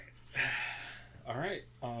All right.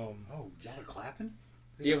 Oh, y'all are clapping?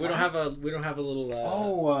 Yeah, we don't have a little.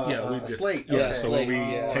 A slate. Yeah, Okay. so when we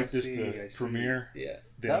Yeah. take this to premiere, Yeah.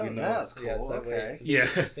 then we know. That's cool. Yes, that okay. way Yeah. we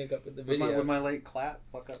can sync up with the video. Would my late clap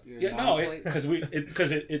fuck up your Yeah, no, non-slate?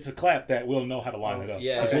 because it's a clap that we'll know how to line it up.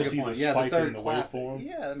 Yeah. Because Okay, we'll good see the point. spike the third in the clap. waveform.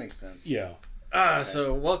 Yeah, that makes sense. Yeah.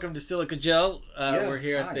 So welcome to Silica Gel. Yeah. We're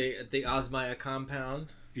here Hi. at the Osmia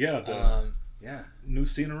compound. Yeah. The Yeah. new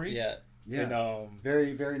scenery. Yeah. Yeah. And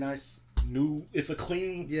very, very nice. it's a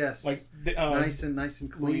clean. Yes. Like nice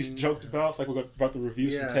and clean. Luis joked about. It's like we're about the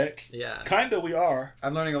reviews Yeah. from tech. Yeah. Kinda, we are.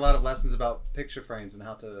 I'm learning a lot of lessons about picture frames and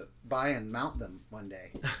how to buy and mount them one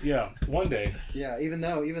day. Yeah. One day. Yeah, even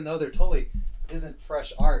though there totally isn't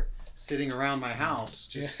fresh art sitting around my house,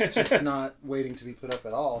 just not waiting to be put up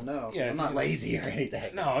at all. No, 'cause Yeah, I'm not lazy or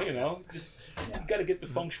anything. No, just you got to get the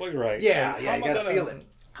feng shui right. Yeah, So yeah, you gotta feel it.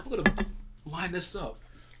 I'm gonna line this up.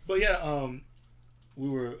 But yeah, we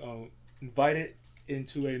were invited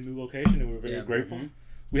into a new location and we're very grateful. Mm-hmm.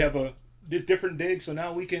 We have this different dig, so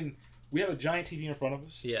now we have a giant TV in front of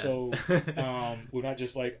us. Yeah. So we're not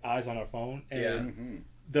just like eyes on our phone. And Yeah.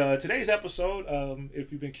 Mm-hmm. today's episode,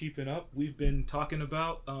 if you've been keeping up, we've been talking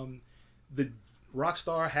about the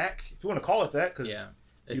Rockstar hack, if you want to call it that, because Yeah.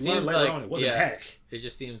 you learn later on it wasn't hack. It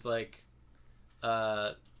just seems like,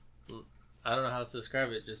 I don't know how else to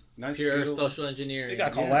describe it. Just Nice, pure good old- social engineering. They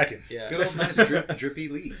got caught Yeah. lacking. Yeah. Good old nice drippy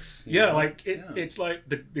leaks. you Yeah, know? like Yeah. it's like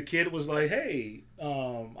the kid was like, "Hey,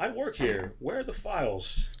 I work here. Where are the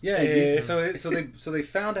files?" Yeah, And- so they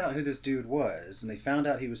found out who this dude was, and they found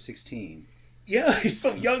out he was 16. yeah, he's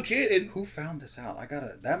some young kid, and Who found this out?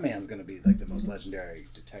 That man's gonna be like the most legendary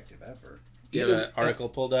detective ever. Do you have an article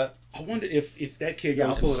pulled up? I wonder if that kid Yeah,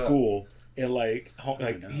 goes I'll to pull it up. school and like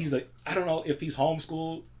know. he's like, I don't know if he's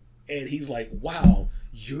homeschooled and he's like, "Wow,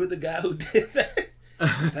 you're the guy who did that."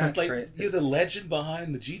 That's It's like great. you're the legend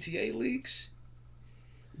behind the GTA leaks.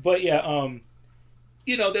 But yeah,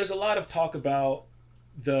 there's a lot of talk about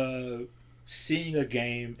the seeing a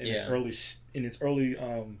game in its early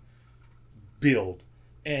build,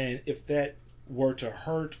 and if that were to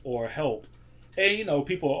hurt or help, and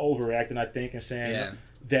people are overreacting, I think, and saying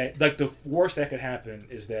that like the worst that could happen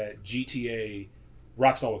is that GTA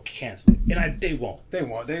Rockstar will cancel it, and they won't. They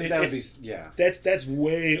won't. That would be yeah. That's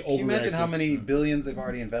way overreacting. Can you imagine how many billions they've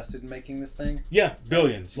already invested in making this thing? Yeah,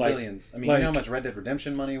 billions. Like, Billions. I mean, like, you know how much Red Dead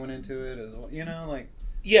Redemption money went into it as well. You know, like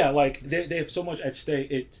yeah, like they have so much at stake.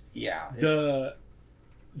 It's yeah.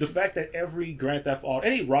 the fact that every Grand Theft Auto,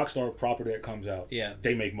 any Rockstar property that comes out,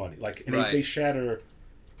 they make money. Like, and Right. they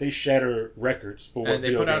shatter records for what And they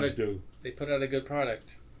video put out games do. They put out a good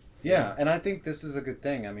product. Yeah, and I think this is a good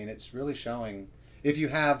thing. I mean, it's really showing. If you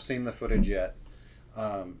have seen the footage yet,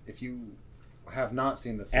 if you have not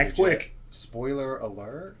seen the footage Act quick. yet, spoiler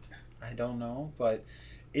alert. I don't know, but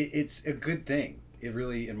it's a good thing. It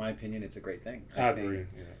really, in my opinion, it's a great thing. I agree.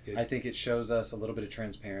 I think it shows us a little bit of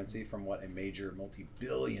transparency from what a major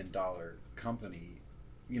multi-billion-dollar company,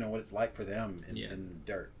 what it's like for them in the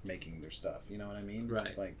dirt making their stuff. You know what I mean? Right.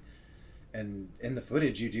 It's like, and in the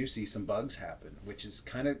footage, you do see some bugs happen, which is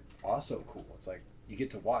kind of also cool. It's like you get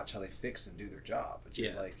to watch how they fix and do their job, which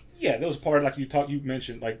is like there was a part like you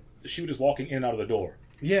mentioned, like the shooters walking in and out of the door,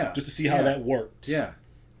 just to see how that worked. Yeah,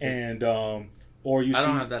 and or you. I see,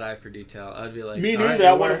 don't have that eye for detail. I'd be like, me all right, neither.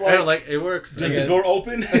 I would have like it works. Does the door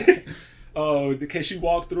open? Can she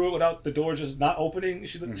walk through it without the door just not opening?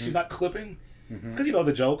 She's not clipping? Because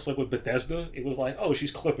the jokes, like with Bethesda, it was like, oh,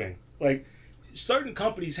 she's clipping. Like, certain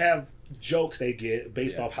companies have jokes they get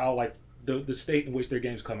based off how, like, the state in which their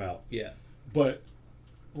games come out. Yeah. But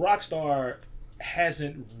Rockstar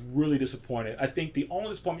hasn't really disappointed. I think the only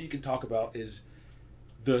disappointment you can talk about is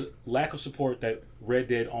the lack of support that Red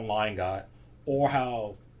Dead Online got, or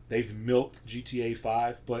how they've milked GTA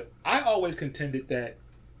 5. But I always contended that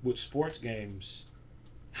with sports games,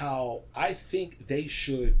 how I think they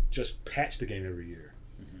should just patch the game every year.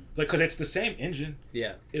 It's like, because it's the same engine.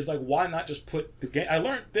 Yeah. It's like, why not just put the game... I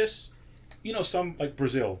learned this, some, like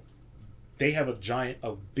Brazil, they have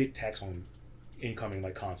a big tax on incoming,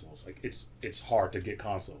 like, consoles. Like, it's hard to get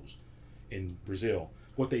consoles in Brazil.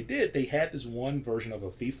 What they did, they had this one version of a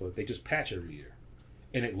FIFA, they just patch every year.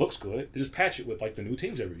 And it looks good. They just patch it with, like, the new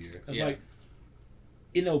teams every year. It's like,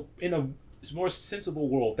 in a more sensible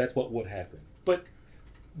world, that's what would happen. But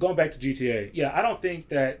going back to GTA, I don't think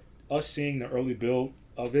that us seeing the early build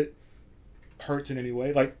of it hurts in any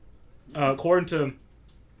way. Like, according to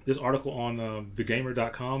this article on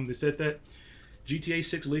thegamer.com, they said that GTA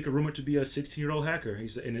 6 leak are rumored to be a 16-year-old hacker.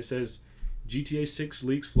 And it says, GTA 6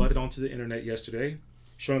 leaks flooded onto the internet yesterday,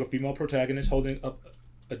 showing a female protagonist holding up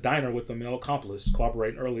a diner with a male accomplice,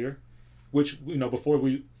 cooperating earlier. which before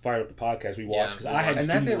we fired up the podcast, we watched because I hadn't and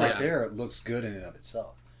seen that bit right that. there looks good in and of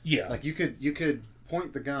itself. Yeah, Like you could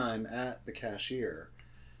point the gun at the cashier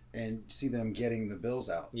and see them getting the bills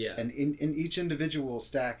out. Yeah. And in each individual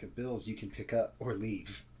stack of bills you can pick up or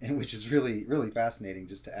leave. And which is really, really fascinating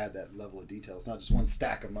just to add that level of detail. It's not just one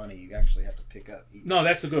stack of money, you actually have to pick up each. No,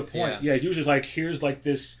 that's a good point. Yeah, usually like here's like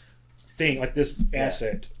this thing, like this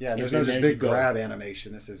asset. Yeah, there's and no then just you big go. grab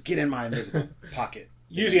animation that says get in my invisible pocket.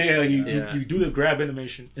 Usually, you do the grab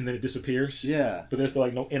animation and then it disappears. Yeah. But there's still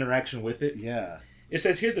like no interaction with it. Yeah. It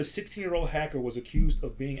says here the 16-year-old hacker was accused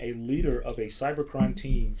of being a leader of a cybercrime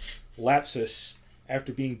team, Lapsus,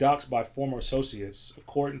 after being doxxed by former associates.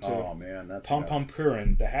 According to Pom Pom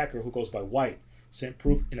Purin, the hacker who goes by White, sent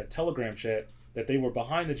proof in a Telegram chat that they were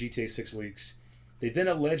behind the GTA 6 leaks. They then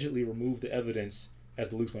allegedly removed the evidence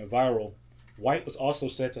as the leaks went viral. White was also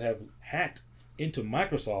said to have hacked into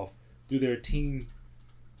Microsoft through their team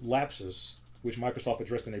Lapsus, which Microsoft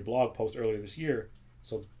addressed in a blog post earlier this year.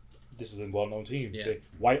 So this is a well-known team. Yeah.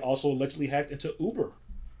 White also allegedly hacked into Uber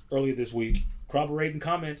earlier this week, corroborating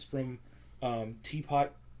comments from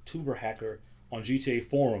Teapot Tuber hacker on GTA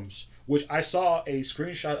forums, which I saw a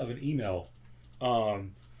screenshot of an email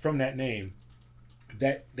from that name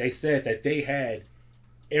that they said that they had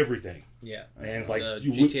everything. Yeah. And it's like the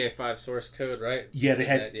GTA 5 source code, right? Yeah, they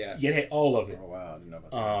had. Yeah, they had all of it. Oh wow, I didn't know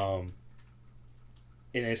about that.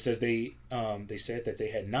 And it says they said that they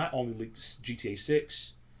had not only leaked GTA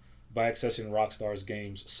 6 by accessing Rockstar's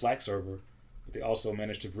game's Slack server, but they also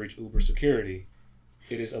managed to breach Uber security.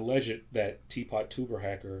 It is alleged that Teapot Tuber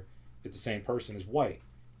hacker is the same person as White.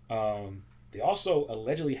 They also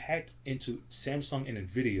allegedly hacked into Samsung and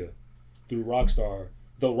Nvidia through Rockstar,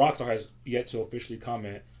 though Rockstar has yet to officially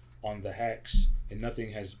comment on the hacks, and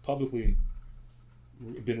nothing has publicly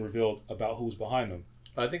been revealed about who's behind them.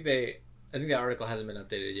 I think the article hasn't been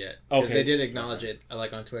updated yet. Okay. They did acknowledge it,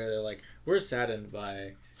 like on Twitter. They're like, we're saddened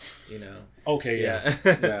by, Okay, yeah.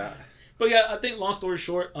 Yeah. But yeah, I think long story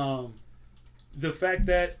short, the fact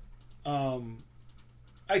that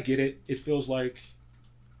I get it. It feels like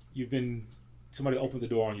somebody opened the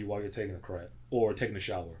door on you while you're taking a crap or taking a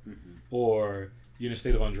shower, or you're in a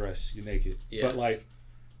state of undress, you're naked. Yeah. But like,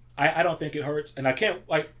 I don't think it hurts, and I can't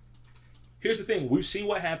like. Here's the thing: we've seen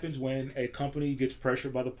what happens when a company gets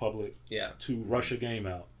pressured by the public to rush a game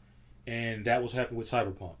out, and that was happening with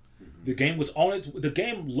Cyberpunk. The game was the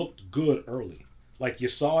game looked good early, like you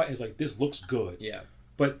saw it, and it's like this looks good. Yeah.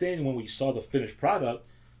 But then when we saw the finished product,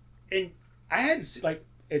 and I hadn't seen, like,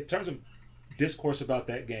 in terms of discourse about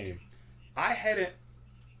that game, I hadn't.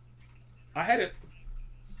 Oh,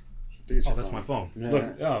 that's my phone. Yeah.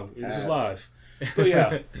 Look, this is live. But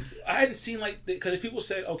yeah, I hadn't seen like because people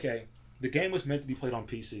said, okay, the game was meant to be played on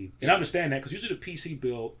PC, and I understand that because usually the PC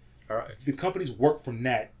build, the companies work from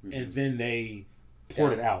that, and then they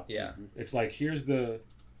port it out. Yeah, it's like here's that,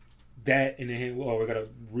 and then we're gonna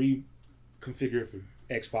reconfigure it for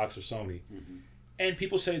Xbox or Sony, and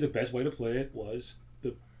people say the best way to play it was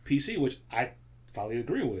the PC, which I probably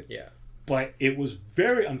agree with. Yeah. But it was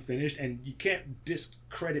very unfinished, and you can't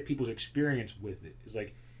discredit people's experience with it. It's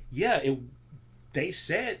like, they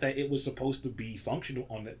said that it was supposed to be functional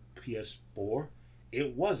on the PS4.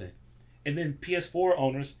 It wasn't. And then PS4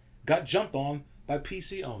 owners got jumped on by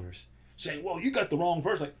PC owners, saying, well, you got the wrong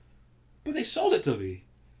version. Like, but they sold it to me.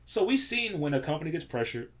 So we've seen when a company gets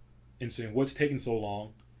pressured and saying, what's taking so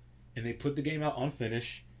long? And they put the game out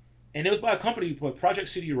unfinished. And it was by a company, but Project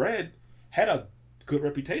CD Red had a good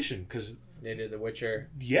reputation because they did The Witcher.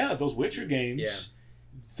 Yeah, those Witcher games,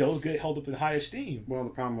 those get held up in high esteem. Well,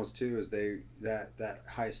 the problem was too is that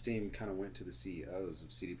high esteem kind of went to the CEOs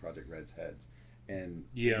of CD Projekt Red's heads, and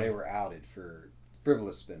they were outed for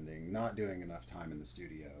frivolous spending, not doing enough time in the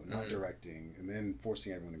studio, not directing, and then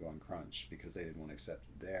forcing everyone to go on crunch because they didn't want to accept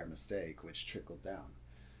their mistake, which trickled down.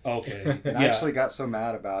 Okay. And I actually got so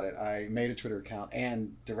mad about it, I made a Twitter account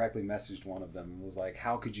and directly messaged one of them and was like,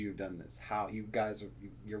 how could you have done this? How you guys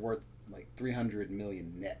you're worth like 300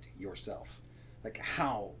 million net yourself. Like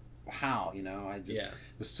how, I just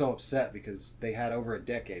was so upset because they had over a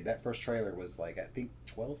decade. That first trailer was like, I think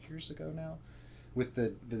 12 years ago now, with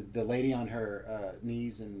the lady on her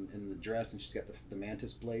knees in the dress, and she's got the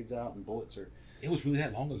mantis blades out and bullets are... It was really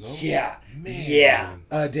that long ago? Yeah. Man. Yeah.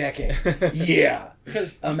 A decade. Yeah.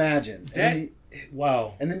 Because imagine.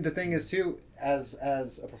 Wow. And then the thing is, too, as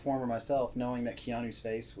a performer myself, knowing that Keanu's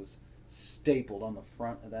face was stapled on the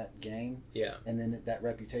front of that game. Yeah. And then that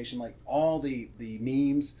reputation, like all the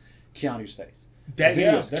memes, Keanu's face. That's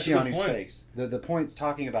Keanu's a good point. face. The points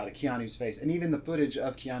talking about it, Keanu's face. And even the footage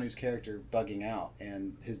of Keanu's character bugging out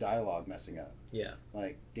and his dialogue messing up. Yeah.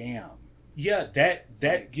 Like, damn. Yeah,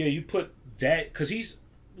 you put that because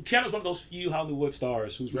Keanu's one of those few Hollywood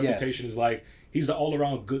stars whose reputation is like he's the all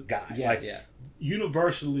around good guy. Yes. Like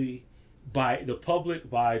universally by the public,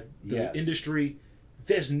 by the industry,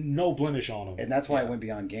 there's no blemish on him. And that's why it went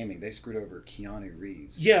beyond gaming. They screwed over Keanu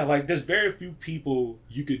Reeves. Yeah, like there's very few people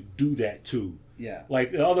you could do that to. Yeah.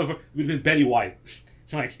 Like the other would have been Betty White.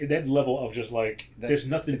 Like that level of just like there's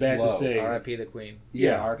nothing bad to say. R.I.P. the Queen.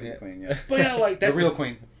 Yeah, R.I.P. the Queen. Yeah. But yeah, like that's the real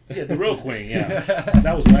Queen. Yeah, the real Queen. Yeah,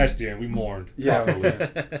 that was last year, and we mourned properly.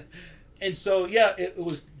 And so it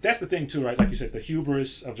was. That's the thing too, right? Like you said, the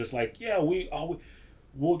hubris of just like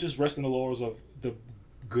we'll just rest in the laurels of the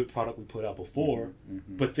good product we put out before,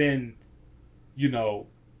 but then,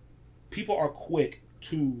 people are quick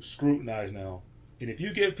to scrutinize now. And if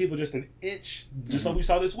you give people just an itch, just like we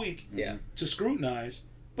saw this week, to scrutinize,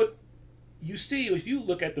 but you see, if you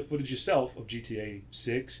look at the footage yourself of GTA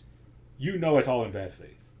 6, it's all in bad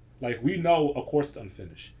faith. Like we know, of course, it's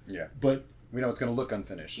unfinished. Yeah. But we know it's going to look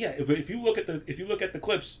unfinished. Yeah, but if you look at the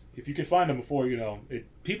clips, if you can find them before,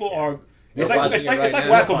 people are. It's like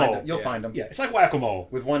whack-a-mole. You'll find them. Yeah, it's like whack-a-mole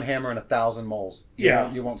with one hammer and 1,000 moles.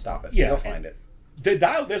 You won't stop it. Yeah, you'll find it.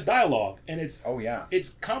 There's dialogue, and it's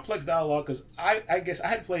it's complex dialogue because I guess I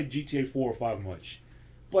hadn't played GTA 4 or 5 much,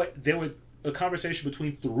 but there was a conversation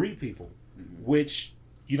between 3 people, which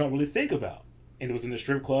you don't really think about, and it was in a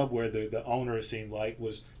strip club where the owner, it seemed like,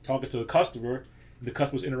 was talking to a customer, and the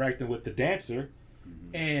customer was interacting with the dancer,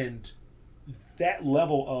 and that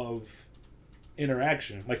level of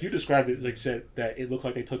interaction, like you described it, like you said that it looked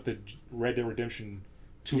like they took the Red Dead Redemption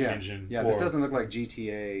 2 engine. Yeah, this doesn't look like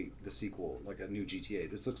GTA the sequel, like a new GTA.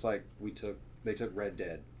 This looks like they took Red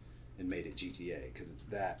Dead and made it GTA because it's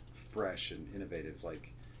that fresh and innovative.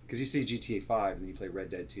 Like, because you see GTA 5 and then you play Red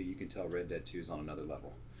Dead 2, you can tell Red Dead 2 is on another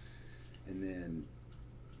level. And then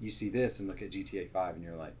you see this and look at GTA 5 and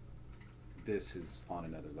you're like, this is on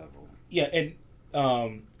another level. Yeah, and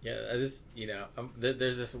this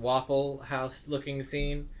there's this Waffle House looking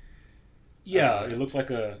scene. Yeah, it looks like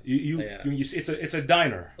you see it's a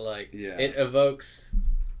diner. Like it evokes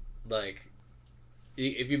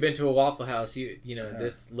if you've been to a Waffle House,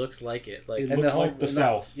 this looks like it. Like it looks like the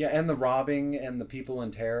South. Yeah, and the robbing and the people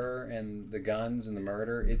in terror and the guns and the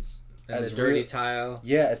murder. It's as the dirty tile.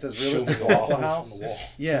 Yeah, it's as realistic as Waffle House.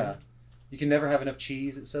 Yeah, you can never have enough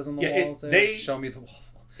cheese. It says on the walls. Show me the waffle.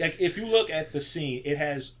 Like if you look at the scene, it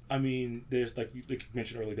has. I mean, there's like you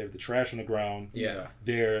mentioned earlier, David, the trash on the ground. Yeah.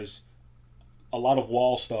 There's a lot of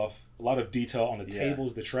wall stuff, a lot of detail on the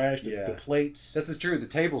tables, the trash, the plates. That's true. The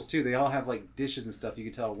tables too. They all have like dishes and stuff. You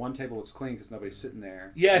can tell one table looks clean because nobody's sitting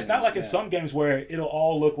there. Yeah, it's not like in some games where it'll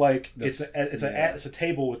all look like it's a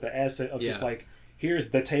table with the asset of just like here's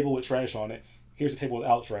the table with trash on it, here's the table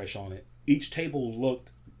without trash on it. Each table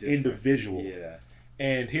looked individual. Yeah.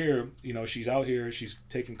 And here, she's out here, she's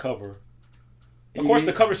taking cover. Of course,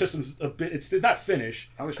 the cover system's a bit. It's not finished.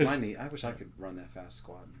 I wish I could run that fast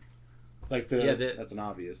squad. Like that's an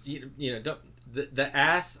obvious. The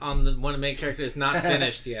ass on one of the main characters is not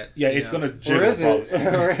finished yet. Yeah, it's gonna jiggle. Or is it?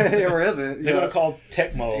 Or is it? They're gonna call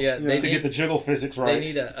Tecmo to get the jiggle physics right. They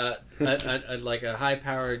need a high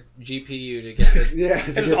powered GPU to get this.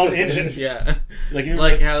 It's its own engine. Yeah,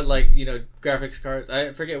 how graphics cards.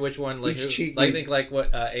 I forget which one. Like I think what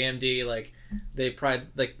AMD they pride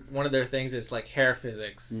one of their things is hair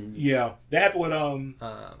physics. Mm-hmm. Yeah, that happened with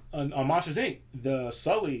on Monsters Inc. The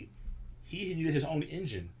Sully, he needed his own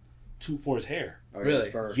engine for his hair. Oh, really?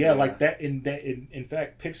 Yeah, like that. In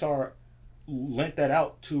fact, Pixar lent that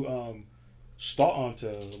out to onto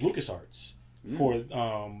LucasArts for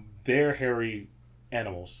their hairy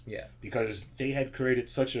animals. Yeah, because they had created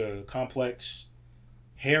such a complex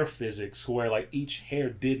hair physics where each hair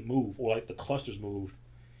did move or the clusters moved.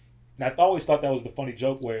 And I always thought that was the funny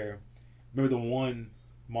joke where, remember the one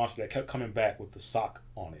monster that kept coming back with the sock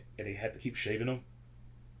on it and they had to keep shaving them?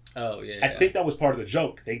 Oh, yeah. I think that was part of the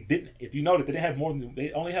joke. They didn't, if you noticed,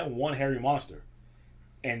 they only had one hairy monster.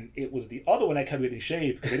 And it was the other one that kept getting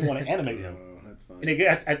shaved because they didn't want to animate him. Oh, that's funny. And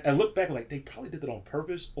again, I look back they probably did that on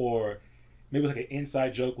purpose, or maybe it was an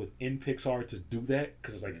inside joke within Pixar to do that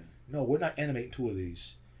because it's no, we're not animating 2 of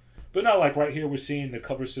these. But no, right here we're seeing the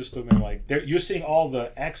cover system and you're seeing all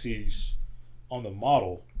the axes on the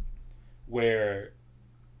model where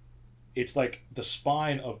it's the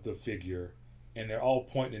spine of the figure and they're all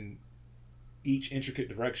pointing in each intricate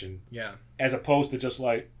direction. Yeah. As opposed to just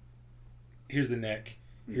here's the neck,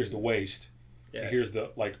 here's the waist, and here's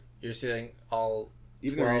the you're seeing all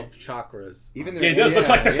 12 chakras. It does look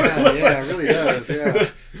like that's what it looks like. Yeah, it really does. Yeah.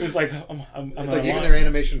 It's it's even their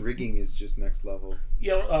animation rigging is just next level.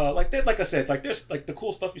 Yeah, like I said, there's the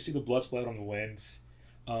cool stuff. You see the blood splat on the lens.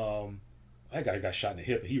 that guy got shot in the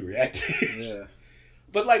hip and he reacted. Yeah.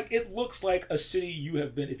 But like, it looks like a city you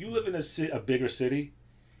have been. If you live in a bigger city,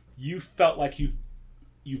 you felt like you've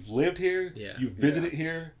lived here. Yeah. You've visited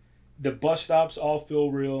here. The bus stops all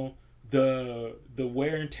feel real. The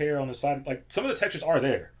wear and tear on the side, like some of the textures are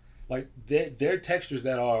there. Like they're textures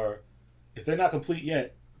that are, if they're not complete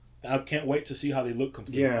yet, I can't wait to see how they look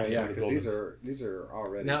complete. Yeah, because these are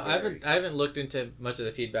already. Now I haven't looked into much of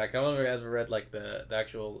the feedback. I've only ever read like the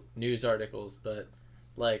actual news articles, but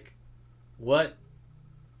like what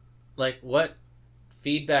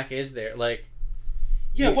feedback is there? Like,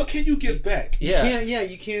 yeah, what can you give back? You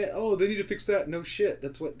can't. Oh, they need to fix that. No shit.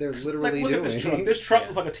 That's what they're literally doing. This truck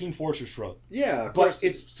is like a Team Fortress truck. Yeah, of but course.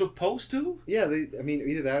 It's supposed to. Yeah,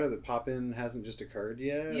 either that or the pop-in hasn't just occurred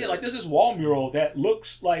yet. Yeah, like this is wall mural that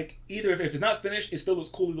looks like either if it's not finished, it still looks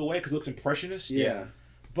cool either way because it looks impressionist. Yeah.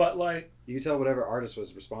 But like, you can tell whatever artist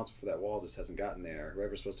was responsible for that wall just hasn't gotten there.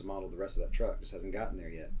 Whoever's supposed to model the rest of that truck just hasn't gotten there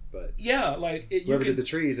yet. But yeah, like whoever did the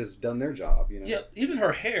trees has done their job. You know. Yeah, even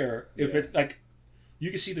her hair. If it's like,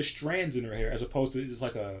 you can see the strands in her hair as opposed to just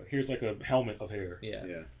like here's like a helmet of hair.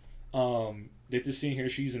 Yeah. There's this scene here.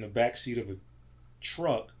 She's in the back seat of a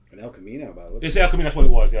truck. An El Camino, by the look. It's El Camino. That's what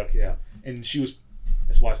it was. Yeah. And she was.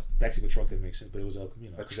 That's why back seat of a truck didn't make sense, but it was El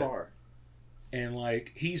Camino. A Char. And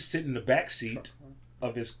like he's sitting in the back seat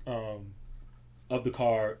of his of the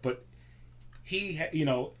car, but he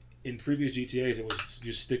in previous GTAs it was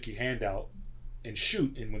just stick your hand out and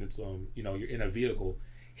shoot, and when it's you're in a vehicle,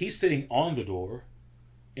 he's sitting on the door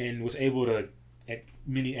and was able to at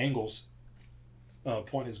many angles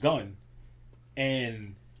point his gun,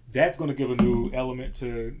 and that's going to give a new element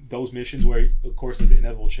to those missions where of course there's an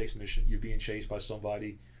inevitable chase mission. You're being chased by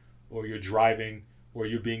somebody, or you're driving, or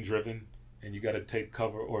you're being driven and you got to take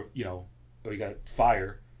cover, or you got to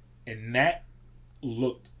fire, and that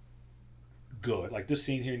looked good. Like this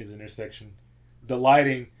scene here in this intersection, the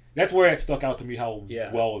lighting, that's where it stuck out to me how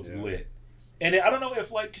well it's lit. And I don't know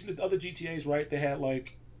if like the other GTAs, right, they had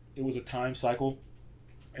like it was a time cycle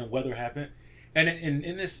and weather happened, and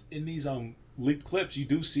in these leaked clips you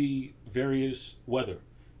do see various weather.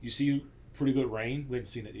 You see pretty good rain. We haven't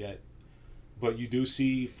seen it yet, but you do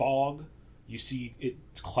see fog. You see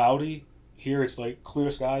it's cloudy. Here it's like clear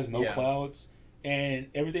skies, no clouds, and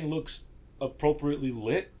everything looks appropriately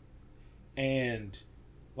lit. And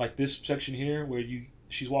like this section here where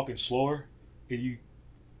she's walking slower, and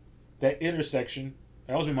that intersection,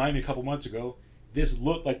 that was reminding me a couple months ago. This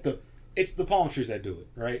looked like it's the palm trees that do it,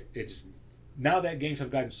 right? It's now that games have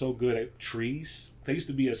gotten so good at trees. They used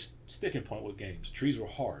to be a sticking point with games. Trees were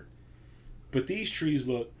hard, but these trees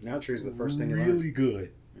look now trees are the first thing you really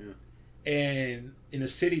good. Yeah. And in a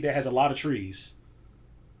city that has a lot of trees,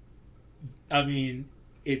 I mean,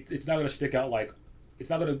 it's not gonna stick out like it's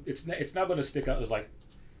not gonna stick out as like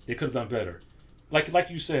they could have done better. Like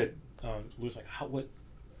you said, Louis, like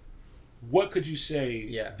what could you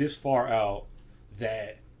say this far out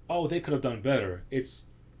that they could have done better?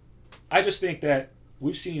 I just think that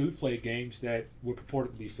we've played games that were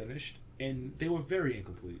purportedly finished and they were very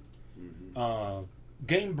incomplete. Mm-hmm.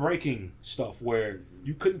 Game breaking stuff where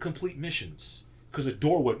you couldn't complete missions because a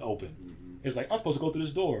door wouldn't open. Mm-hmm. It's like, I'm supposed to go through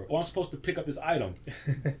this door, or I'm supposed to pick up this item,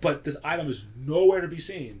 but this item is nowhere to be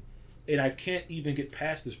seen, and I can't even get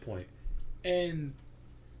past this point. And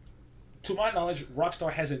to my knowledge,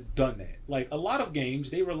 Rockstar hasn't done that. Like a lot of games,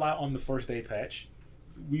 they rely on the first day patch.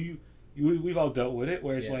 We've all dealt with it,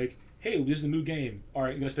 where it's like, hey, this is a new game. All right,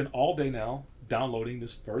 you're gonna spend all day now downloading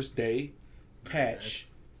this first day patch.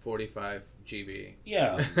 45 GB.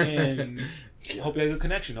 Yeah, and hope you have a good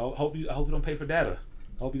connection. I hope you don't pay for data.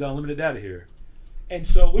 I hope you got unlimited data here. And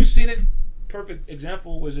so we've seen it. Perfect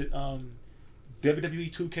example was it WWE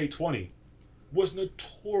 2K20 was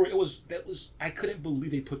notorious. I couldn't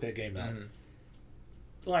believe they put that game out.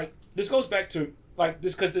 Mm-hmm. Like this goes back to like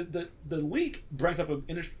this because the leak brings up an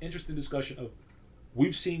interesting discussion of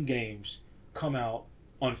we've seen games come out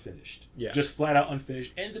unfinished, just flat out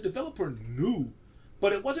unfinished, and the developer knew.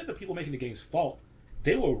 But it wasn't the people making the game's fault.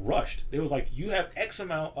 They were rushed. They was like, you have X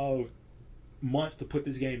amount of months to put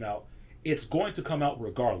this game out. It's going to come out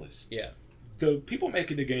regardless. Yeah. The people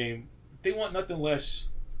making the game, they want nothing less.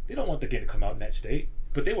 They don't want the game to come out in that state,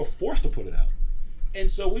 but they were forced to put it out. And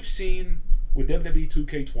so we've seen with WWE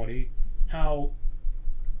 2K20 how,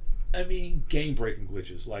 game-breaking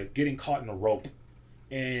glitches, like getting caught in a rope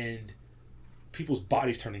and people's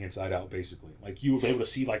bodies turning inside out, basically. Like you were able to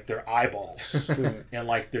see like their eyeballs and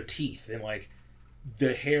like their teeth and like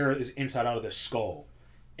the hair is inside out of their skull.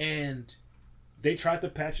 And they tried to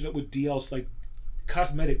patch it up with DLC, like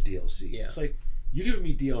cosmetic DLC. Yeah. It's like, you're giving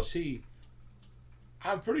me DLC.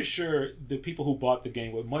 I'm pretty sure the people who bought the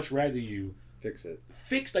game would much rather you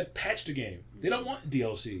patch the game. They don't want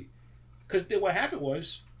DLC. Because what happened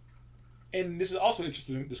was, and this is also an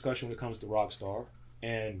interesting discussion when it comes to Rockstar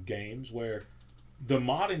and games, where the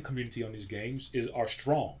modding community on these games are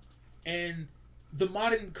strong. And the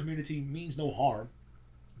modding community means no harm.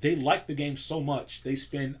 They like the game so much, they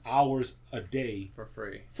spend hours a day for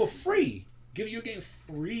free. Giving your game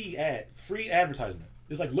free advertisement.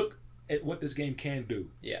 It's like, look at what this game can do.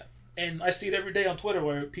 Yeah. And I see it every day on Twitter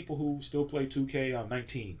where people who still play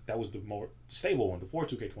 2K19, that was the more stable one before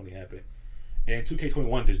 2K20 happened. And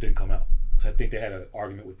 2K21 just didn't come out. Because I think they had an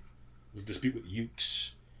argument with dispute with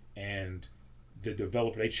Yuke's, and the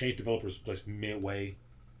developer, they changed developers like midway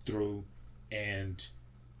through, and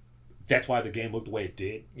that's why the game looked the way it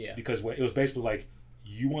did. Yeah. Because it was basically like,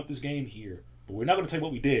 you want this game here, but we're not going to tell you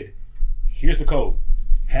what we did. Here's the code.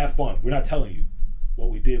 Have fun. We're not telling you what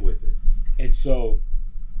we did with it. And so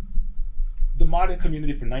the modding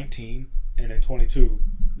community for 19 and then 22,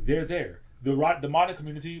 they're there. The modding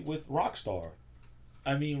community with Rockstar.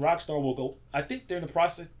 I mean, Rockstar will go, I think they're in the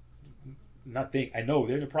process, I know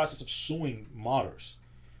they're in the process of suing modders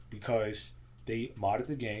because they modded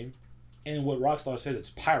the game, and what Rockstar says, it's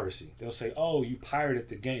piracy. They'll say, oh, you pirated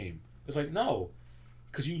the game. It's like, no,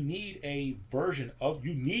 because you need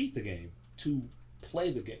the game to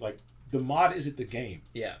play the game. Like, the mod isn't the game.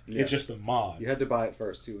 Yeah. It's just the mod. You had to buy it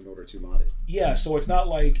first, too, in order to mod it. Yeah, so it's not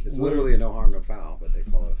like... It's literally a no harm, no foul, but they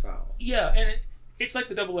call it a foul. Yeah, and it's like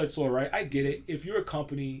the double-edged sword, right? I get it. If you're a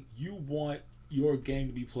company, you want your game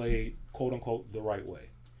to be played, quote-unquote, the right way.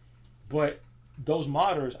 But those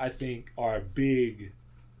modders, I think, are a big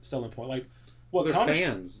selling point. Like, well, they're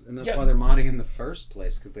fans, and that's why they're modding in the first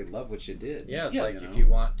place, because they love what you did. Yeah, it's like if you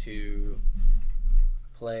want to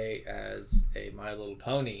play as a My Little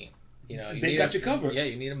Pony... they got you covered. Yeah,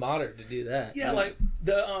 you need a modder to do that. Yeah, like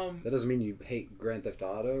the that doesn't mean you hate Grand Theft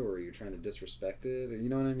Auto or you're trying to disrespect it, or you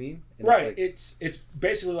know what I mean? And right. It's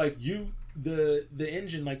basically like the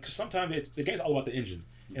engine, like, cause sometimes the game's all about the engine.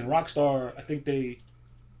 And Rockstar, I think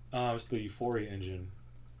it's the Euphoria engine,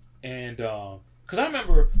 and because I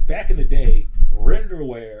remember back in the day,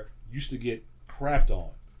 renderware used to get crapped on,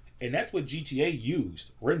 and that's what GTA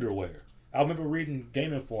used, renderware. I remember reading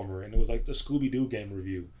Game Informer, and it was like the Scooby-Doo game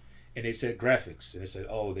review. And they said graphics, and they said,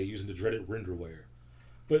 oh, they're using the dreaded renderware.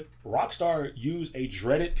 But Rockstar used a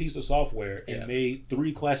dreaded piece of software and made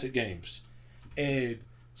 3 classic games. And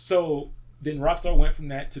so then Rockstar went from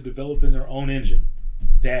that to developing their own engine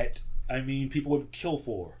that, I mean, people would kill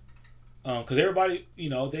for. Because everybody,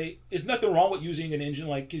 there's nothing wrong with using an engine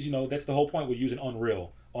like, because, that's the whole point with using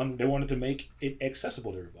Unreal. They wanted to make it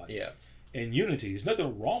accessible to everybody. Yeah. And Unity, there's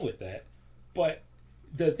nothing wrong with that. But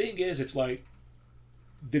the thing is, it's like,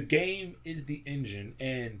 the game is the engine,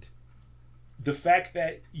 and the fact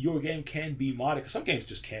that your game can be modded, because some games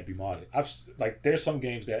just can't be modded. There's some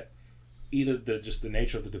games that either the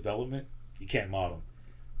nature of the development, you can't mod them,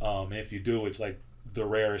 and if you do, it's like the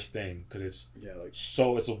rarest thing, because it's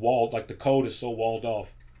a walled, like the code is so walled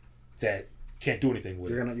off that can't do anything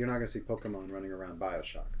with it. You're not gonna see Pokemon running around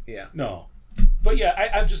BioShock. Yeah. No, but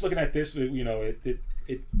yeah, I'm just looking at this.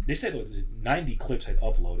 They said 90 clips had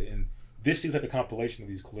uploaded, and this seems like a compilation of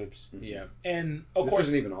these clips. Yeah. And of this course,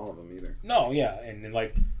 isn't even all of them either. No, yeah. And then,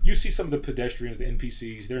 like, you see some of the pedestrians, the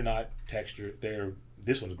NPCs, they're not textured.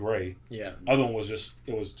 This one's gray. Yeah. Other one was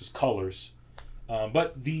just colors.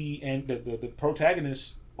 But the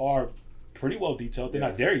protagonists are pretty well detailed. They're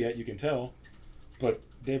not there yet, you can tell. But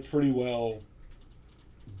they're pretty well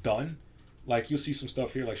done. Like, you'll see some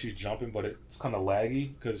stuff here, like she's jumping, but it's kind of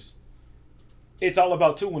laggy, because it's all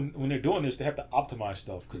about, too, when they're doing this, they have to optimize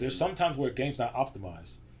stuff. Because there's sometimes where a game's not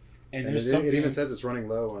optimized. And it even says it's running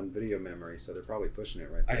low on video memory, so they're probably pushing it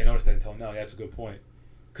right there. I didn't notice that until now. Yeah, that's a good point.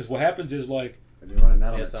 Because what happens is, like... And they're running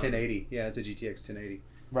that on a 1080. Yeah, it's a GTX 1080.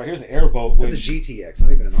 Right, here's an airboat. It's a GTX,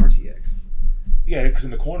 not even an RTX. Yeah, because in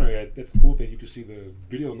the corner, that's the cool thing. You can see the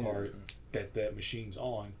video card that machine's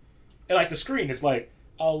on. And, like, the screen, it's, like,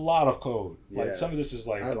 a lot of code. Like, some of this is,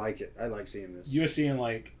 like... I like it. I like seeing this. You're seeing,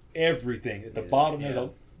 like... everything at the bottom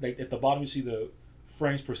at the bottom you see the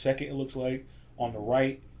frames per second, it looks like. On the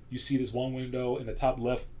right you see this one window. In the top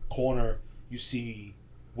left corner you see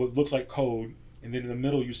what looks like code, and then in the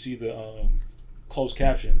middle you see the closed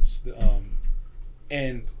captions,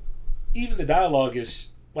 and even the dialogue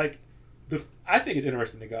is like I think it's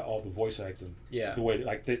interesting they got all the voice acting the way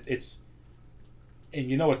it's,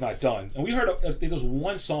 and it's not done. And we heard there's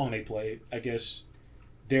one song they played, I guess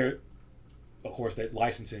of course, that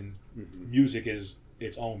licensing music is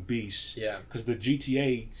its own beast. Yeah. Because the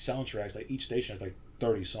GTA soundtracks, like each station has like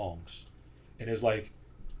 30 songs, and there's like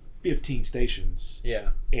 15 stations. Yeah.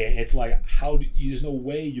 And it's like, there's no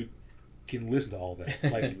way you can listen to all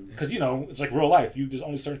that. Like, because, it's like real life. There's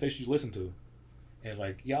only certain stations you listen to. And it's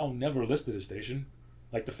like, I'll never listen to this station.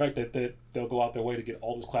 Like, the fact that they'll go out their way to get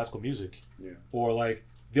all this classical music. Yeah. Or, like,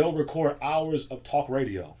 they'll record hours of talk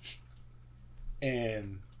radio.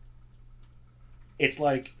 And it's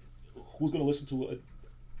like, who's going to listen to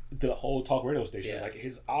the whole talk radio station? Yeah. It's like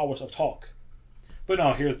his hours of talk. But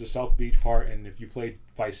no, here's the South Beach part, and if you played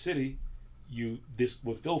Vice City, this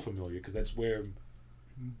would feel familiar, because that's where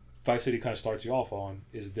Vice City kind of starts you off on,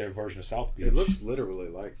 is their version of South Beach. It looks literally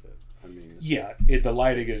like it. I mean, the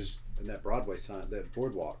lighting is... And that Broadway sign, that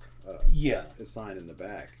boardwalk the sign in the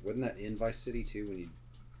back. Wasn't that in Vice City, too, when you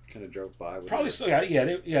kind of drove by? Probably so,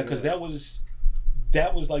 because that was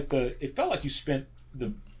like it felt like you spent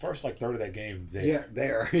the first, like, third of that game there. Yeah,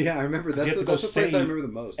 there. Yeah, I remember. That's the place I remember the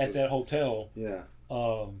most. At that hotel. Yeah.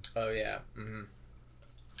 Oh, yeah. Mm-hmm.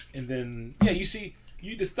 And then, you see,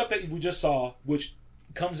 the stuff that we just saw, which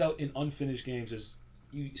comes out in unfinished games, is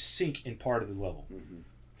you sink in part of the level. Mm-hmm.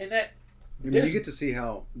 And that... I mean, you get to see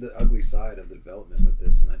how the ugly side of the development with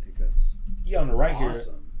this, and I think that's on the right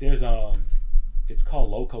awesome. Here, there's it's called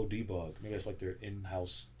Loco Debug. Maybe it's like their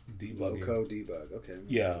in-house debugging. Loco Debug. Okay, I'm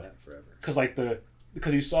that forever.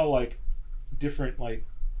 Because you saw like different like,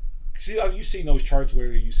 you've seen those charts where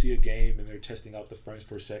you see a game and they're testing out the frames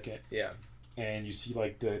per second. Yeah. And you see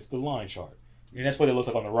like it's the line chart, and that's what it looked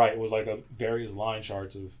like on the right. It was like various line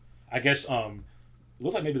charts of, I guess it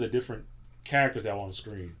looked like maybe the different characters that are on the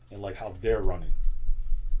screen and like how they're running.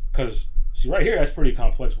 Because see right here, that's pretty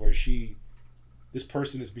complex, where this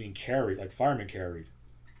person is being carried, like fireman carried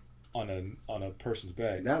on a person's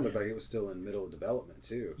back. And that looked like it was still in middle of development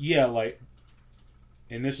too. Yeah, like,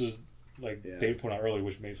 and this is like David pointed out earlier,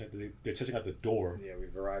 which made sense. They're testing out the door. Yeah,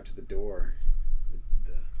 we've arrived to the door.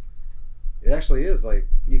 It actually is like,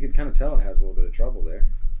 you could kind of tell it has a little bit of trouble there.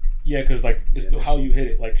 Yeah, because like it's how you hit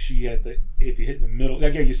it. Like she had if you hit in the middle,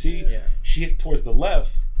 like you see, she hit towards the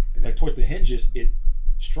left, like towards the hinges, it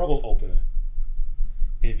struggled opening.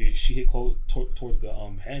 And if she hit close towards the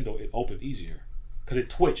handle, it opened easier, because it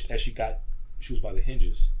twitched as she was by the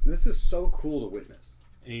hinges. This is so cool to witness.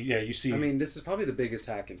 And you see. I mean, this is probably the biggest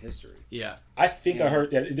hack in history. Yeah. I think I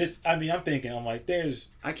heard that. I'm like,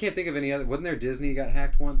 I can't think of any other. Wasn't there Disney got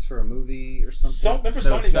hacked once for a movie or something? Remember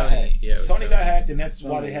Sony got hacked? Yeah, Sony got hacked, and that's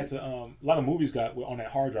why they had to. A lot of movies got on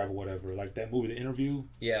that hard drive or whatever. Like that movie, The Interview.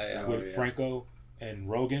 Yeah. With Franco and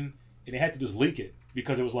Rogan, and they had to just leak it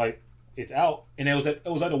because it was like, it's out, and it was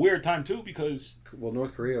at a weird time too, because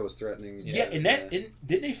North Korea was threatening. Didn't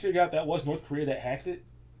they figure out that was North Korea that hacked it?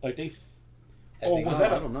 Like they. I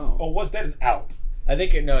don't know. Or was that an out? I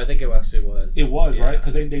think it actually was. It was, right?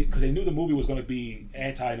 Because they knew the movie was going to be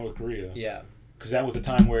anti-North Korea. Yeah. Because that was the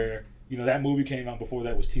time where that movie came out. Before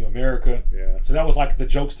that was Team America. Yeah. So that was like the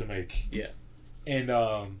jokes to make. Yeah. And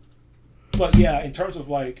but yeah, in terms of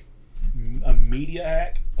like a media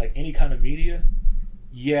hack, like any kind of media,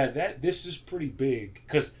 this is pretty big.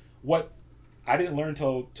 Because what I didn't learn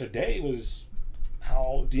till today was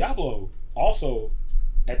how Diablo also,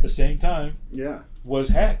 at the same time, was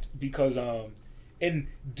hacked, because and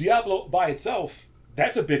Diablo by itself,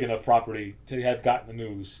 that's a big enough property to have gotten the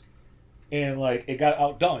news, and like it got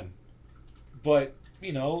outdone. But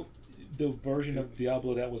the version of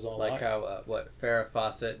Diablo that was online, like how Farrah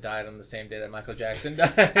Fawcett died on the same day that Michael Jackson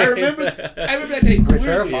died. I remember that day clearly.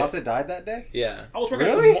 Farrah Fawcett died that day? Yeah. I was working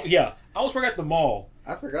at the mall. I was working at the mall.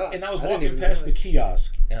 I forgot. And I was walking past the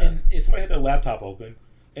kiosk, and somebody had their laptop open,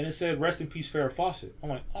 and it said, "Rest in peace, Farrah Fawcett." I'm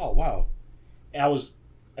like, oh, wow. And I was,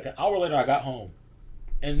 like, an hour later, I got home.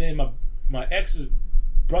 And then my ex's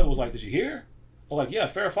brother was like, "Did you hear?" I'm like, "Yeah,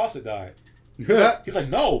 Farrah Fawcett died." He's like,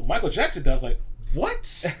 "No, Michael Jackson died." I was like,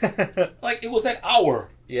 what? Like, it was that hour.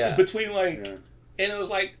 Yeah. Between, like, and it was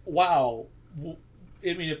like, wow.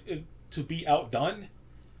 I mean, if to be outdone.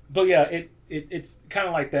 But yeah, it's kind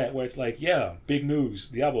of like that, where it's like, yeah, big news,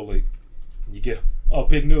 Diablo leak. You get, oh,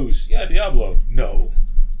 big news, yeah, Diablo. No,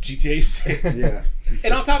 GTA 6. Yeah.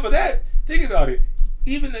 And on top of that, think about it.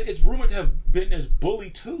 Even it's rumored to have been this Bully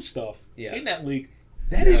 2 stuff in that leak.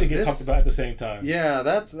 That even gets talked about at the same time. Yeah,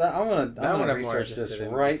 that's that. I want to research this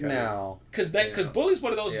right now. Because Bully's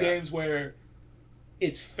one of those games where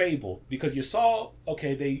it's fabled, because you saw,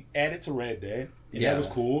 okay, they added to Red Dead, and that was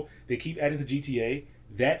cool. They keep adding to GTA.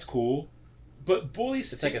 That's cool. But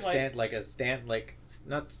Bully's, it's like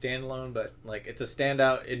not standalone, but like it's a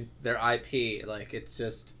standout in their IP. Like it's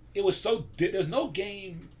just, it was so there's no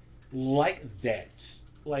game like that.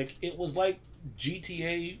 Like it was like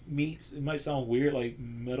GTA meets, it might sound weird, like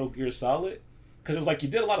Metal Gear Solid, because it was like you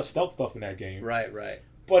did a lot of stealth stuff in that game. Right.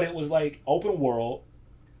 But it was like open world,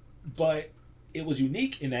 but it was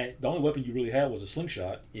unique in that the only weapon you really had was a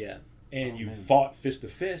slingshot. Yeah. And you fought fist to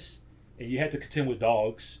fist, and you had to contend with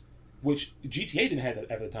dogs, which GTA didn't have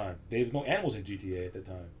at the time. There was no animals in GTA at the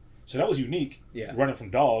time. So that was unique. Yeah. Running from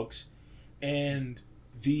dogs. And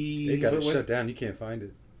they got it shut down. You can't find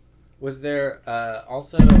it. Was there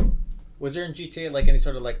was there in GTA like any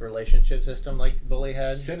sort of like relationship system like Bully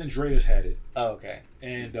had? San Andreas had it. Oh, okay.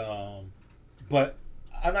 And but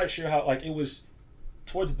I'm not sure how, like, it was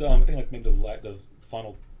towards the I think like maybe the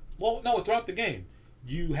final. Well, no, throughout the game,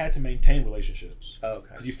 you had to maintain relationships. Oh, okay.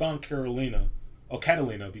 Because you found Catalina,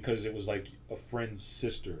 because it was like a friend's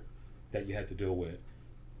sister that you had to deal with.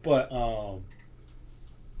 But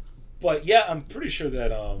yeah, I'm pretty sure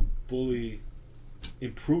that Bully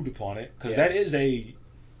improved upon it, because that is a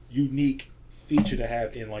unique feature to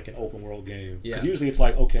have in like an open world game. Because usually it's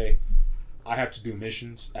like, okay, I have to do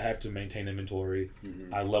missions, I have to maintain inventory,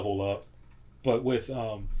 I level up. But with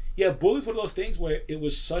Bully's one of those things where it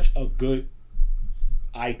was such a good,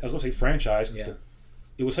 I was gonna say franchise. Yeah.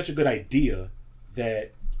 It was such a good idea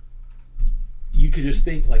that you could just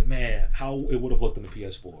think like, man, how it would have looked on the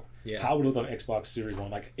PS4. Yeah. How it would have looked on Xbox Series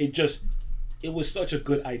One. Like it was such a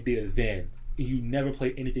good idea then. And you never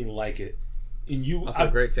played anything like it. And also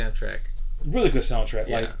great soundtrack. Really good soundtrack.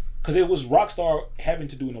 Yeah. Like, because it was Rockstar having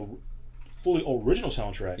to do a fully original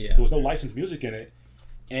soundtrack. Yeah. There was no licensed music in it.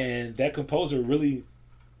 And that composer really,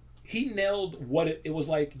 he nailed what it was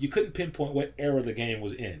like. You couldn't pinpoint what era the game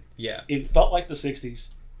was in. Yeah. It felt like the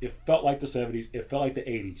 60s. It felt like the 70s. It felt like the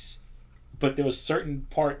 80s. But there was certain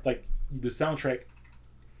part, like the soundtrack,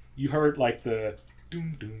 you heard like the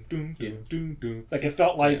doom, doom, doom, doom, doom, doom. Like it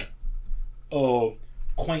felt like a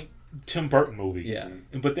quaint Tim Burton movie. Yeah.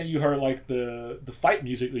 But then you heard like the fight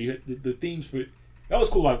music, you had the themes for, that was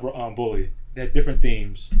cool about Bully. They had different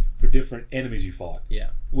themes for different enemies you fought. Yeah.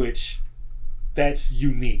 Which, that's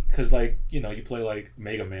unique, because like, you play like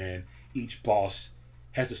Mega Man, each boss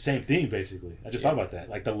has the same theme basically. I just thought about that.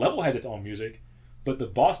 Like the level has its own music, but the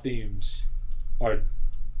boss themes are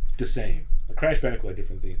the same. Like Crash Bandicoot had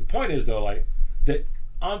different themes. The point is though, like the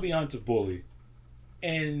ambiance of Bully,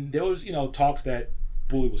 and there was talks that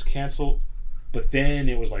Bully was canceled, but then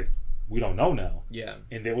it was like, we don't know now. Yeah.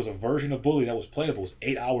 And there was a version of Bully that was playable. It was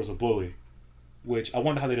 8 hours of Bully, which I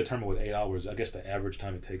wonder how they determine what 8 hours. I guess the average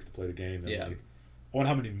time it takes to play the game. Yeah. Like, I wonder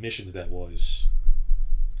how many missions that was.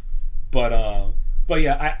 But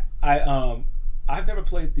yeah, I've never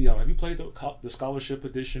played the. Have you played the scholarship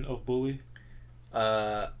edition of Bully?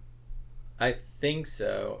 I think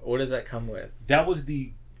so. What does that come with? That was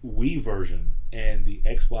the Wii version and the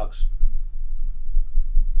Xbox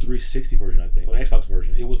 360 version, I think, or Xbox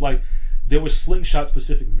version. It was like there were slingshot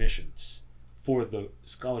specific missions for the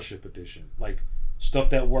scholarship edition, like stuff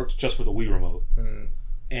that worked just for the Wii remote.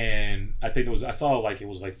 And I think I saw like it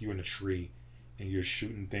was like you're in a tree and you're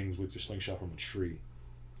shooting things with your slingshot from a tree.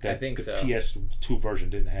 That I think the so. PS2 version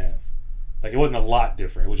didn't have. Like it wasn't a lot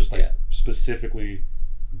different. It was just like specifically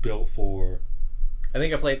built for. I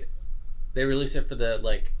think I played. They released it for the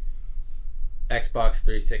like Xbox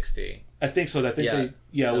 360. I think so. I think so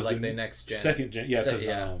it was like the next gen, second gen. Yeah, because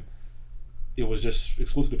it was just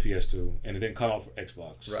exclusive to PS2 and it didn't come out for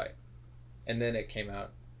Xbox. Right, and then it came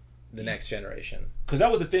out the next generation. Because that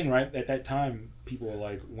was the thing, right? At that time, people were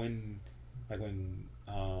like, when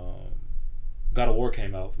God of War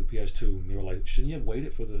came out for the PS2, and they were like, shouldn't you have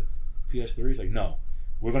waited for the PS3? It's like, no,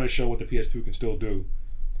 we're going to show what the PS2 can still do.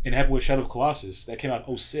 And it happened with Shadow of Colossus. That came out in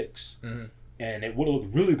 2006. Mm-hmm. And it would have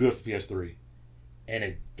looked really good for PS3.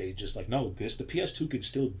 And they just like, no, the PS2 can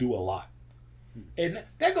still do a lot. And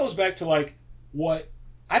that goes back to like, when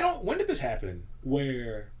did this happen?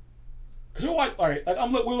 Where, because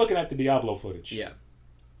we're looking at the Diablo footage. Yeah.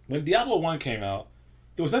 When Diablo 1 came out,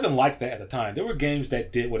 there was nothing like that at the time. There were games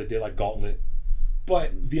that did what it did, like Gauntlet.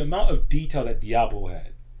 But the amount of detail that Diablo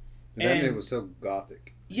had. And it was so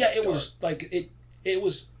gothic. Yeah, it was like, it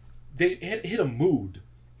was, they hit a mood.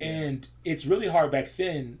 And it's really hard back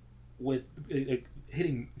then with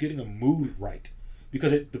getting a mood right.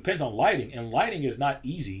 Because it depends on lighting. And lighting is not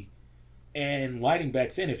easy. And lighting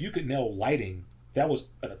back then, if you could nail lighting, that was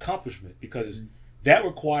an accomplishment. Because that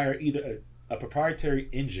required either a proprietary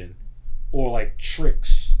engine or like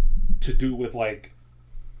tricks to do with like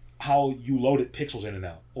how you loaded pixels in and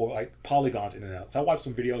out or like polygons in and out. So I watched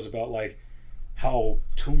some videos about like how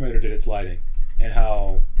Tomb Raider did its lighting and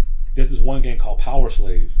how there's this one game called Power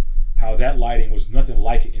Slave, how that lighting was nothing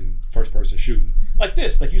like it in first person shooting. Like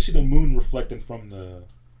this, like you see the moon reflecting from the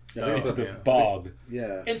into the bog.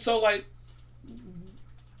 Yeah. And so like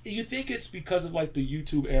you think it's because of like the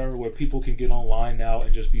YouTube era where people can get online now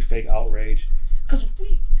and just be fake outrage? Because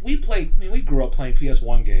we grew up playing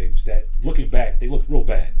PS1 games that, looking back, they looked real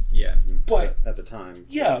bad. Yeah. But at the time.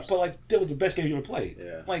 Yeah, but like that was the best game you ever played.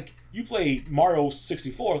 Yeah. Like you played Mario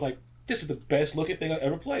 64, it's like this is the best looking thing I've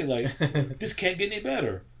ever played. Like this can't get any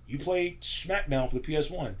better. You played SmackDown for the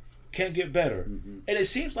PS1, can't get better. Mm-hmm. And it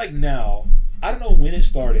seems like now, I don't know when it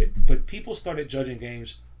started, but people started judging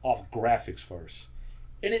games off graphics first,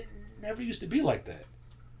 and it never used to be like that.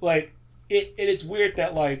 Like it's weird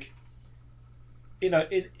that like.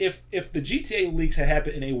 If the GTA leaks had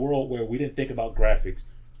happened in a world where we didn't think about graphics,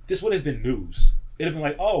 this would have been news. It'd have been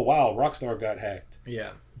like, oh wow, Rockstar got hacked.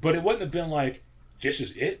 Yeah. But it wouldn't have been like, this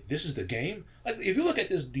is it? This is the game? Like, if you look at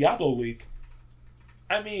this Diablo leak,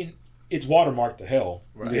 I mean, it's watermarked to hell.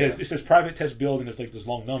 Right. It says private test build and it's like this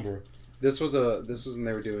long number. This was when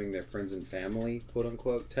they were doing their friends and family, quote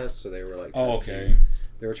unquote, tests. So they were like testing. Oh, okay.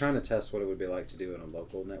 They were trying to test what it would be like to do in a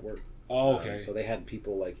local network. Oh, okay. So they had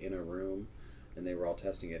people like in a room. And they were all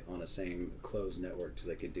testing it on a same closed network so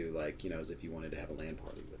they could do like, as if you wanted to have a LAN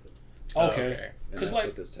party with it. Okay. Because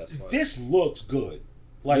like this looks good.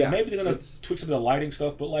 Like maybe they're gonna tweak some of the lighting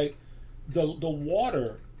stuff, but like the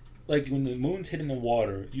water, like when the moon's hitting the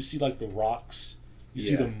water, you see like the rocks, you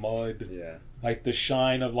see the mud, like the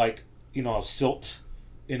shine of like a silt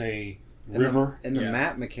in a river. And the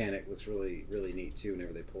map mechanic looks really really neat too.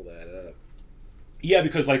 Whenever they pull that up. Yeah,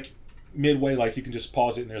 because like midway, like you can just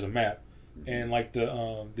pause it and there's a map. And like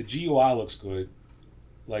the GUI looks good.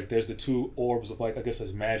 Like there's the two orbs of like I guess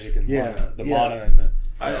there's magic and mana and the,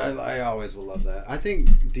 I always will love that. I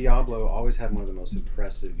think Diablo always had one of the most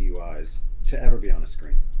impressive UIs to ever be on a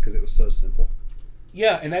screen because it was so simple.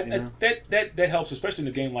 Yeah, and that helps, especially in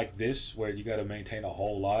a game like this where you got to maintain a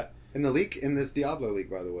whole lot. And the leak in this Diablo leak,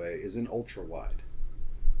 by the way, is in ultra wide.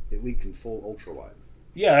 It leaked in full ultra wide.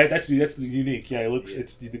 Yeah, that's unique. Yeah, it looks.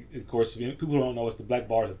 It's of course people who don't know it's the black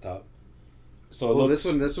bars at the top. So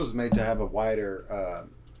this was made to have a wider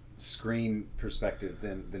screen perspective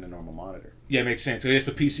than a normal monitor. Yeah, it makes sense. So it's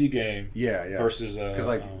a PC game. Yeah. Versus because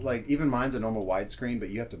like even mine's a normal widescreen, but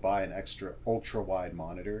you have to buy an extra ultra wide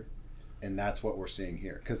monitor, and that's what we're seeing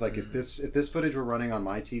here. Because like if this footage were running on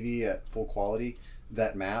my TV at full quality,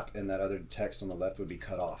 that map and that other text on the left would be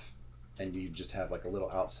cut off, and you just have like a little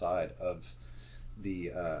outside of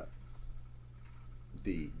the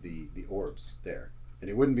orbs there. And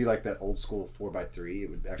it wouldn't be like that old school 4x3. It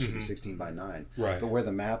would actually be 16x9. Right. But where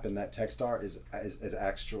the map and that text are is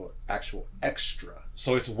actual extra.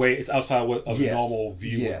 So it's outside what a normal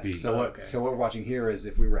view would be. So what we're watching here is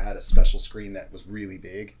if we had a special screen that was really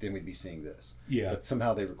big, then we'd be seeing this. Yeah. But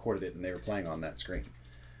somehow they recorded it and they were playing on that screen.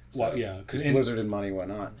 So, well, yeah, because Blizzard and money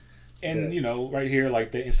went on. And right here,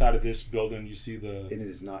 like the inside of this building, you see and it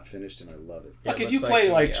is not finished, and I love it. Like if you play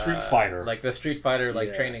like Street Fighter, like the Street Fighter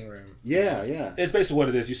training room. Yeah. It's basically what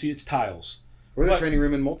it is. You see, it's tiles. Or the training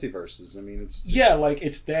room in Multiverses. I mean, it's like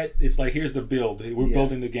it's that. It's like here's the build. We're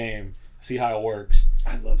building the game. See how it works.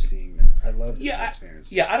 I love seeing that. I love the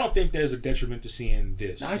transparency. I don't think there's a detriment to seeing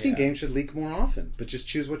this. No, I think games should leak more often, but just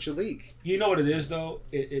choose what you leak. You know what it is though?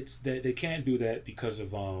 It's that they can't do that because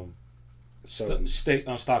of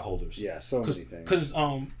stockholders. Yeah, so many things. Because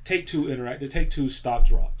Take-Two stock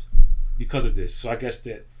dropped because of this. So I guess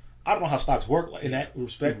that I don't know how stocks work in that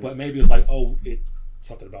respect, but maybe it's like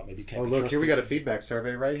something about maybe can't. Oh look, here we got a feedback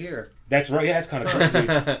survey right here. That's right. Yeah, it's kind of crazy.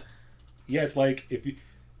 Yeah, it's like if you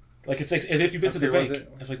if you've been to the bank,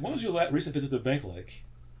 it's like when was your recent visit to the bank like?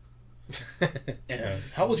 Yeah.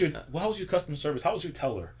 How was your customer service? How was your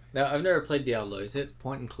teller? Now I've never played Diablo. Is it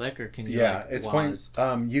point and click or can you? Yeah, it's point.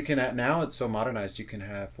 You can now it's so modernized. You can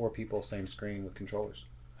have 4 people same screen with controllers.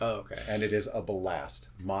 Oh, okay. And it is a blast.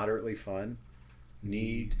 Moderately fun.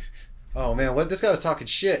 Oh man, what this guy was talking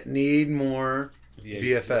shit. Need more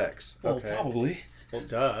VFX. Well, probably. Well,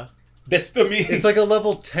 duh. That's the me. It's like a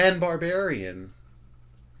level 10 barbarian.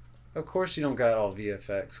 Of course you don't got all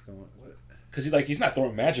VFX going. Because he's not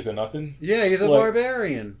throwing magic or nothing. Yeah, he's a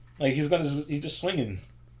barbarian. Like he's just swinging.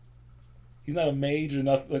 He's not a mage or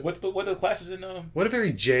nothing. Like what are the classes in What a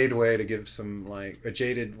very jaded way to give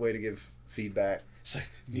feedback. It's like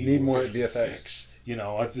need more VFX.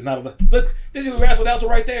 It's not look. This is Razzle Dazzle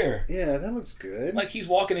right there. Yeah, that looks good. Like he's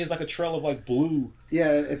walking, he's like a trail of like blue.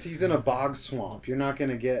 Yeah, he's in a bog swamp. You're not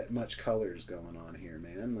gonna get much colors going on here,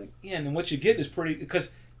 man. Like and then what you get is pretty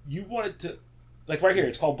because you wanted to, like right here,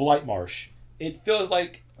 it's called Blight Marsh. It feels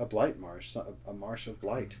like a blight marsh, a marsh of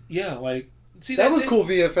blight. Yeah, like see that was cool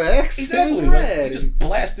VFX. Exactly, it was red. He just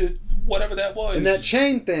blasted whatever that was, and that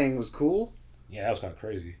chain thing was cool. Yeah, that was kind of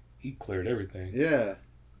crazy. He cleared everything. Yeah,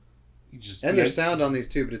 there's sound on these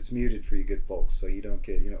too, but it's muted for you good folks, so you don't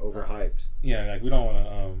get overhyped. Yeah, like we don't want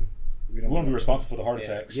to. We won't be responsible for the heart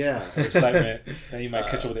attacks. Yeah. Or excitement. Then you might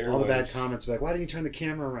catch over the airwaves. All the bad comments like, why didn't you turn the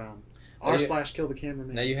camera around? R/kill the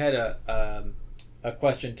cameraman. Now you had a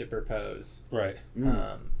question to propose. Right.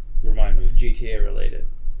 Remind me. GTA related.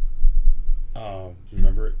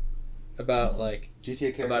 Remember it? About like GTA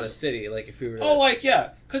characters? About a city, like if we were.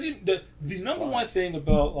 Because the number one thing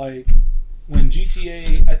about like when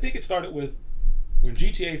GTA, I think it started with when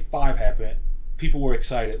GTA 5 happened. People were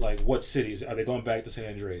excited. Like, what cities are they going back to? San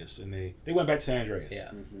Andreas, and they went back to San Andreas.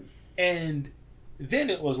 Yeah. And then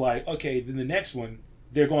it was like, okay, then the next one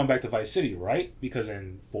they're going back to Vice City, right? Because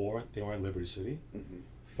in 4 they were in Liberty City,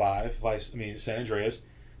 5 San Andreas.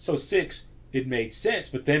 So 6 it made sense,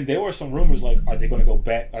 but then there were some rumors like, are they going to go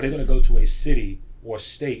back? Are they going to go to a city or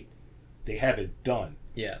state they haven't done?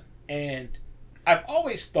 Yeah. And I've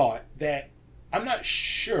always thought that I'm not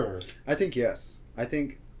sure. I think yes. I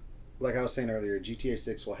think, like I was saying earlier, GTA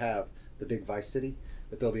 6 will have the big Vice City,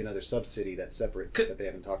 but there'll be another sub-city that's separate that they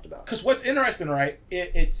haven't talked about. Because what's interesting, right?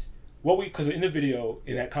 It's what because in the video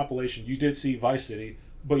in that compilation you did see Vice City,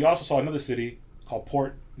 but you also saw another city called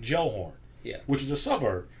Port Gellhorn, which is a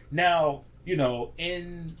suburb. Now,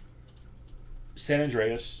 in San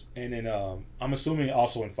Andreas and in I'm assuming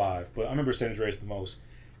also in 5, but I remember San Andreas the most.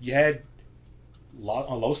 You had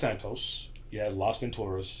Los Santos, you had Las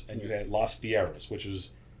Venturas, and you had Las Fieras, which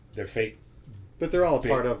is their fake. But they're all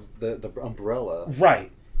part of the umbrella,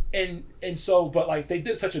 right? And so, but like they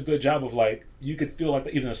did such a good job of like you could feel like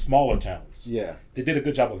even the smaller towns. Yeah, they did a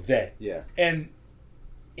good job of that. Yeah, and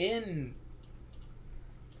in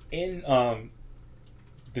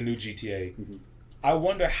the new GTA, I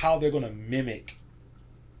wonder how they're going to mimic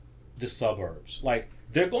the suburbs. Like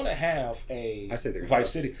they're going to have a Vice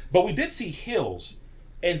City, but we did see hills,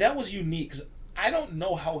 and that was unique because I don't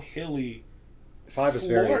know how hilly 5 is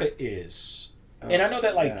Florida is. And I know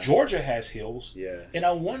that Georgia has hills. Yeah. And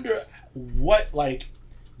I wonder what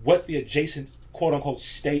the adjacent quote unquote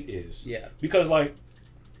state is. Yeah. Because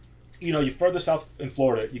you further south in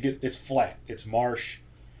Florida, it's flat, it's marsh,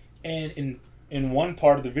 and in one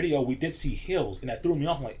part of the video we did see hills, and that threw me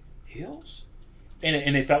off. I'm like, hills,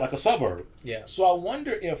 and it felt like a suburb. Yeah. So I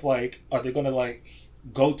wonder if are they gonna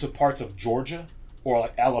go to parts of Georgia or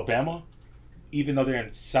Alabama, even though they're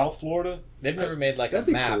in South Florida. They've never made a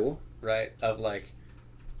map. Cool. Right, of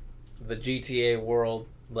the GTA world,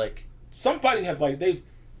 somebody have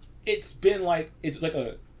it's been it's like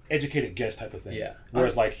a educated guess type of thing. Yeah.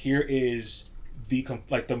 Whereas here is the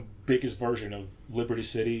biggest version of Liberty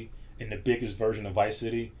City and the biggest version of Vice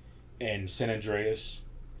City and San Andreas,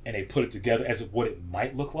 and they put it together as what it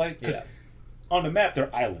might look like. Because on the map they're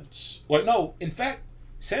islands. Well, no, in fact,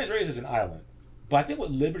 San Andreas is an island, but I think with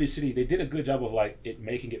Liberty City they did a good job of it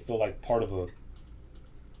making it feel like part of a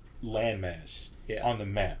landmass on the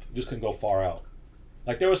map. You just couldn't go far out.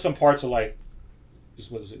 There was some parts of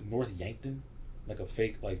just what was it, North Yankton, a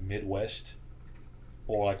fake Midwest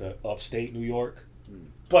or a upstate New York.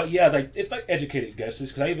 But yeah, it's educated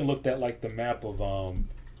guesses because I even looked at the map of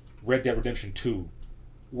Red Dead Redemption 2,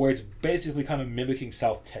 where it's basically kind of mimicking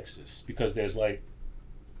South Texas because there's a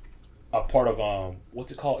part of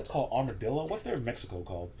what's it called? It's called Armadillo. What's their Mexico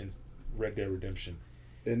called in Red Dead Redemption?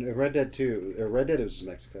 In Red Dead 2, Red Dead, it was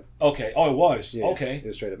Mexico. Okay. Oh, it was? Yeah, okay. It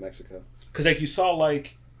was straight up Mexico. Because, you saw,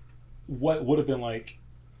 what would have been,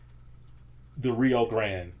 the Rio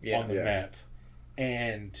Grande on the map.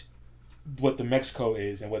 And what the Mexico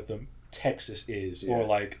is and what the Texas is.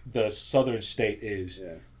 Or, the southern state is.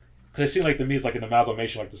 Yeah. Because it seemed to me it's an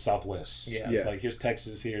amalgamation the Southwest. Yeah. It's here's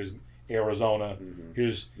Texas, here's Arizona,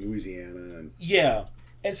 here's... Louisiana. Yeah.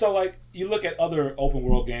 And so, you look at other open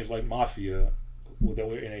world games like Mafia... that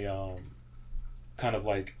were in a kind of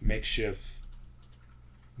makeshift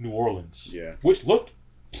New Orleans, which looked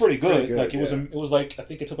pretty good. It was I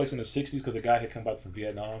think it took place in the 60s because the guy had come back from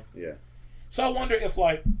Vietnam. Yeah. So I wonder if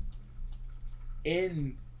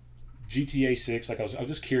in GTA 6, I was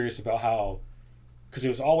just curious about how, because it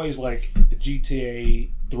was always the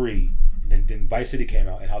GTA 3, and then Vice City came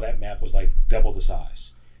out, and how that map was double the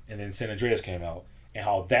size, and then San Andreas came out, and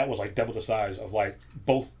how that was double the size of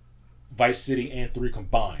both Vice City and 3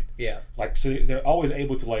 combined. Yeah. So they're always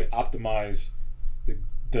able to optimize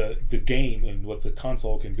the game and what the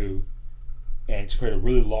console can do, and to create a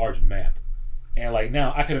really large map. And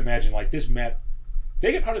now I can imagine this map,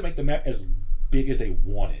 they could probably make the map as big as they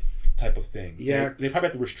want it, type of thing. Yeah. They probably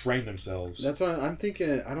have to restrain themselves. That's what I'm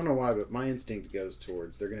thinking. I don't know why, but my instinct goes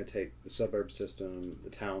towards they're going to take the suburb system, the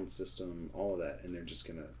town system, all of that, and they're just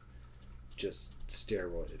going to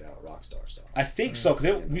steroid it out, Rockstar style. I think so,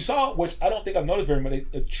 because we saw, which I don't think I've noticed very much,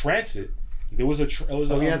 transit There was a the train.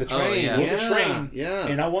 Oh yeah, the train. Oh, yeah. There was a train. Yeah.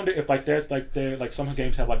 And I wonder if like there's like some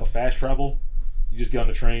games have like a fast travel. You just get on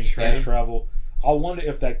the train, fast travel. I wonder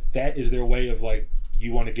if that is their way of like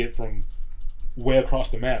you want to get from way across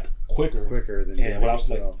the map quicker than doing it yourself.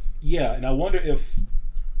 Like, yeah, and I wonder if.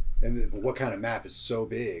 And what kind of map is so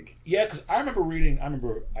big? Yeah, because I remember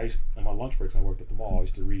on my lunch breaks when I worked at the mall, I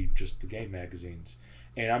used to read just the game magazines.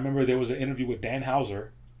 And I remember there was an interview with Dan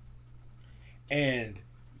Houser, and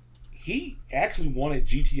he actually wanted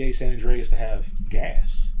GTA San Andreas to have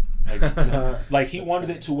gas. Like he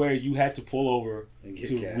wanted it to where you had to pull over to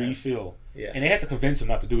gas. Refill. Yeah. And they had to convince him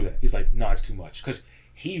not to do that. He's like, no, it's too much. Because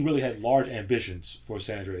he really had large ambitions for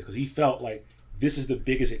San Andreas, because he felt like this is the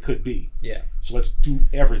biggest it could be. Yeah. So let's do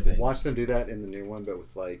everything. Watch them do that in the new one, but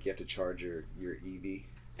with like you have to charge your EV.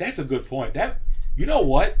 That's a good point. You know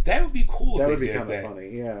what? That would be cool. That would be kind of funny.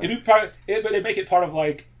 Yeah. It'd be but they make it part of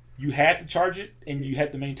like you had to charge it and you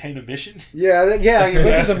had to maintain a mission. Yeah.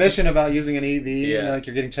 There's a mission about using an EV, and like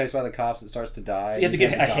you're getting chased by the cops. It starts to die. So you have to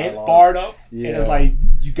get ahead far enough. Yeah. And it's like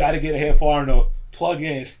you got to get ahead far enough. Plug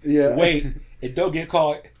in. Yeah. Wait. And don't get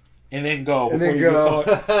caught. And then go. And then go.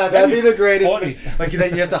 That'd be the greatest thing. Like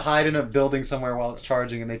then you have to hide in a building somewhere while it's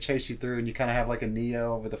charging, and they chase you through, and you kind of have like a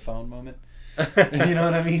Neo over the phone moment. You know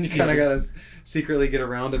what I mean? You kind of got to secretly get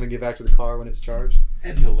around them and get back to the car when it's charged.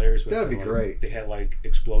 That'd be hilarious. That'd be great. They had like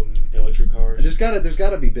exploding electric cars. And there's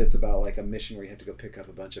gotta be bits about like a mission where you have to go pick up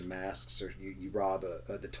a bunch of masks, or you rob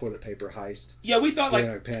the toilet paper heist. Yeah, we thought like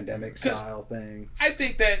a pandemic style thing. I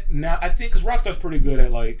think because Rockstar's pretty good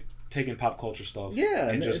at like taking pop culture stuff. Yeah,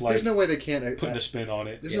 and just like there's no way they can't putting a spin on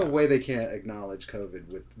it. There's no way they can't acknowledge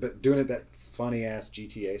COVID but doing it that funny ass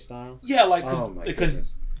GTA style. Yeah, like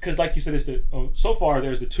because like you said, it's so far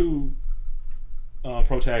there's the two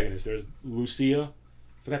protagonists. There's Lucia,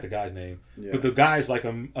 I forgot the guy's name, but the guy's like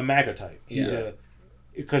a MAGA type. He's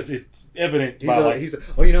because it's evident. You know what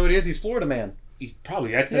it is? He's Florida man. He's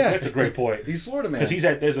probably that's a great point. He's Florida man because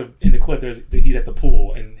in the clip he's at the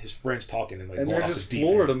pool and his friends talking and like they're just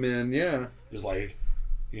Florida men. Yeah, it's like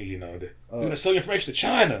they're gonna sell information to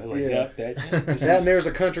China. It's like and there's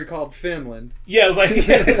a country called Finland. Yeah, it's like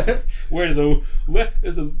where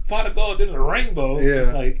there's a pot of gold, there's a rainbow. Yeah.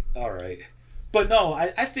 It's like all right, but no,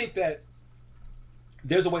 I think that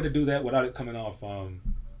there's a way to do that without it coming off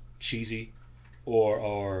cheesy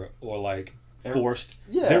or like forced.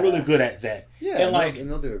 Yeah, they're really good at that. Yeah, and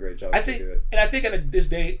they'll do a great job. I think at this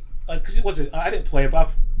day, like, because I didn't play it, but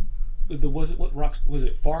was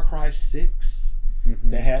it Far Cry 6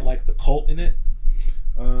 that had like the cult in it?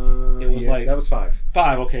 It was like that was 5.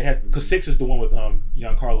 5, okay, because 6 is the one with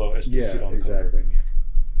Giancarlo Esposito. Yeah, exactly. Yeah.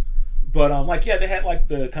 But they had like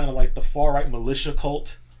the kind of like the far right militia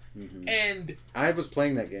cult, and I was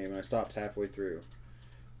playing that game and I stopped halfway through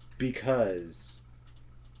because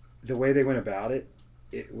the way they went about it,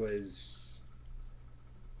 it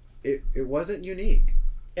wasn't unique.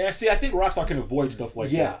 And see, I think Rockstar can avoid stuff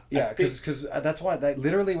like that. Yeah, because that's why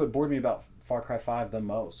literally what bored me about Far Cry 5 the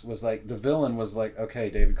most was like the villain was like, okay,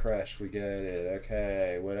 David Koresh, we get it,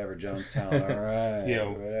 okay, whatever, Jonestown, all right,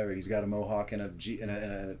 whatever. He's got a mohawk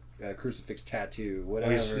and a crucifix tattoo,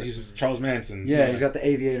 whatever. He's Charles Manson. Yeah, he's got the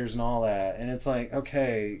aviators and all that, and it's like,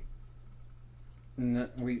 okay.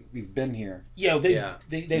 We've been here. Yeah,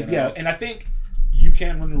 and I think you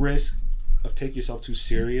can run the risk of taking yourself too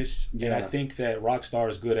serious. Yeah. And I think that Rockstar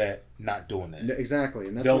is good at not doing that. Exactly,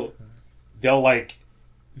 and that's they'll like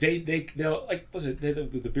was it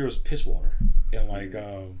the beer was piss water and like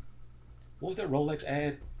what was that Rolex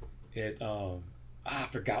ad? I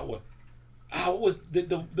forgot what was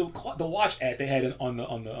the watch ad they had on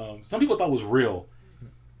the some people thought it was real.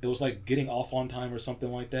 It was like getting off on time or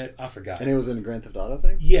something like that. I forgot. And it was in a Grand Theft Auto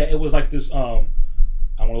thing? Yeah, it was like this. I want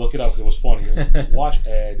to look it up because it was funny. It was watch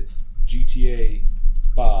ad GTA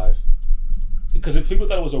 5. Because people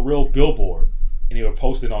thought it was a real billboard. And they were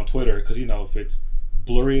posted on Twitter because, if it's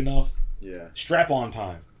blurry enough. Yeah. Strap on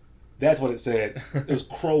time. That's what it said. It was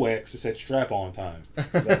Crow X. It said strap on time.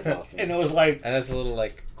 That's awesome. And it was like. And that's a little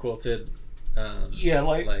like quilted.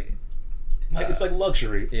 It's like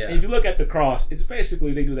luxury. Yeah. And if you look at the cross, it's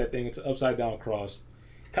basically they do that thing. It's an upside down cross.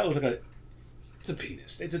 Kind of looks like it's a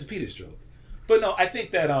penis. It's a penis joke. But no, I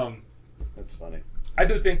think that that's funny. I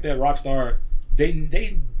do think that Rockstar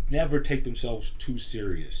they never take themselves too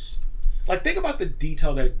serious. Like think about the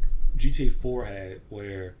detail that GTA 4 had,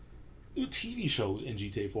 where there were TV shows in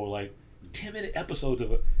GTA 4, like 10-minute episodes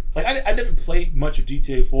of it. Like I never played much of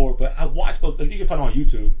GTA 4, but I watched those. Like you can find them on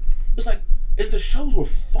YouTube. It's like the shows were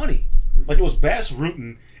funny. Like it was Bass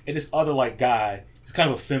Rutten and this other like guy. He's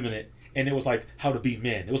kind of effeminate, and it was like How to Beat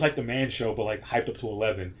Men. It was like the Man Show, but like hyped up to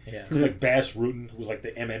 11. Yeah. It's like Bas Rutten, who was like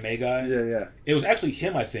the MMA guy. Yeah. It was actually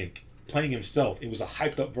him, I think, playing himself. It was a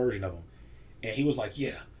hyped up version of him, and he was like,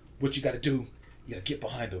 "Yeah, what you got to do? You got to get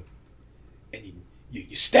behind him, and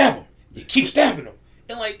you stab him. You keep stabbing him,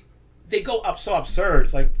 and like they go up so absurd.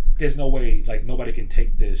 It's like there's no way like nobody can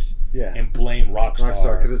take this and blame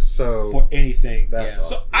Rockstar because it's so for anything. That's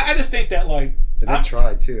awesome. So I just think that like they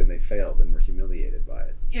tried too and they failed and were humiliated by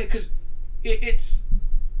it. Yeah, because it's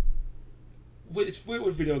weird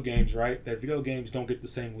with video games, right? That video games don't get the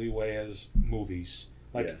same leeway as movies.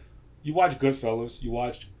 Like you watch Goodfellas, you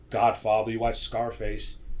watch Godfather, you watch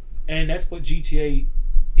Scarface, and that's what GTA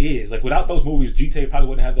is. Like without those movies, GTA probably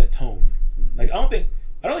wouldn't have that tone. Like I don't think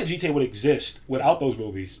GTA would exist without those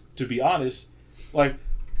movies. To be honest, like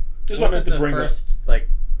this is what I meant to bring up. Like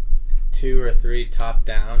 2 or 3 top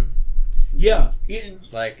down. Yeah,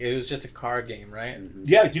 like it was just a car game, right?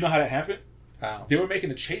 Yeah, do you know how that happened? How? They were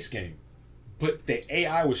making a chase game, but the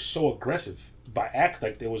AI was so aggressive by act.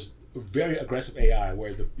 Like there was very aggressive AI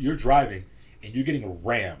where you're driving and you're getting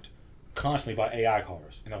rammed constantly by AI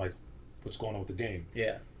cars, and they're like, "What's going on with the game?"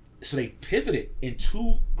 Yeah. So they pivoted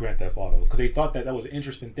into Grand Theft Auto because they thought that was an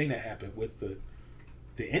interesting thing that happened with the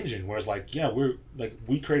engine, where it's like,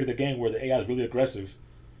 we created a game where the AI is really aggressive.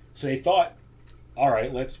 So they thought, all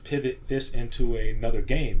right, let's pivot this into another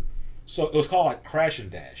game. So it was called like Crash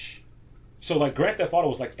and Dash. So like Grand Theft Auto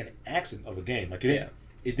was like an accent of a game. Like it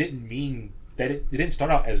didn't mean that it didn't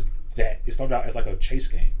start out as that. It started out as like a chase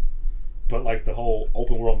game, but like the whole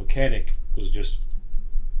open world mechanic was just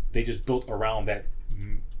they just built around that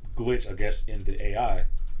glitch, I guess, in the AI.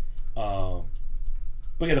 But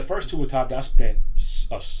yeah, the first 2 were top down. I spent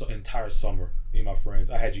an entire summer, me and my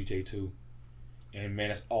friends. I had GTA 2, and man,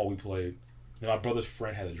 that's all we played. And my brother's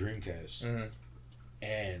friend had a Dreamcast,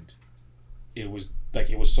 and it was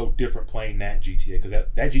so different playing that GTA because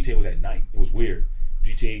that GTA was at night. It was weird.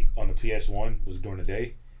 GTA on the PS1 was during the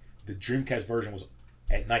day. The Dreamcast version was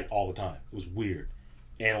at night all the time. It was weird.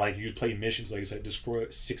 And like you'd play missions, like you said, destroy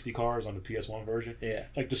 60 cars on the PS1 version. Yeah,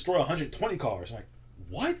 it's like destroy 120 cars. I'm like,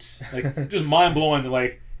 what? Like just mind blowing.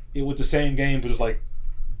 Like it was the same game, but it was like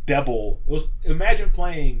double. It was imagine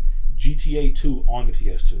playing GTA 2 on the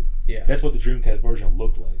PS2. Yeah, that's what the Dreamcast version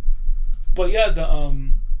looked like. But yeah,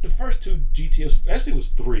 the first 2 GTAs actually was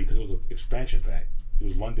 3 because it was an expansion pack. It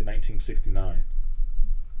was London 1969.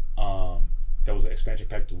 That was an expansion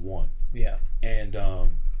pack to 1. Yeah, and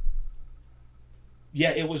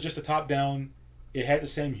yeah, it was just a top down. It had the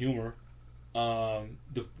same humor.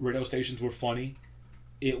 The radio stations were funny.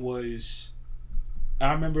 It was.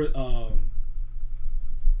 I remember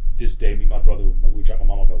this day, me and my brother, we dropped my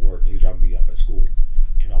mom off at work, and he was dropping me off at school,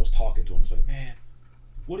 and I was talking to him. I was like, "Man,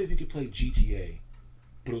 what if you could play GTA,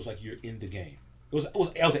 but it was like you're in the game?" I was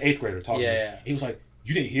an 8th grader talking. Yeah. He was like,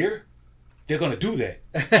 "You didn't hear? They're gonna do that."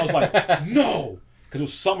 I was like, "No," because it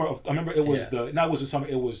was summer. I remember it was it wasn't summer.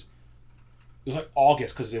 It was like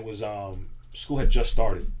August because it was school had just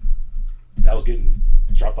started. And I was getting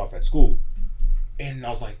dropped off at school, and I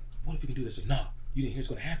was like, "What if we can do this?" And, "No, you didn't hear it's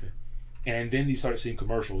gonna happen." And then you started seeing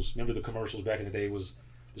commercials. Remember the commercials back in the day was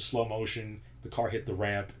the slow motion. The car hit the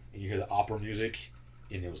ramp, and you hear the opera music,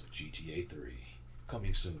 and it was GTA 3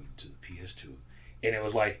 coming soon to the PS2, and it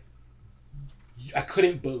was like I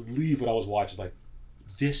couldn't believe what I was watching. It's like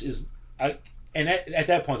this is and at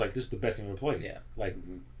that point, I was like, this is the best game I've ever played. Yeah, like.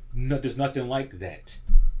 No, there's nothing like that.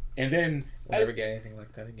 And then we'll never get anything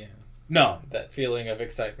like that again. No, that feeling of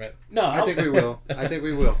excitement. No, I think we will. I think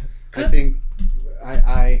we will. I think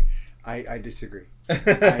I disagree.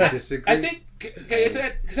 I disagree. I think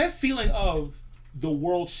because that feeling of the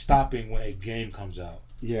world stopping when a game comes out.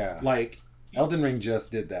 Yeah, like Elden Ring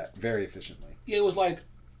just did that very efficiently. It was like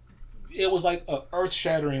a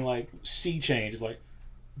earth-shattering like sea change. It's like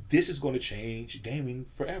this is going to change gaming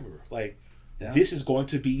forever. Like. Yeah. This is going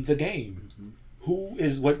to be the game.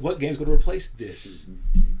 Mm-hmm. What game's going to replace this?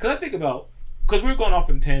 Because I think about because we're going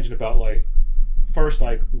off in a tangent about like first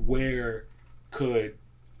like where could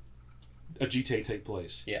a GTA take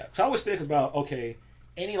place? Yeah. So I always think about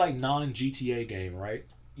any like non-GTA game, right?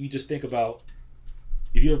 You just think about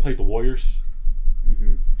if you ever played The Warriors.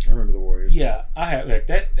 Mm-hmm. I remember The Warriors. Yeah, I have like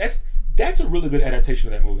that. That's a really good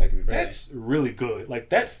adaptation of that movie. Like that's really good. Like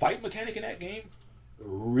that fight mechanic in that game.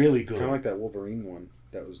 Really good. Kind of like that Wolverine one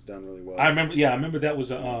that was done really well. I remember that was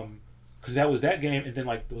because that was that game, and then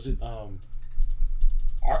like was it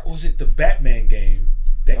the Batman game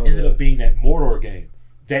that ended up being that Mordor game?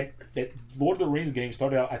 That Lord of the Rings game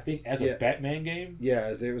started out I think as a Batman game.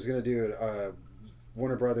 Yeah, they was gonna do it.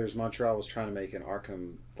 Warner Brothers Montreal was trying to make an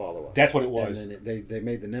Arkham follow up. That's what it was. And then they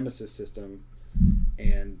made the Nemesis system,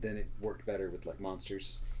 and then it worked better with like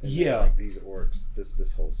monsters. And yeah, then, like these orcs,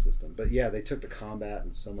 this whole system. But yeah, they took the combat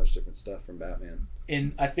and so much different stuff from Batman.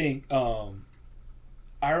 And I think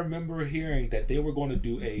I remember hearing that they were going to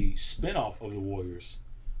do a spin-off of the Warriors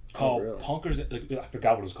called Punkers. I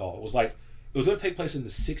forgot what it was called. It was like it was going to take place in the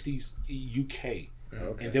 60s UK,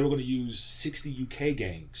 and they were going to use 60 UK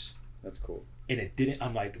gangs. That's cool. And it didn't.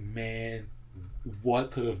 I'm like, man,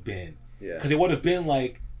 what could have been? Yeah. Because it would have been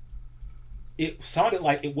like. It sounded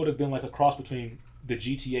like it would have been like a cross between the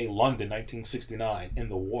GTA London 1969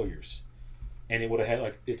 and the Warriors, and it would have had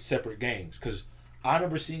like its separate gangs. Because I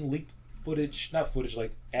remember seeing leaked footage, not footage,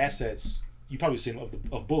 like assets. You probably seen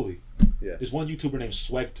of Bully. Yeah. There's one YouTuber named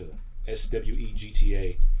Swegta,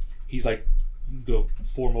 SWEGTA. He's like the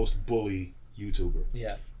foremost Bully YouTuber.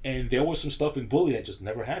 Yeah. And there was some stuff in Bully that just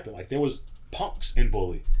never happened. Like there was punks in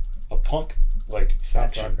Bully, a punk like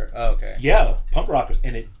faction. Punk rocker. Oh, okay. Yeah, punk rockers,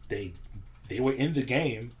 and they were in the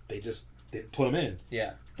game. They just didn't put them in.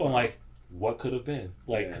 Yeah. So I'm like, what could have been?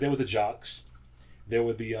 Like, because there were the jocks, there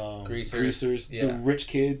were the greasers, the rich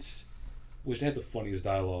kids, which they had the funniest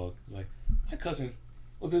dialogue. It was like, my cousin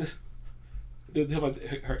was this. They talk about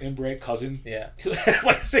her inbred cousin. Yeah.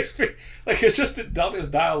 Like 6 feet. Like it's just the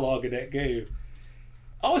dumbest dialogue in that game.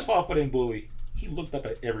 I always fought for that Bully. He looked up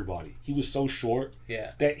at everybody. He was so short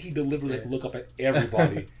that he deliberately had to look up at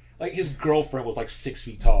everybody. Like his girlfriend was like 6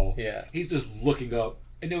 feet tall. Yeah. He's just looking up.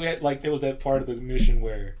 And then we had like there was that part of the mission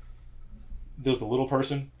where there was the little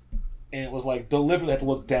person and it was like deliberately had to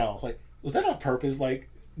look down. Like, was that on purpose? Like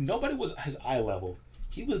nobody was his eye level.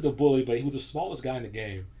 He was the bully, but he was the smallest guy in the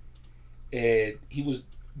game. And he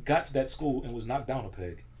got to that school and was knocked down a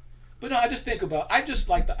peg. But no, I just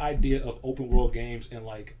like the idea of open world games and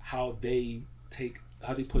like how they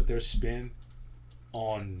put their spin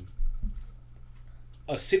on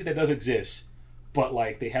a city that does exist, but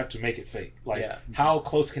like they have to make it fake. Like how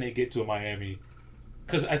close can they get to a Miami?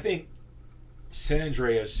 Because I think San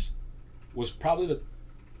Andreas was probably the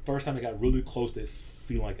first time it got really close to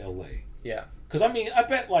feeling like LA. Yeah. Because I mean, I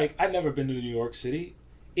bet like I've never been to New York City.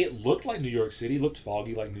 It looked like New York City, looked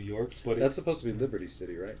foggy like New York, but that's supposed to be Liberty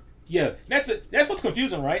City, right? Yeah, that's what's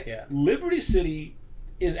confusing, right? Yeah. Liberty City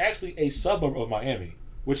is actually a suburb of Miami,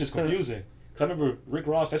 which is confusing. Because I remember Rick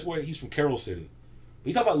Ross, that's where he's from, Carroll City. But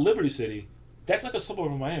you talk about Liberty City, that's like a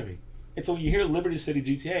suburb of Miami. And so when you hear Liberty City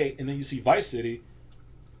GTA and then you see Vice City,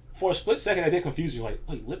 for a split second I did confuse you. Like,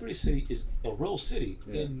 wait, Liberty City is a real city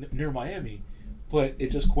near Miami, but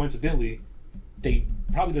it just coincidentally, they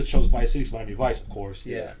probably just chose Vice City, Miami Vice, of course.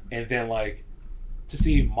 Yeah. And then like to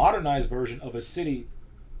see a modernized version of a city,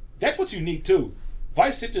 that's what's unique too.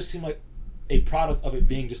 Vice City just seemed like a product of it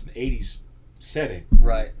being just an 80s setting.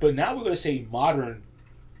 Right. But now we're going to say modern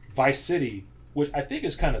Vice City, which I think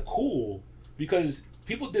is kind of cool because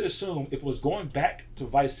people did assume if it was going back to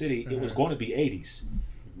Vice City, it was going to be 80s.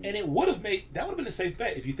 And it would have been a safe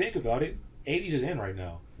bet if you think about it. 80s is in right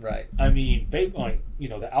now. Right. I mean,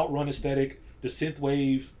 the Outrun aesthetic, the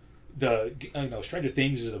synthwave, Stranger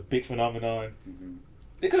Things is a big phenomenon. Mm-hmm.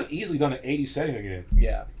 They could have easily done an 80s setting again.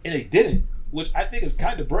 Yeah. And they didn't, which I think is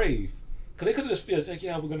kind of brave. Because they could have just felt like,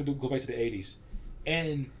 yeah, we're going to go back to the 80s.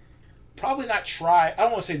 And probably not try, I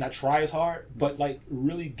don't want to say not try as hard, but like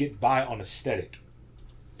really get by on aesthetic.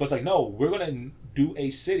 But it's like, no, we're going to do a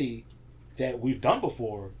city that we've done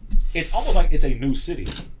before. It's almost like it's a new city.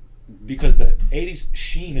 Because the 80s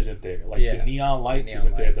sheen isn't there. Like the neon lights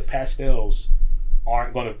isn't there. The pastels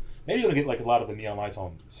aren't going to, maybe you're going to get like a lot of the neon lights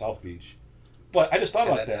on South Beach. But I just thought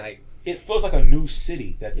about that. It feels like a new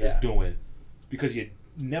city that they're doing because you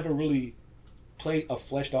never really played a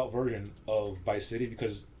fleshed out version of Vice City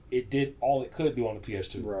because it did all it could do on the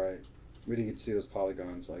PS2. Right. We didn't get to see those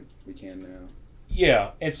polygons like we can now.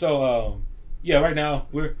 Yeah, and so right now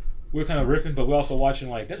we're kind of riffing, but we're also watching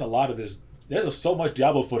like there's a lot of this. There's so much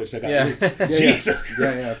Diablo footage that got leaked. Jesus.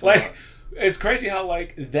 Yeah. Like it's crazy how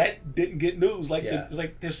like that didn't get news. Like it's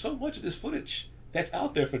like there's so much of this footage that's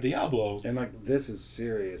out there for Diablo. And like this is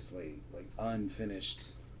seriously like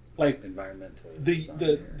unfinished like environmental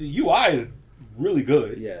the UI is really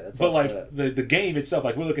good. Yeah, that's but like the game itself,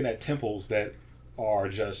 like we're looking at temples that are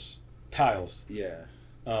just tiles. Yeah.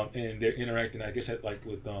 And they're interacting, I guess,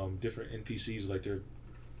 with different NPCs, like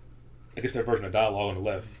their version of dialogue on the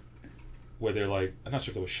left, where they're like, I'm not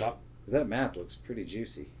sure if it was shop. That map looks pretty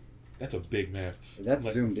juicy. That's a big map. That's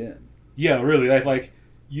like, zoomed in. Yeah, really. Like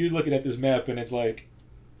you're looking at this map and it's like,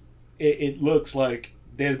 it looks like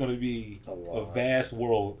there's going to be a vast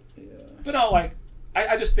world. Yeah. But no, like,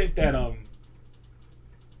 I just think that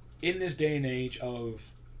in this day and age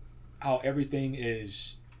of how everything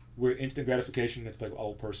is, we're instant gratification. It's like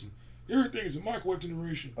old person. Everything is a microwave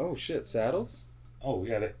generation. Oh shit, Saddles? Oh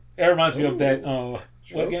yeah, that reminds me of that.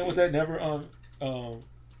 What game was that?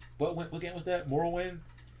 What game was that? Morrowind.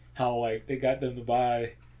 How like they got them to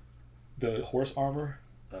buy the horse armor,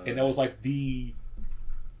 and that was like the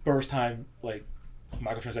first time like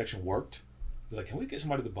microtransaction worked. It's like, can we get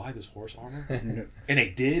somebody to buy this horse armor? And they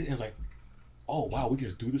did, and it's like, oh wow, we can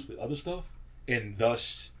just do this with other stuff, and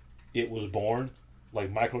thus it was born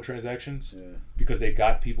like microtransactions because they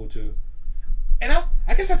got people to. And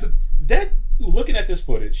I guess that looking at this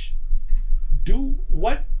footage,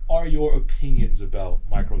 what are your opinions about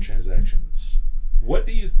microtransactions? What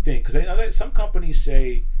do you think? Because I know that some companies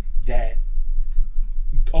say that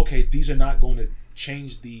okay, these are not going to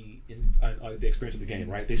change the experience of the game,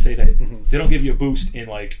 right? They say that they don't give you a boost in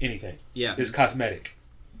like anything. Yeah, it's cosmetic.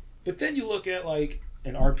 But then you look at like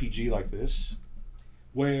an RPG like this,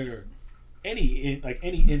 where any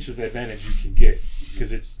inch of advantage you can get,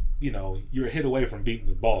 because it's you're a hit away from beating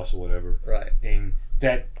the boss or whatever, right? And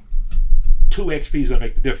that 2 XP is gonna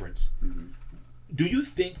make the difference. Mm-hmm. Do you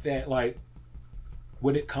think that like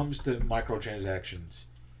when it comes to microtransactions,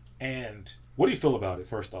 and what do you feel about it?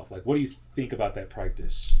 First off, like what do you think about that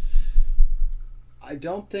practice? I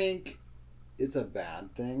don't think it's a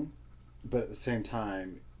bad thing, but at the same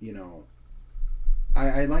time,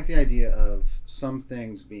 I like the idea of some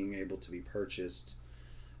things being able to be purchased,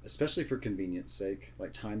 especially for convenience sake,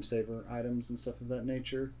 like time saver items and stuff of that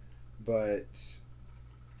nature. But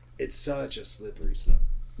it's such a slippery slope,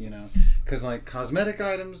 because like cosmetic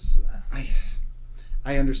items,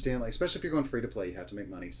 I understand, like especially if you're going free to play, you have to make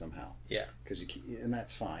money somehow. Yeah. And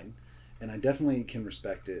that's fine, and I definitely can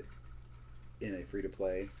respect it in a free to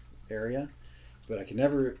play area, but I can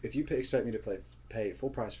never. If you expect me to pay full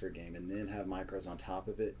price for a game and then have micros on top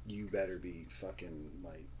of it, you better be fucking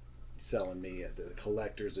like selling me at the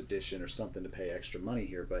collector's edition or something to pay extra money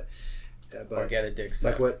here. But or get a dick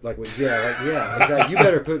suck. Exactly.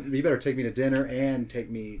 You better take me to dinner and take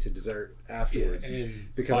me to dessert afterwards,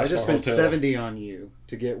 because I just spent $70 on you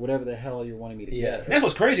to get whatever the hell you're wanting me to get. And that's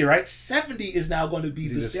what's crazy, right? $70 is now going to be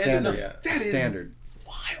the standard. That is standard.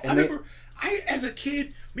 Wild. I remember, as a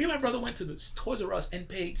kid, me and my brother went to the Toys R Us and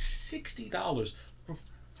paid $60 for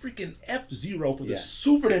freaking F-Zero for the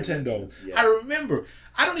Super Nintendo. Yeah. I remember.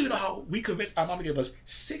 I don't even know how we convinced our mom to give us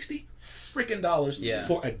 $60 freaking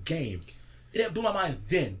for a game. It blew my mind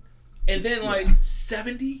then. And then like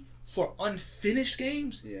 $70 for unfinished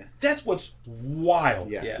games? Yeah. That's what's wild.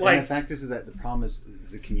 Yeah. Like, and the fact is that the problem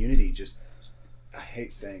is the community just, I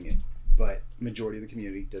hate saying it, but majority of the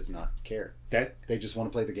community does not care. They just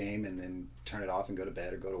want to play the game and then turn it off and go to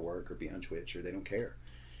bed or go to work or be on Twitch, or they don't care.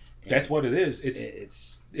 And that's what it is.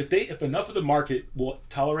 It's if enough of the market will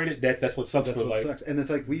tolerate it, that's what sucks. That's what sucks. And it's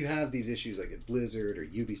like we have these issues like at Blizzard or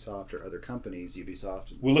Ubisoft or other companies.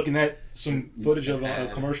 We're looking at some footage of a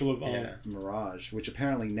commercial of Mirage, which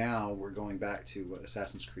apparently now we're going back to what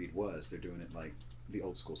Assassin's Creed was. They're doing it like the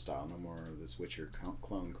old school style, no more of this Witcher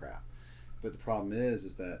clone crap. But the problem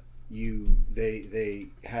is that they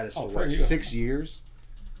had us for 6 years.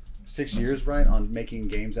 6 years, right, on making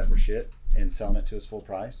games that were shit and selling it to us full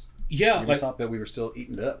price. Yeah, but we were still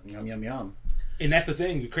eating it up. Yum, yum, yum. And that's the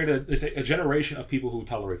thing. You create a generation of people who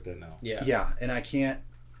tolerates that now. Yeah. Yeah, and I can't.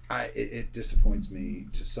 It disappoints me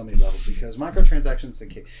to so many levels, because microtransactions,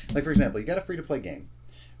 like for example, you got a free to play game,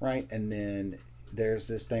 right? And then there's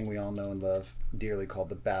this thing we all know and love dearly called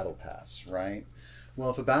the Battle Pass, right?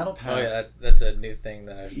 Well, if a Battle Pass... Oh, yeah, that's a new thing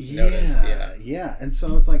that I've noticed. Yeah. And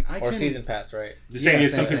so it's like... Or Season Pass, right? The same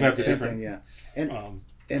is some people have the different... Yeah.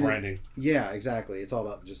 And branding. Exactly. It's all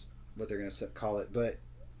about just what they're going to call it. But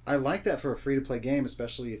I like that for a free-to-play game,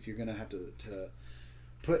 especially if you're going to have to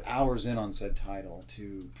put hours in on said title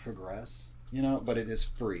to progress, but it is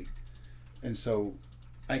free. And so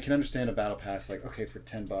I can understand a Battle Pass, like, okay, for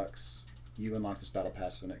 $10, you unlock this Battle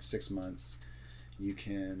Pass for the next 6 months. You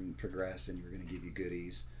can progress and we're going to give you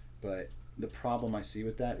goodies. But the problem I see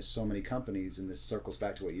with that is so many companies, and this circles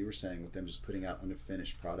back to what you were saying with them just putting out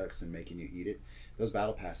unfinished products and making you eat it. Those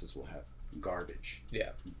Battle Passes will have garbage. Yeah.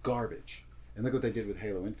 Garbage. And look what they did with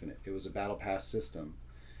Halo Infinite. It was a Battle Pass system,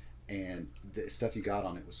 and the stuff you got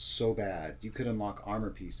on it was so bad. You could unlock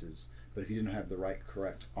armor pieces, but if you didn't have the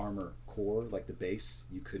correct armor core, like the base,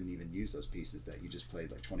 you couldn't even use those pieces that you just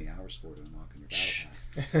played like 20 hours for to unlock in your Battle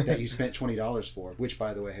Pass. That you spent $20 for, which,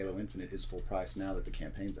 by the way, Halo Infinite is full price now that the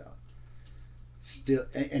campaign's out. Still,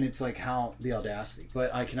 and it's like, how the audacity.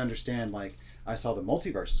 But I can understand, like, I saw the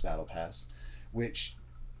Multiverses Battle Pass, which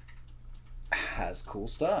has cool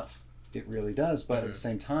stuff. It really does. But at the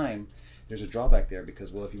same time, there's a drawback there,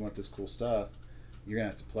 because, well, if you want this cool stuff, you're going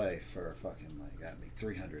to have to play for fucking, like,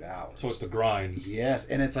 300 hours. So it's the grind. Yes.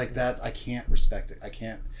 And it's like that. I can't respect it. I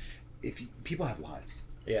can't. people have lives.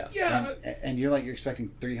 Yeah. And you're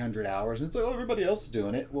expecting 300 hours, and it's like, oh, everybody else is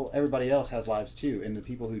doing it. Well, everybody else has lives too, and the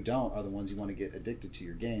people who don't are the ones you want to get addicted to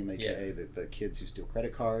your game. aka the kids who steal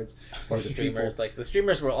credit cards, or the streamers. Like the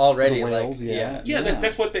streamers were already whales,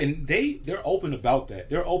 That's what they're open about that.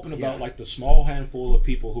 They're open about the small handful of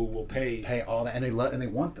people who will pay all that, and they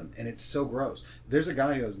want them, and it's so gross. There's a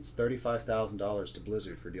guy who owes $35,000 to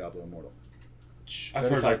Blizzard for Diablo Immortal. I've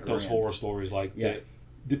heard those horror stories that.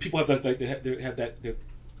 The people have that they have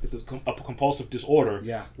a compulsive disorder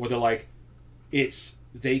where they're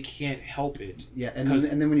they can't help it. Yeah, and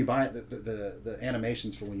then when you buy it, the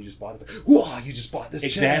animations for when you just bought it, it's like, whoa, you just bought this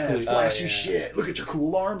chest, flashy shit. Look at your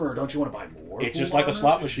cool armor. Don't you want to buy more? It's just like a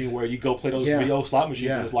slot machine where you go play those video slot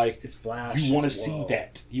machines. And it's flash. You want to see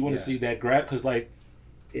that. You want to see that grab because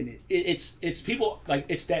it's people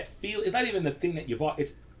it's that feel. It's not even the thing that you bought.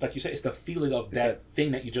 It's like you said. It's the feeling of that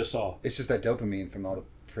thing that you just saw. It's just that dopamine from all the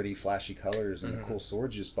pretty flashy colors and the cool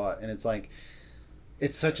sword you just bought, and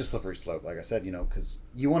it's such a slippery slope, like I said, because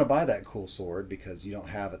you want to buy that cool sword because you don't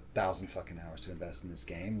have 1,000 fucking hours to invest in this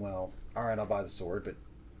game. Well, all right, I'll buy the sword, but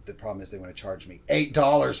the problem is they want to charge me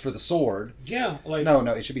 $8 for the sword. Yeah, no,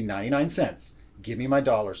 it should be 99 cents. Give me my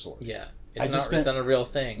dollar sword. Yeah, it's not a real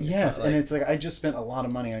thing. Yes, and it's I just spent a lot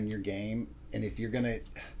of money on your game, and if you're gonna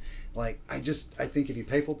I think if you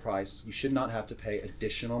pay full price, you should not have to pay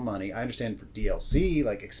additional money. I understand for DLC,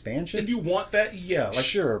 expansions. If you want that,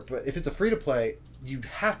 sure. But if it's a free-to-play, you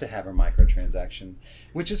have to have a microtransaction,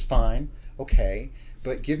 which is fine, okay.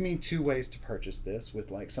 But give me 2 ways to purchase this with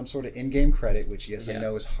some sort of in-game credit, which I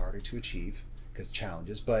know is harder to achieve because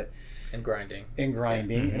challenges, but... And grinding.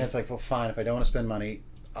 And it's well, fine, if I don't want to spend money,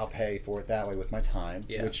 I'll pay for it that way with my time,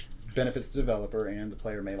 which benefits the developer and the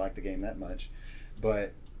player may like the game that much.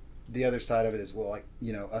 But... the other side of it is,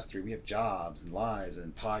 us three, we have jobs and lives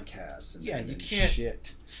and podcasts and, you can't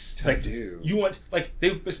shit to do. You want,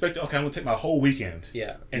 they expect, okay, I'm going to take my whole weekend.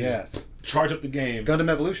 Yeah. And just charge up the game. Gundam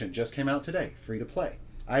Evolution just came out today, free to play.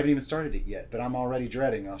 I haven't even started it yet, but I'm already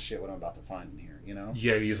dreading, oh shit, what I'm about to find in here,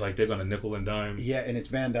 Yeah, he's they're going to nickel and dime. Yeah, and it's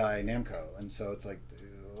Bandai Namco, and so it's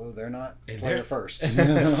they're not player first.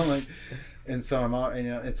 And so I'm all,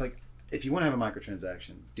 it's if you want to have a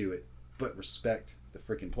microtransaction, do it, but respect the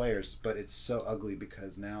freaking players. But it's so ugly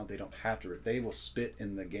because now they don't have to. They will spit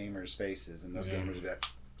in the gamers' faces, and those gamers will be like,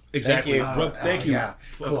 exactly. Thank you. Yeah.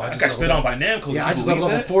 Cool. I got spit on by Namco. Yeah, I just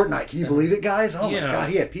leveled up in Fortnite. Can you believe it, guys? Oh my god,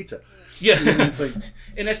 he had pizza. Yeah, it's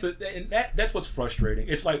and that's what's frustrating.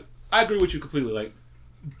 It's I agree with you completely.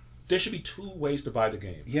 There should be 2 ways to buy the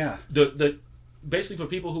game. Yeah. The basically for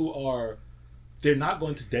people who they're not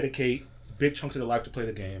going to dedicate big chunks of their life to play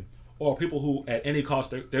the game, or people who at any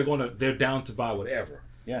cost they're down to buy whatever.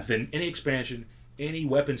 Yeah. Then any expansion, any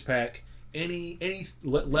weapons pack, any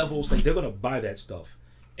levels, they're gonna buy that stuff,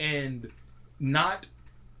 and not,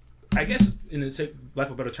 I guess, in the sake, lack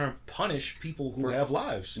of a better term, punish people who have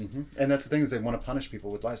lives. Mm-hmm. And that's the thing, is they want to punish people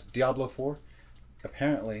with lives. Diablo 4,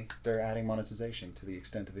 apparently they're adding monetization to the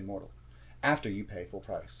extent of Immortal after you pay full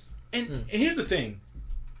price. And here's the thing.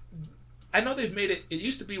 I know they've made it. It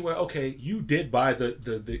used to be where, okay, you did buy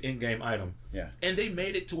the in-game item. Yeah. And they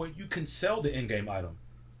made it to where you can sell the in-game item.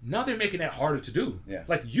 Now they're making that harder to do. Yeah.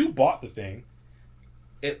 You bought the thing.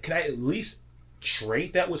 Can I at least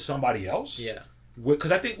trade that with somebody else? Yeah.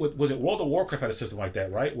 Because I think, was it World of Warcraft had a system like that,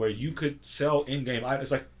 right? Where you could sell in-game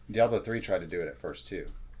items. Diablo 3 tried to do it at first, too.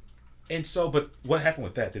 And so, but what happened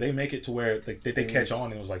with that? Did they make it to where did they catch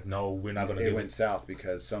on and it was no, we're not going to do it? It went south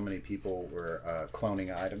because so many people were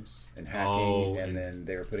cloning items and hacking, and then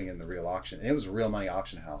they were putting it in the real auction. And it was a real money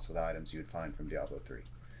auction house with items you would find from Diablo 3.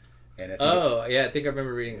 And I think I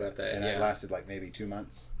remember reading about that. And it lasted maybe 2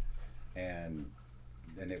 months. And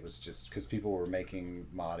it was just because people were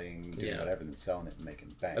modding, doing whatever, and selling it and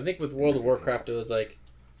making bank. I think with World of Warcraft, it was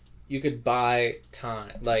you could buy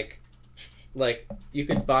time. You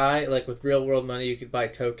could buy, with real world money, you could buy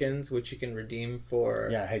tokens, which you can redeem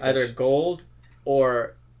for either gold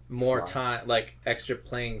or more time, extra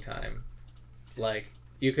playing time.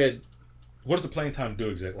 You could... What does the playing time do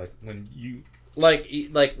exactly? When you...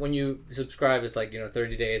 when you subscribe, it's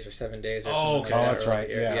 30 days or 7 days or something like that. Oh, that's right.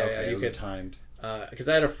 Yeah, it was timed. Because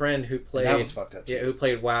I had a friend who played... That was fucked up, too. Yeah, who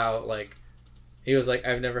played WoW, he was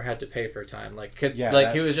I've never had to pay for time.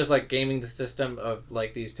 He was just gaming the system of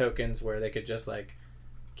these tokens where they could just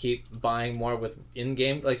keep buying more with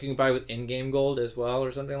in-game, you can buy with in-game gold as well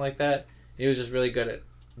or something like that. He was just really good at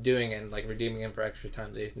doing it and redeeming them for extra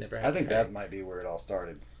time that he's never had. I think that might be where it all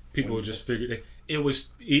started. People would just figure it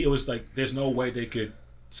was there's no way they could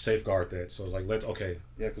safeguard that. So it's okay.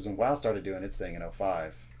 Yeah, because when WoW started doing its thing in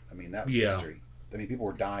 2005, that was history. People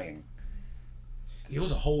were dying It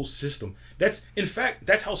was a whole system. That's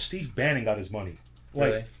how Steve Bannon got his money.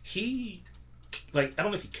 Like really? I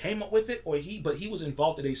don't know if he came up with it but he was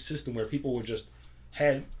involved in a system where people were just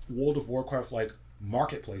had World of Warcraft like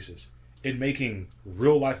marketplaces and making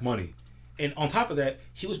real life money. And on top of that,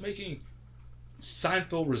 he was making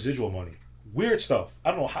Seinfeld residual money. Weird stuff.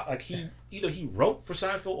 I don't know how. Like either he wrote for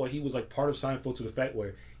Seinfeld or he was like part of Seinfeld to the fact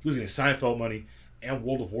where he was getting Seinfeld money and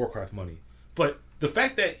World of Warcraft money. But the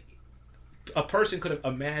fact that a person could have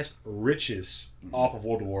amassed riches off of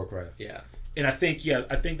World of Warcraft. Yeah. And I think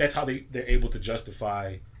that's how they're able to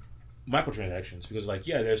justify microtransactions because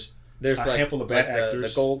there's a like, handful of bad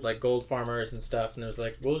actors. The gold farmers and stuff, and it was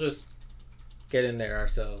like we'll just get in there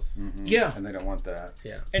ourselves. Mm-hmm. Yeah, and they don't want that.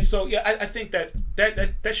 Yeah, and so I think that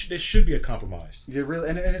there should be a compromise. Yeah, really,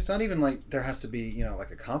 and it's not even like there has to be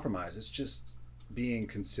like a compromise. It's just being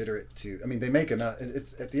considerate to. I mean, they make enough.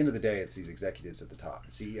 It's at the end of the day, it's these executives at the top,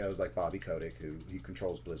 the CEOs like Bobby Kotick, who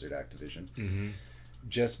controls Blizzard Activision. Mm-hmm.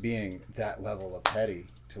 Just being that level of petty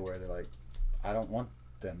to where they're like, I don't want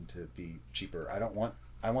them to be cheaper.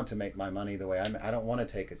 I want to make my money the way I don't want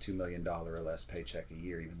to take a $2 million or less paycheck a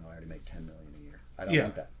year, even though I already make $10 million a year. I don't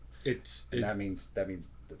want that. That means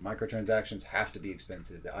the microtransactions have to be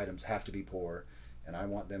expensive. The items have to be poor, and I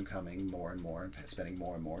want them coming more and more and spending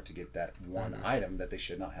more and more to get that one item that they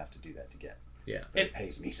should not have to do that to get. Yeah, it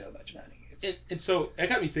pays me so much money. And so it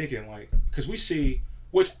got me thinking, because we see,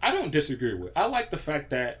 which I don't disagree with. I like the fact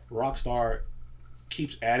that Rockstar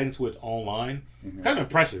keeps adding to its own line. Mm-hmm. Kind of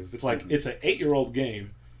impressive. It's like it's an 8-year-old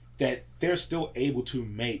game that they're still able to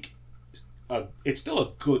make. It's still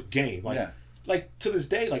a good game. Like to this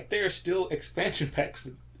day, there are still expansion packs.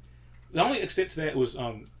 The only extent to that was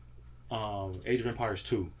Age of Empires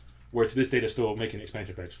 2, where to this day they're still making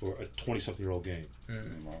expansion packs for a 20-something-year-old game.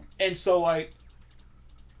 Mm-hmm. And so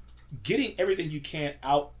getting everything you can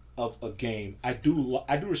out of a game, I do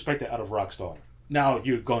respect that out of Rockstar. Now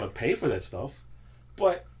you're gonna pay for that stuff,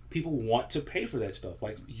 but people want to pay for that stuff.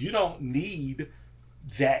 You don't need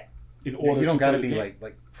that in order. You don't got to be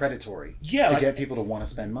like predatory. Yeah, to get people to want to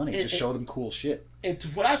spend money. Just show them cool shit. And to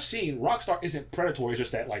what I've seen, Rockstar isn't predatory. It's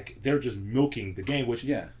just that they're just milking the game, which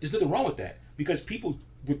there's nothing wrong with that because people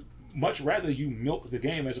would much rather you milk the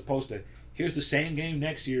game as opposed to here's the same game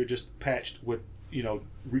next year just patched with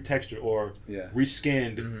retextured or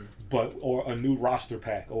reskinned, or a new roster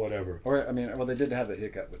pack or whatever. Or they did have the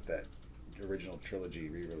hiccup with that original trilogy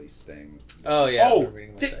re-release thing. Oh yeah,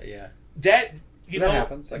 that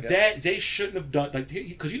happens. I guess. That they shouldn't have done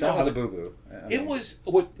because that was a boo boo. It was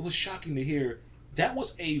what was shocking to hear. It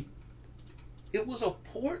was a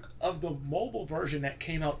port of the mobile version that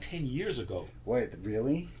came out 10 years ago. Wait,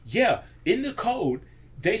 really? Yeah, in the code.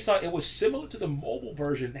 They saw it was similar to the mobile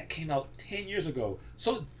version that came out 10 years ago.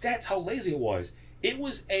 So that's how lazy it was. It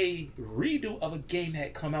was a redo of a game that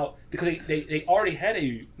had come out because they already had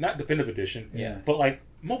a, not definitive edition, but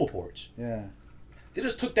mobile ports. Yeah. They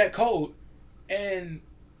just took that code and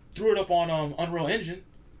threw it up on Unreal Engine.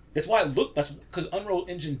 That's why it looked, that's because Unreal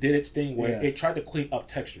Engine did its thing where it tried to clean up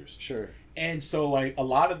textures. Sure. And so a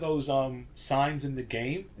lot of those signs in the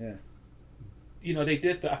game, they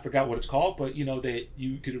did I forgot what it's called, but that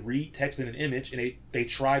you could read text in an image, and they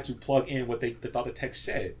tried to plug in what they thought the text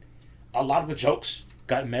said. A lot of the jokes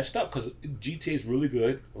got messed up because GTA is really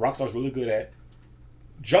good. Rockstar's really good at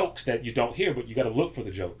jokes that you don't hear, but you got to look for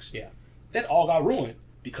the jokes. Yeah, that all got ruined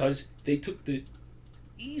because they took the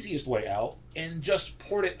easiest way out and just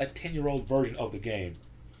ported a 10-year-old version of the game,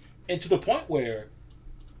 and to the point where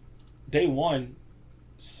day one,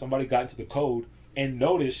 somebody got into the code and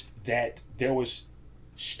noticed that there was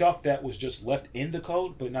stuff that was just left in the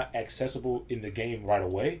code but not accessible in the game right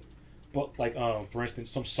away. But for instance,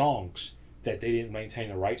 some songs that they didn't maintain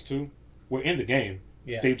the rights to were in the game.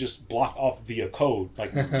 Yeah. They just blocked off via code.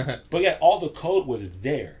 But yeah, all the code was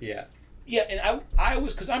there. Yeah. Yeah, and I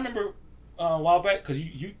was, because I remember a while back, because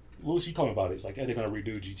Lewis, you told me about it. It's are they going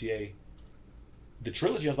to redo GTA? The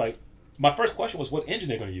trilogy, I was like, my first question was what engine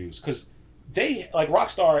they're going to use. Because they,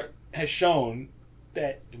 Rockstar has shown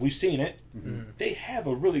that we've seen it. Mm-hmm. They have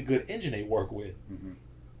a really good engine they work with. Mm-hmm.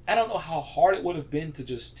 I don't know how hard it would have been to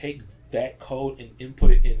just take that code and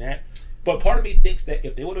input it in that. But part of me thinks that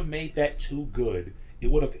if they would have made that too good,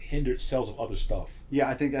 it would have hindered sales of other stuff. Yeah,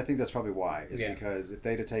 I think that's probably why. Because if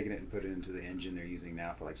they'd have taken it and put it into the engine they're using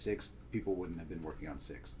now for 6, people wouldn't have been working on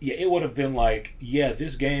 6. Yeah, it would have been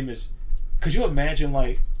this game is... Could you imagine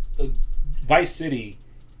Vice City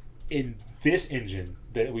in this engine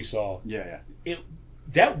that we saw? Yeah.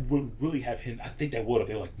 That would really have him. I think that would have.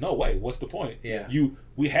 They're like, no way. What's the point? Yeah.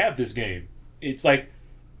 We have this game. It's and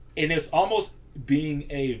it's almost being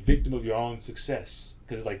a victim of your own success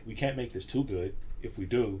because it's we can't make this too good. if we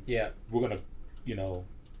do, yeah, we're gonna,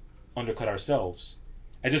 undercut ourselves.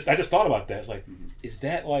 I just thought about that. It's like, is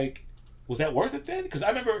that like, was that worth it then? Because I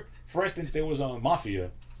remember, for instance, there was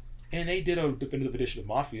Mafia, and they did a definitive edition of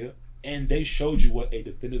Mafia, and they showed you what a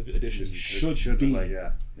definitive edition should be. Like,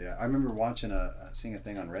 yeah. I remember seeing a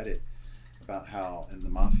thing on Reddit about how in the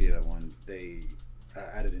Mafia one they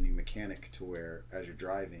added a new mechanic to where as you're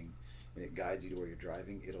driving and it guides you to where you're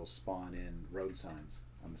driving, it'll spawn in road signs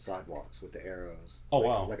on the sidewalks with the arrows. Oh,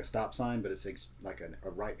 wow. Like a stop sign, but it's like a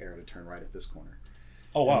right arrow to turn right at this corner.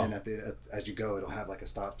 Oh, wow. And then as you go, it'll have like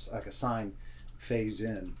a sign phase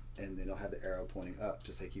in, and then it'll have the arrow pointing up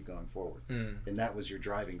to say keep going forward. And that was your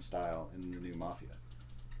driving style in the new Mafia,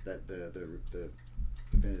 that the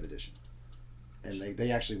definitive edition. And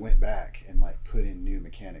they actually went back and like put in new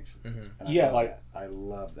mechanics. And I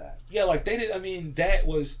love that. Yeah, like they did. I mean, that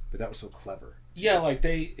was. But that was so clever. Yeah, like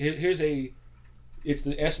it's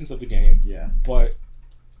the essence of the game. Yeah. But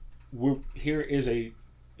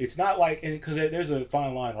it's not like, because there's a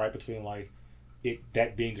fine line right between like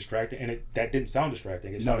that being distracting and that didn't sound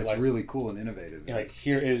distracting. It's like, really cool and innovative. And like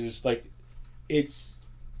here is like, am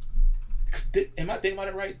I thinking about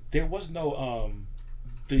it right? There was no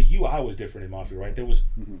the UI was different in Mafia, right? There was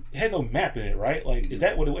it had no map in it, right? Like is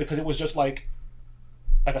that what it was? Because it was just like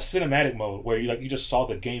a cinematic mode where you just saw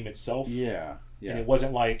the game itself. Yeah. And it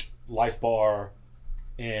wasn't like life bar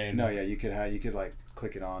and you could like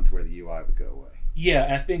click it on to where the UI would go away. Yeah,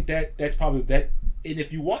 and I think that's probably that. And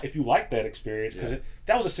if you like that experience, because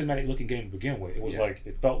that was a cinematic looking game to begin with. It was like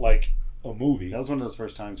it felt like a movie. That was one of those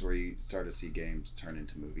first times where you started to see games turn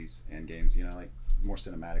into movies and games, like more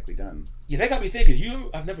cinematically done. Yeah, that got me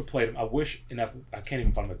thinking. I've never played them. I wish, and I can't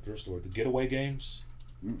even find them at the thrift store. The Getaway games.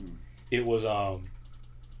 Mm-mm. It was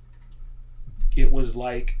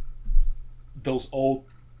like those old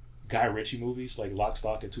Guy Ritchie movies, like Lock,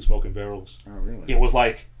 Stock, and Two Smoking Barrels. Oh, really? It was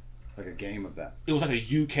like a game of that. It was like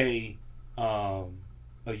a UK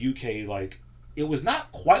like, it was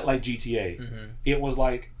not quite like GTA. Mm-hmm. It was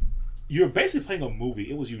like you're basically playing a movie.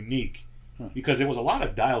 It was unique because there was a lot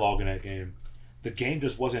of dialogue in that game. The game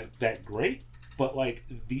just wasn't that great, but like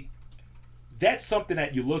that's something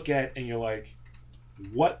that you look at and you're like,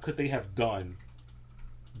 what could they have done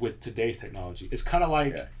with today's technology? It's kind of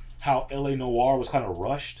like how LA Noire was kind of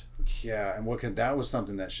rushed. Yeah, and that was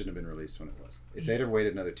something that shouldn't have been released when it was. If they'd have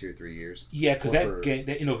waited another 2 or 3 years. Yeah, because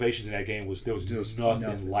the innovations in that game was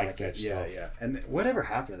nothing like that stuff. Yeah. And whatever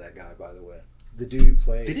happened to that guy, by the way? The dude who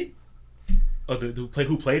played. Did he? Oh,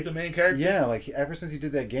 who played the main character? Yeah, like ever since he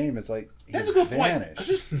did that game, it's like that's a good point.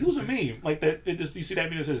 Because he was a meme. Like that. You see that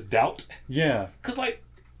meme that says doubt? Yeah. Because like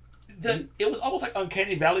it was almost like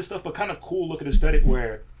Uncanny Valley stuff, but kind of cool looking aesthetic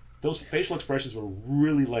where those facial expressions were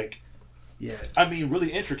really like. Yeah, I mean,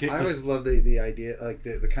 really intricate. I always loved the idea, like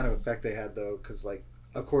the kind of effect they had, though, because, like,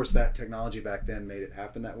 of course, that technology back then made it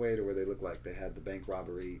happen that way, to where they looked like they had the bank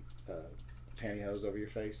robbery pantyhose over your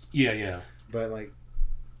face. Yeah. But, like,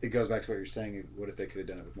 it goes back to what you're saying. What if they could have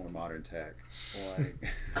done it with more modern tech?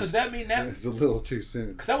 Because that it was a little too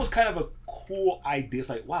soon. Because that was kind of a cool idea. It's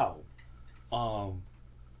like, wow,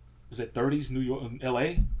 was it 30s New York,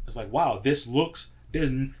 LA? It's like, wow,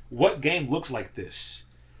 what game looks like this?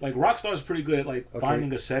 Like Rockstar is pretty good at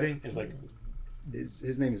finding a setting. It's like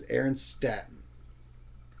his name is Aaron Staton.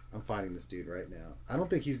 I'm finding this dude right now. I don't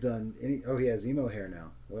think he's done any. Oh, he has emo hair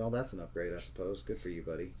now. Well, that's an upgrade, I suppose. Good for you,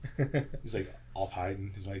 buddy. He's like off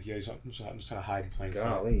hiding. He's like, yeah, I'm just trying to hide in plain sight.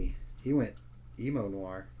 Golly, he went emo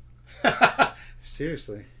noir.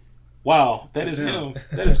 Seriously. Wow, that's him.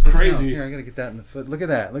 That is crazy. Here, I gotta get that in the foot. Look at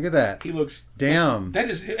that. He looks. Damn.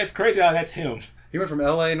 That's crazy how that's him. He went from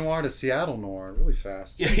LA Noir to Seattle Noir really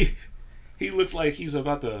fast. Yeah, he looks like he's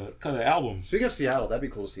about to cut an album. Speaking of Seattle, that'd be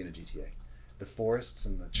cool to see in a GTA. The forests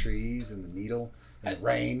and the trees and the needle and the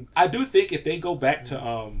rain. I do think if they go back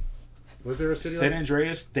to was there a city San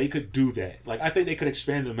Andreas, they could do that. Like I think they could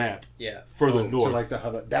expand the map. Yeah. Further north. To like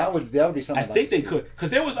that would be something. I think they could, because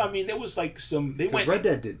there was like some. They went. Red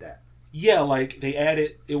Dead did that. Yeah, like they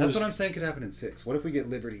added. That's what I'm saying could happen in 6. What if we get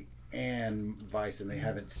Liberty and Vice, and they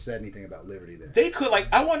haven't said anything about Liberty there? They could,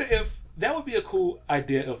 I wonder if that would be a cool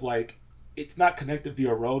idea of it's not connected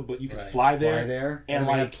via road, but you can fly there,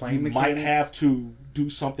 and plane you might have to do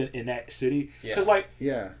something in that city. Because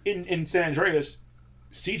in San Andreas,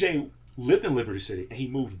 CJ lived in Liberty City and he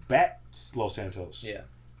moved back to Los Santos. Yeah,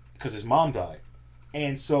 because his mom died,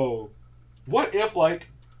 and so what if I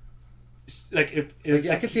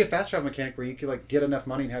could see a fast travel mechanic where you could get enough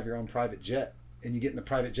money and have your own private jet. And you get in the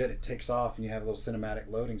private jet, it takes off, and you have a little cinematic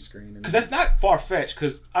loading screen. Because that's not far-fetched,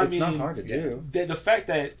 because, it's not hard to do. The fact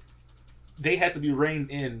that they had to be reined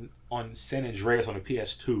in on San Andreas on the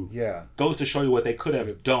PS2 Yeah. goes to show you what they could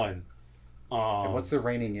have done. And what's the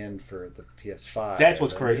reining in for the PS5? That's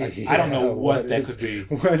what's crazy. I don't know what that could be.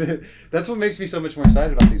 That's what makes me so much more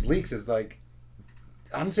excited about these leaks is like,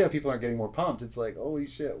 I don't see how people aren't getting more pumped. It's like, holy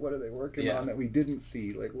shit, what are they working on that we didn't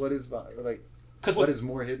see? Like, what is what is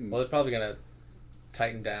more hidden? Well, they're probably going to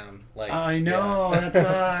tighten down. Like, I know, that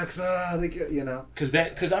sucks.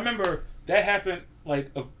 Because I remember that happened, I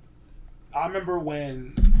remember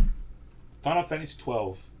when Final Fantasy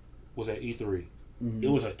 12 was at E3. Mm-hmm. It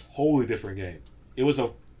was a totally different game. It was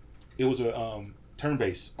a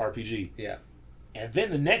turn-based RPG. Yeah. And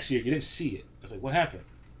then the next year, you didn't see it. I was like, what happened?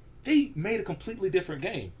 They made a completely different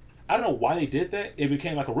game. I don't know why they did that. It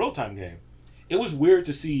became like a real-time game. It was weird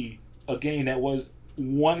to see a game that was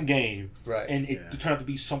one game, right, and it turned out to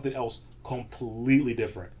be something else completely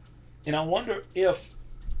different. And I wonder if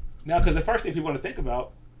now, because the first thing people are going to think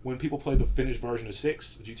about when people play the finished version of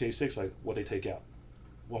GTA 6, like what they take out.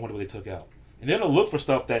 I wonder what they took out, and they're going to look for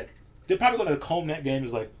stuff that they're probably going to comb that game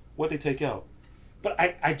is like what they take out. But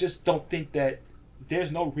I just don't think that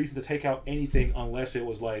there's no reason to take out anything unless it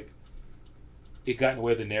was like it got in the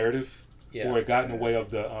way of the narrative, or it got in the way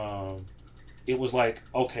of the. It was like,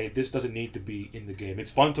 okay, this doesn't need to be in the game.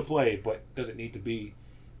 It's fun to play, but doesn't need to be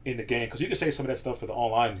in the game. Because you can say some of that stuff for the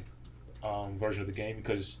online version of the game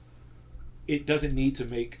because it doesn't need to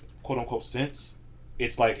make quote-unquote sense.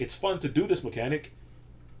 It's like, it's fun to do this mechanic,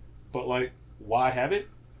 but like, why have it?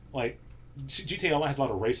 Like, GTA Online has a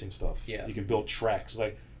lot of racing stuff. Yeah. You can build tracks.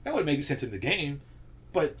 Like, that would make sense in the game,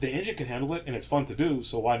 but the engine can handle it, and it's fun to do,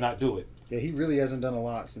 so why not do it? Yeah, he really hasn't done a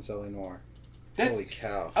lot since L.A. Noire. Holy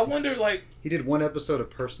cow. I wonder, like... He did one episode of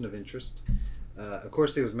Person of Interest. Of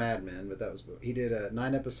course, it was Mad Men, but that was... He did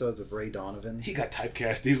 9 episodes of Ray Donovan. He got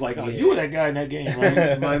typecast. He's like, you were that guy in that game,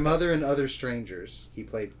 right? My Mother and Other Strangers. He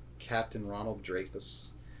played Captain Ronald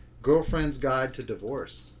Dreyfus. Girlfriend's Guide to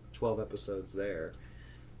Divorce. 12 episodes there.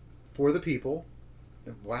 For the People.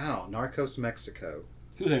 Wow. Narcos Mexico.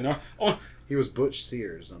 He was in He was Butch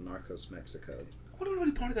Sears on Narcos Mexico. I wonder what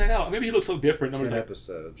he pointed that out. Maybe he looks so different. 10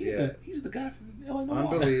 episodes, He's the guy from Illinois.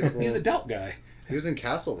 Unbelievable. He's the doubt guy. He was in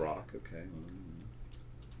Castle Rock. Okay.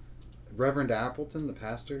 Reverend Appleton, the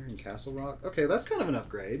pastor in Castle Rock. Okay, that's kind of an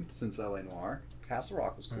upgrade since L.A. Noire. Castle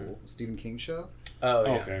Rock was cool. Stephen King show. Oh,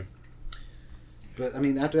 yeah. Okay. But, I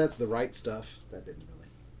mean, after that's The Right Stuff. That didn't really...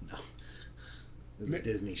 No. It was a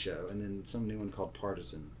Disney show. And then some new one called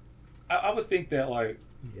Partisan. I would think that, like,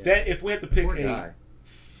 that if we had to pick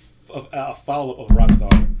a follow-up of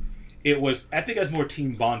Rockstar, I think that's more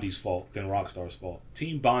Team Bondi's fault than Rockstar's fault.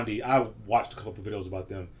 Team Bondi, I watched a couple of videos about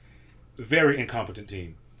them. Very incompetent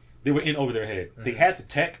team. They were in over their head. Mm-hmm. They had the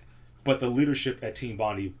tech, but the leadership at Team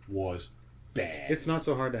Bondi was bad. It's not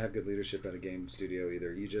so hard to have good leadership at a game studio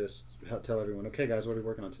either. You just tell everyone, okay guys, what are we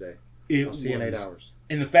working on today? I'll see you in 8 hours.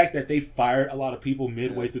 And the fact that they fired a lot of people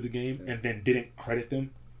midway through the game and then didn't credit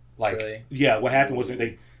them. Like, really? Yeah, what happened was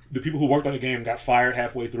that the people who worked on the game got fired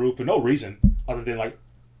halfway through for no reason other than like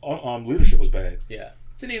leadership was bad. Yeah.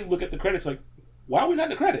 Then you look at the credits like, why are we not in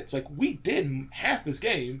the credits? Like, we did half this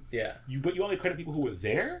game. Yeah. But you only credit people who were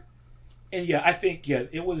there. And yeah, I think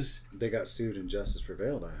it was. They got sued and justice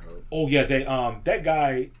prevailed. I hope. Oh yeah, they that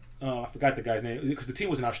guy. I forgot the guy's name because the team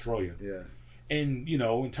was in Australia. Yeah. And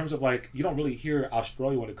in terms of like, you don't really hear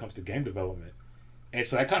Australia when it comes to game development, and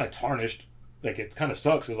so that kind of tarnished. Like, it kind of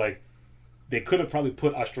sucks. It's like they could have probably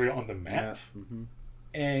put Australia on the map. Yeah. Mm-hmm.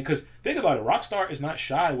 And because think about it, Rockstar is not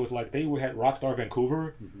shy with like they had Rockstar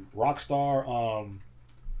Vancouver, Rockstar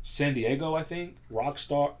San Diego, I think.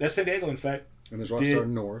 Rockstar that's San Diego, in fact. And there's Rockstar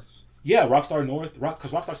North. Yeah, Rockstar North.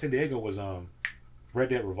 Because Rockstar San Diego was Red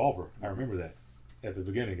Dead Revolver. I remember that at the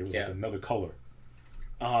beginning. It was like another color.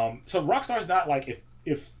 So Rockstar's not like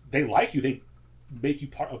if they like you, they make you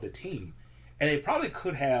part of the team, and they probably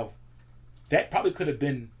could have. That probably could have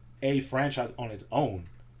been a franchise on its own,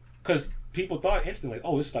 because people thought instantly,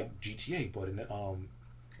 "Oh, it's like GTA," but in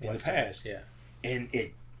the past, and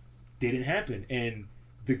it didn't happen, and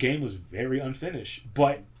the game was very unfinished.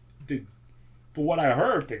 But for what I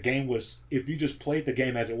heard, the game was, if you just played the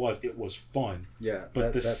game as it was fun. Yeah,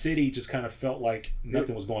 but the city just kind of felt like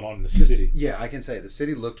nothing was going on in the city. Yeah, I can say the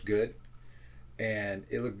city looked good, and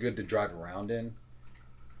it looked good to drive around in.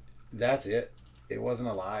 That's it. It wasn't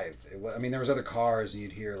alive. I mean, there was other cars, and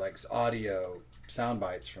you'd hear like audio sound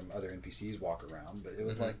bites from other NPCs walk around, but it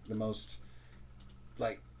was like the most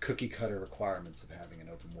like cookie cutter requirements of having an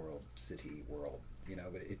open world city world,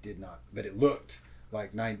 but it did not. But it looked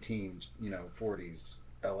like 1940s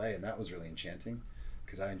LA, and that was really enchanting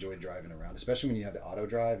because I enjoyed driving around, especially when you have the auto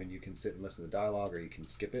drive and you can sit and listen to the dialogue or you can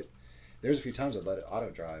skip it. There's a few times I let it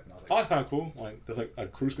auto drive, and I was like, oh, that's kind of cool. Like there's like a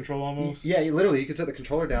cruise control almost. Yeah, you could set the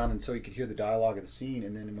controller down, and so you could hear the dialogue of the scene,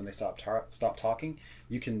 and then when they stop talking,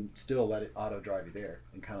 you can still let it auto drive you there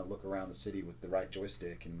and kind of look around the city with the right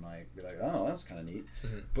joystick and like be like, oh, that's kind of neat.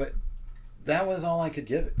 Mm-hmm. But that was all I could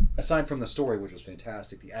give it, aside from the story, which was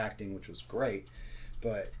fantastic, the acting, which was great,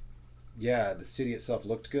 but yeah, the city itself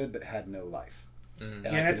looked good, but had no life. Mm.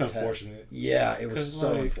 Yeah, that's unfortunate. Yeah, it was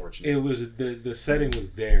so unfortunate. It was the setting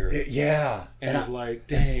was there. And it's like,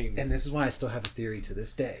 dang. And this is why I still have a theory to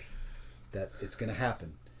this day that it's going to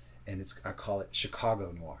happen, and I call it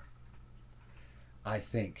Chicago noir. I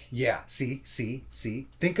think. Yeah. See.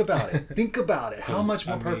 Think about it. Think about it. How much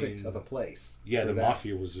more perfect of a place? Yeah, the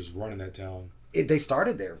mafia was just running that town. They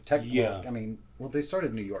started there. Technically. Yeah. I mean, they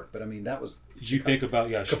started in New York, but I mean, that was. You think about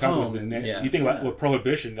Chicago was the next. Yeah. You think about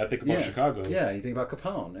Prohibition. I think about Chicago. Yeah, you think about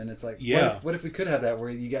Capone, and it's like, what if we could have that where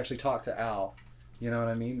you actually talk to Al? You know what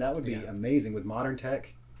I mean? That would be amazing with modern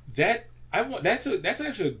tech. That's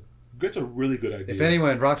actually a really good idea. If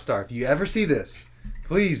anyone, Rockstar, if you ever see this,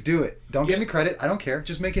 please do it. Don't give me credit. I don't care.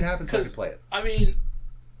 Just make it happen so I can play it. I mean,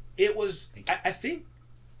 it was. I think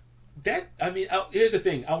that. I mean, here's the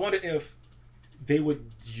thing. I wonder if they would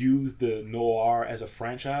use the noir as a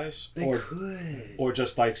franchise, or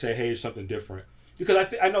just like say, hey, something different. Because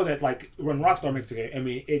I know that like when Rockstar makes a game, I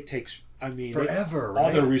mean, it takes. I mean, forever.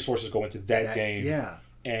 All their resources go into that game. Yeah.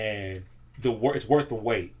 And it's worth the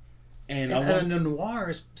wait. And the noir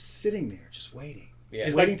is sitting there just waiting. Yeah.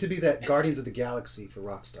 It's waiting to be that Guardians of the Galaxy for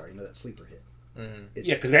Rockstar. You know, that sleeper hit. Mm-hmm.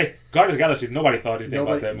 Because Guardians of the Galaxy, nobody thought anything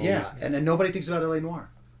about that movie. Yeah, and then nobody thinks about LA Noire.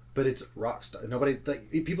 But it's Rockstar.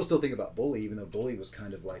 People still think about Bully, even though Bully was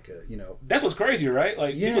kind of like a, That's what's crazy, right?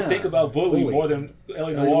 Like, people think about Bully more than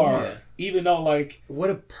L.A. Noire, even though, like... What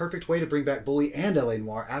a perfect way to bring back Bully and L.A.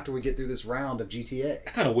 Noire after we get through this round of GTA.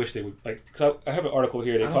 I kind of wish they would, like... Because I have an article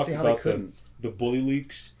here. They talked about the Bully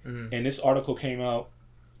leaks, and this article came out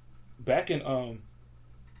back in August.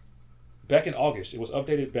 It was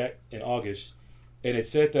updated back in August, and it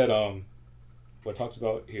said that, what it talks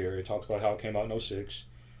about here, it talks about how it came out in 2006.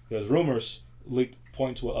 There's rumors leaked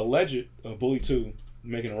point to an alleged Bully 2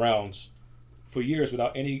 making rounds for years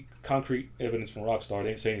without any concrete evidence from Rockstar. They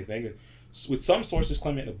didn't say anything. With some sources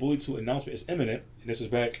claiming the Bully 2 announcement is imminent, and this was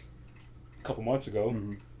back a couple months ago.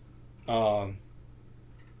 Mm-hmm.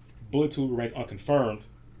 Bully 2 remains unconfirmed,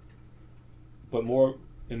 but more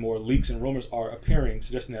and more leaks and rumors are appearing,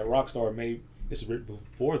 suggesting that Rockstar may. This is written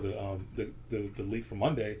before the leak from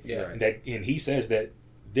Monday, and he says that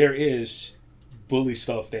there is Bully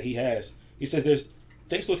stuff that he has. He says there's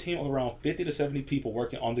thanks to a team of around 50 to 70 people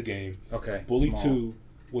working on the game. Okay. Bully 2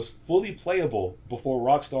 was fully playable before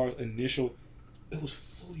Rockstar's initial. It was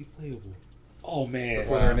fully playable. Oh man.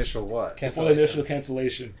 Before their initial what? Before the initial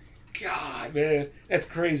cancellation. God, man, that's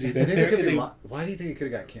crazy. Why do you think it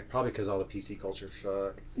could have got canceled? Probably because all the PC culture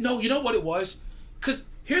fuck. No, you know what it was? Because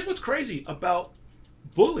here's what's crazy about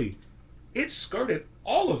Bully. It skirted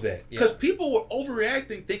all of that because people were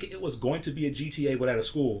overreacting, thinking it was going to be a GTA without a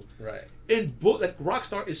school. Right. And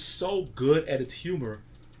Rockstar is so good at its humor,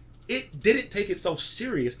 it didn't take itself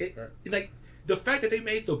serious. Like the fact that they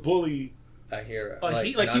made the Bully a hero,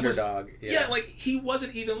 an underdog. Like he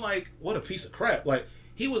wasn't even like what a piece of crap. Like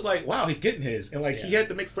he was like, wow, he's getting his, and like he had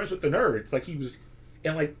to make friends with the nerds. Like he was,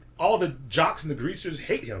 and like all the jocks and the greasers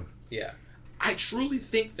hate him. Yeah. I truly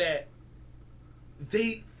think that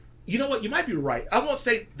they. You know what? You might be right. I won't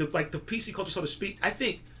say the PC culture, so to speak. I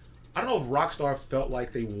don't know if Rockstar felt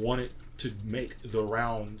like they wanted to make the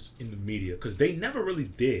rounds in the media because they never really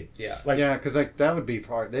did. Yeah. Because that would be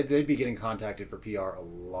part. They'd be getting contacted for PR a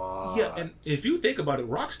lot. Yeah, and if you think about it,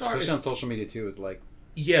 Rockstar, especially on social media too, with like.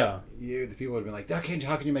 Yeah. The people would have been like,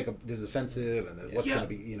 how can you make this is offensive and what's going to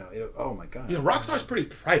be, oh my God. Yeah, Rockstar's pretty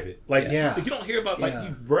private. Like, you don't hear about,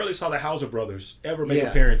 you rarely saw the Hauser brothers ever make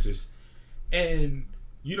appearances. And,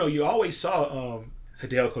 you always saw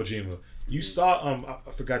Hideo Kojima. You saw,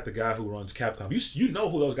 I forgot the guy who runs Capcom. You know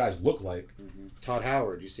who those guys look like. Mm-hmm. Todd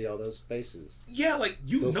Howard, you see all those faces. Yeah, like,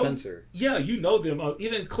 Phil Spencer. Yeah, you know them.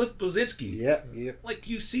 Even Cliff Bleszinski. Yeah. Like,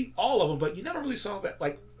 you see all of them, but you never really saw that,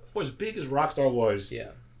 like, for as big as Rockstar was,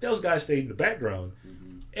 those guys stayed in the background.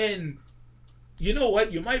 Mm-hmm. And you know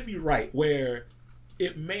what? You might be right, where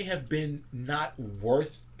it may have been not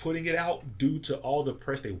worth putting it out due to all the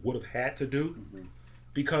press they would have had to do. Mm-hmm.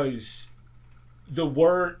 Because the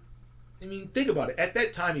word, think about it. At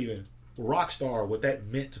that time even, Rockstar, what that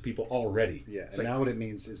meant to people already. Yeah, and now what it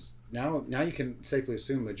means is, now you can safely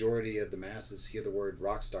assume majority of the masses hear the word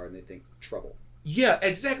Rockstar and they think trouble. Yeah,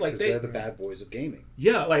 exactly. Like they're the bad boys of gaming.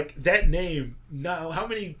 Yeah, like that name. Now, how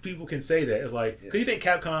many people can say that? It's like, because you think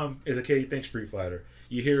Capcom is a kid, you think Street Fighter.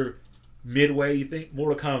 You hear Midway, you think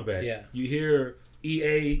Mortal Kombat. Yeah. You hear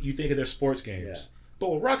EA, you think of their sports games. Yeah.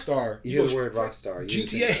 But with Rockstar, you hear the word Rockstar.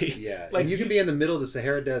 GTA. Yeah. Like, and you can be in the middle of the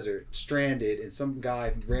Sahara Desert, stranded, and some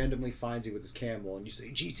guy randomly finds you with his camel, and you say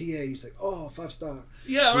GTA, and he's like, oh, 5-star.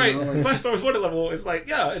 Yeah, right. You know, like, 5 stars water level. It's like,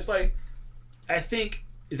 yeah, it's like, I think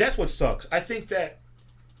that's what sucks. I think that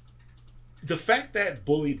the fact that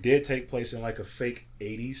Bully did take place in like a fake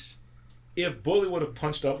 80s, if Bully would have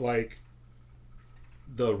punched up like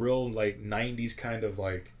the real like 90s kind of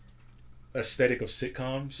like aesthetic of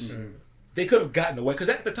sitcoms, they could have gotten away. Because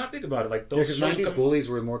at the time, think about it, like those because 90s bullies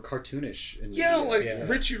were more cartoonish. And,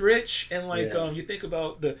 Richie Rich and like you think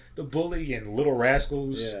about the Bully and Little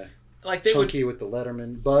Rascals. Yeah. Like they Chunky with the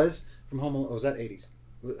Letterman. Buzz from Home Alone. Was that 80s?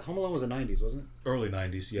 Home Alone was the 90s, wasn't it? Early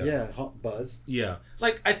 90s, yeah. Yeah, Buzz. Yeah.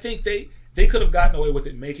 Like, I think they could have gotten away with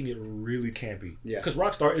it making it really campy. Yeah. Because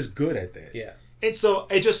Rockstar is good at that. Yeah. And so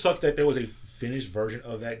it just sucks that there was a finished version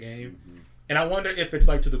of that game. Mm-hmm. And I wonder if it's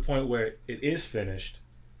like to the point where it is finished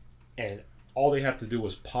and all they have to do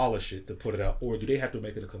is polish it to put it out, or do they have to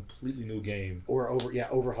make it a completely new game? Or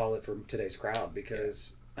overhaul it for today's crowd,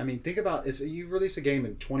 because I mean, think about if you release a game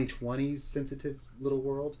in 2020's sensitive little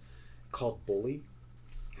world called Bully.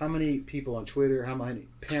 How many people on Twitter? How many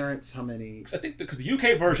parents? How many? I think because the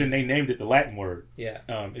UK version they named it the Latin word. Yeah.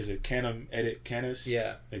 Is it canum edit canis?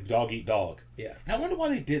 Yeah. Like dog eat dog. Yeah. And I wonder why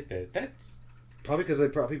they did that. That's probably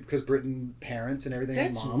because Britain parents and everything,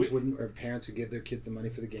 moms wouldn't, or parents who give their kids the money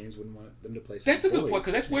for the games wouldn't want them to play. That's a good point,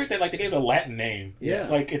 because that's weird that like they gave it a Latin name. Yeah.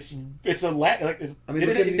 Like it's a Latin. Like it's, I mean,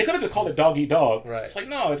 they could have just called it dog eat dog. Right. It's like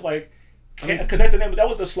no, it's like because that's the name. That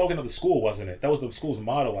was the slogan of the school, wasn't it? That was the school's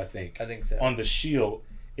motto, I think. I think so. On the shield,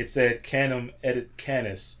 it said "Canum edit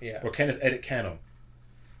canis," or "Canis edit canum,"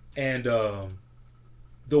 and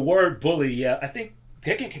the word bully. Yeah, I think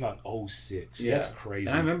that game came out in 2006. Yeah. That's crazy.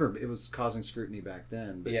 And I remember it was causing scrutiny back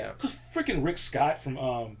then. But yeah, because freaking Rick Scott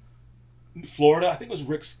from Florida, I think it was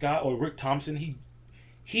Rick Scott or Rick Thompson.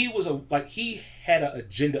 He was he had an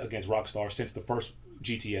agenda against Rockstar since the first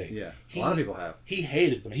GTA. Yeah, a lot of people have. He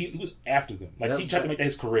hated them. He was after them. Like he tried to make that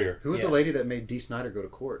his career. Who was the lady that made Dee Snider go to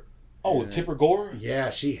court? Oh, Tipper Gore? Yeah,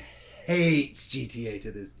 she hates GTA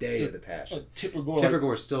to this day with a passion. Tipper Gore. Tipper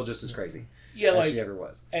Gore is still just as crazy. Yeah, as she ever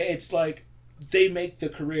was. It's like they make the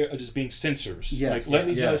career of just being censors. Yes. Like let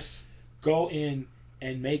me just go in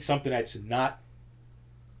and make something that's not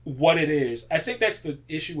what it is. I think that's the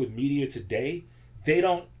issue with media today. They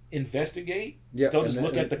don't investigate. Yep. They'll just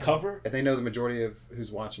look at the cover. And they know the majority of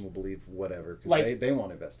who's watching will believe whatever. Because they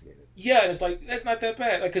won't investigate it. Yeah, and it's like, that's not that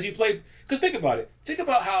bad. Like, because think about it. Think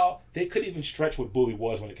about how they couldn't even stretch what Bully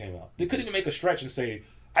was when it came out. They couldn't even make a stretch and say,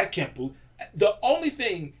 I can't believe. The only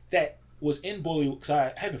thing that was in Bully, because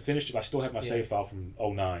I haven't finished it, I still have my save file from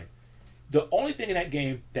 2009. The only thing in that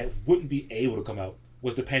game that wouldn't be able to come out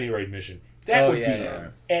was the Penny Raid mission. That would be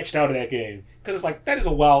etched out of that game. Because it's like, that is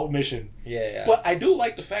a wild mission. Yeah. But I do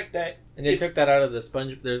like the fact that... And they took that out of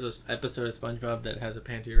the There's this episode of SpongeBob that has a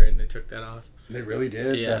panty raid, and they took that off. They really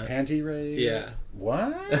did? Yeah. That panty raid? Yeah.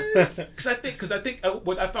 What? Because I think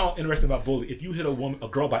what I found interesting about Bully, if you hit a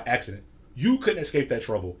girl by accident, you couldn't escape that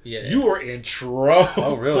trouble. Yeah. You were in trouble.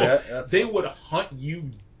 Oh, really? They would hunt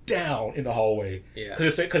you down in the hallway. Yeah.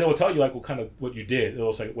 Because it will tell you like what you did. It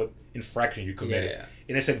will say what infraction you committed. Yeah.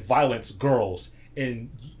 And it said violence, girls. And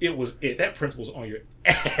that principle was on your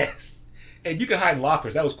ass. And you could hide in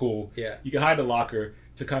lockers. That was cool. Yeah. You could hide in the locker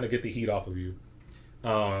to kind of get the heat off of you. You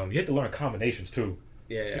had to learn combinations too.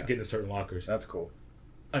 Yeah. To get into certain lockers. That's cool.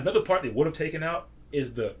 Another part they would have taken out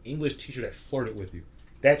is the English teacher that flirted with you.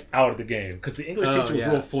 That's out of the game because the English teacher was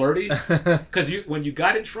real flirty. Because when you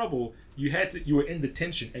got in trouble, you were in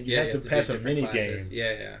detention and you had to pass a mini game.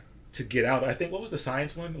 Yeah. To get out. I think what was the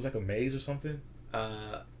science one? It was like a maze or something.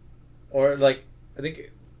 Or like I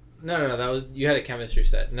think. No. That was you had a chemistry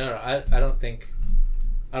set. No. I don't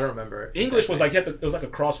remember. English was like it was like a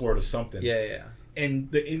crossword or something. Yeah.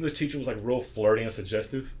 And the English teacher was like real flirty and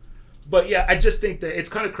suggestive. But yeah, I just think that it's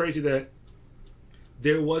kind of crazy that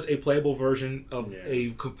there was a playable version of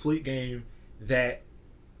a complete game that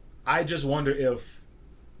I just wonder if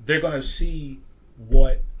they're going to see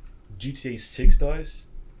what GTA 6 does.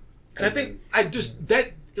 Because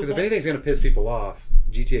because if anything's going to piss people off,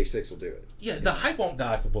 GTA 6 will do it. Yeah, the hype won't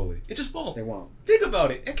die for Bully. It just won't. It won't. Think about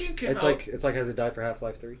it. It can't It's like has it died for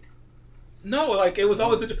Half-Life 3? No, like it was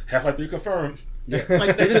always the Half-Life 3 confirmed. Yeah.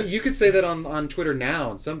 Like you could say that on Twitter now,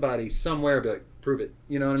 and somebody somewhere would be like, "Prove it."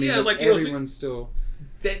 You know what I mean? Yeah, it's like everyone's still.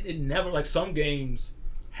 That it never like some games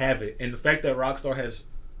have it, and the fact that Rockstar has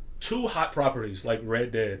two hot properties like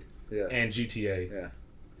Red Dead and GTA,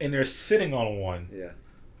 and they're sitting on one. Yeah.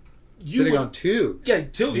 sitting on 2. Yeah,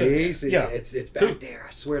 2. It's back there.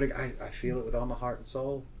 I swear to God, I feel it with all my heart and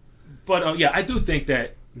soul. But I do think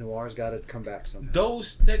that noir's got to come back somehow.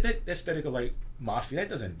 That aesthetic of like mafia that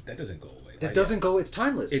doesn't go away. It doesn't go. It's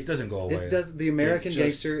timeless. It doesn't go away. It does. The American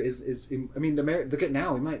gangster is. I mean, look at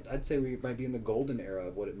now. I'd say we might be in the golden era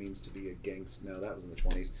of what it means to be a gangster. No, that was in the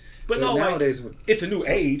 20s. But no, nowadays it's a new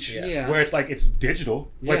age where it's like it's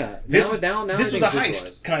digital. Like, this was a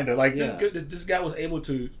heist kind of like this guy was able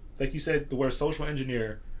to, like you said, the word social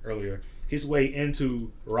engineer earlier, his way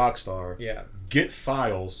into Rockstar. Yeah. Get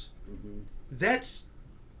files. Mm-hmm. That's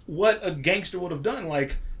what a gangster would have done.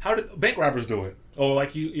 Like, how did bank robbers do it? Or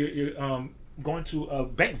like you're going to a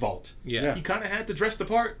bank vault. Yeah. You kind of had to dress the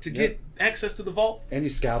part to get access to the vault. And you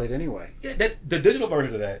scouted anyway. Yeah, that's the digital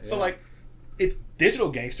version of that. Yeah. So like, it's digital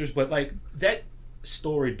gangsters, but like that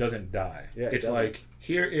story doesn't die. Yeah, it's like,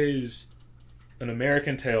 here is an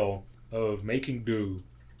American tale of making do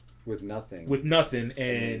with nothing.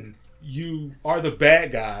 And you are the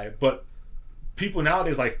bad guy, but people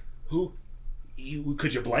nowadays like, could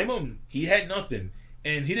you blame him? He had nothing.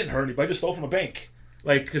 And he didn't hurt anybody. Just stole from a bank.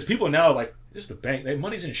 Like, because people now are like, just a bank. That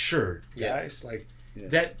money's insured, guys. Like,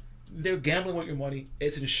 that they're gambling with your money.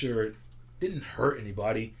 It's insured. Didn't hurt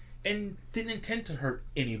anybody. And didn't intend to hurt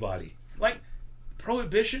anybody. Like,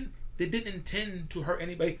 Prohibition, they didn't intend to hurt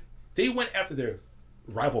anybody. They went after their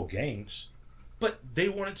rival gangs, but they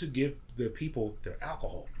wanted to give the people their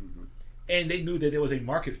alcohol. Mm-hmm. And they knew that there was a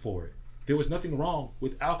market for it. There was nothing wrong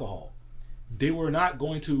with alcohol. They were not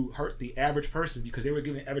going to hurt the average person because they were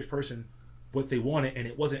giving the average person what they wanted, and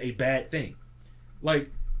it wasn't a bad thing.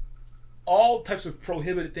 Like, all types of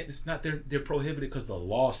prohibited things, it's not they're prohibited because the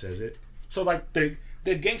law says it. So like the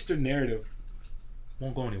gangster narrative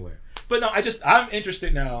won't go anywhere. But no, I'm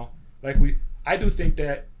interested now. Like I do think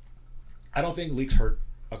that I don't think leaks hurt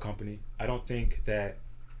a company. I don't think that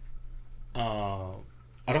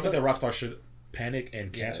think that Rockstar should panic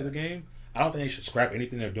and cancel the game. I don't think they should scrap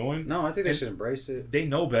anything they're doing. No, I think they should embrace it. They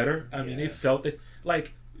know better. I mean, they felt it.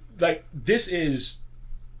 Like this is.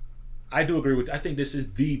 I do agree with. I think this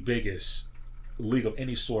is the biggest league of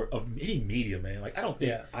any sort of any media, man. Like I don't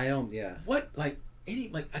think. I don't. Yeah. What I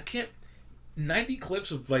can't. 90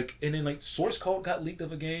 clips of and then source code got leaked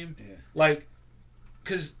of a game. Yeah.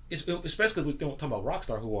 Because especially with talking about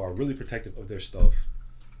Rockstar, who are really protective of their stuff,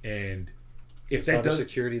 and if that does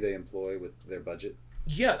cybersecurity they employ with their budget.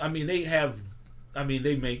 Yeah, I mean they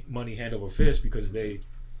make money hand over fist because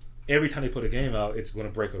every time they put a game out, it's going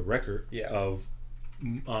to break a record of.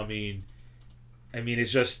 I mean,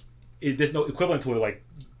 it's just there's no equivalent to it. Like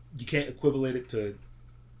you can't equivalent it to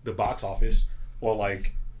the box office or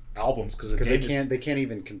albums because they can't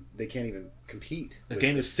even compete. The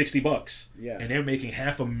game is $60. Yeah, and they're making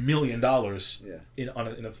 $500,000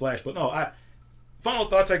 in a flash. But no, final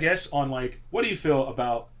thoughts I guess on what do you feel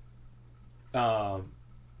about the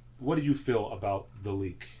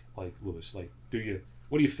leak, Lewis?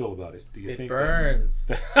 What do you feel about it? Do you think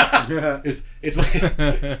burns? It's like you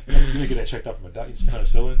need to get that checked out from a doctor. Some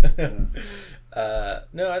penicillin.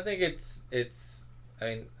 No, I think it's. I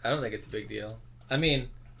mean, I don't think it's a big deal. I mean,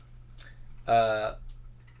 I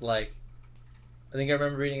think I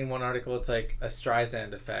remember reading in one article. It's like a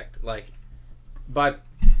Streisand effect. By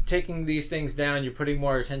taking these things down, you're putting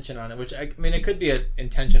more attention on it. Which I mean, it could be an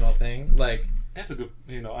intentional thing. That's a good.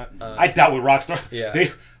 I doubt with Rockstar. Yeah.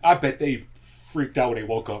 I bet they freaked out when they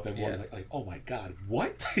woke up and was like, oh my god,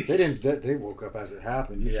 what? They didn't. They woke up as it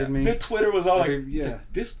happened. You kidding me? The Twitter was all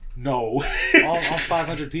this no. all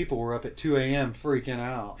 500 people were up at 2 a.m. freaking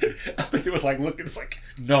out. I bet they was looking. It's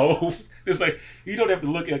no. It's you don't have to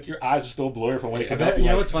look your eyes are still blurred from waking up. You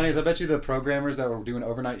know what's funny is I bet you the programmers that were doing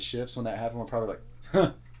overnight shifts when that happened were probably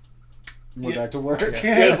huh. Went back to work.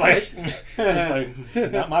 Yeah,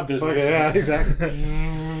 it's not my business. Yeah, exactly.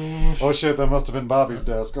 Oh shit, that must have been Bobby's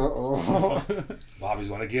desk. Oh. Bobby's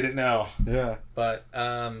gonna get it now. Yeah. But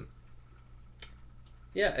I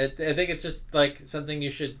think it's just something you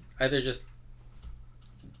should either just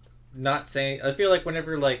not say. I feel like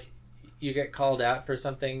whenever you get called out for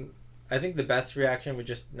something, I think the best reaction would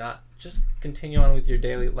just continue on with your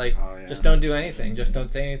daily just don't do anything. Just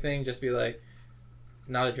don't say anything. Just be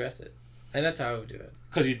not address it. And that's how I would do it.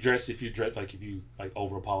 Because if you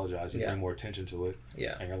over apologize, you bring more attention to it.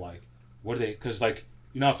 Yeah. And you're what are they? Because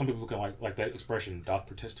how some people can like that expression, doth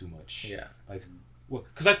protest too much. Yeah.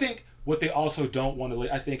 Because I think what they also don't want to,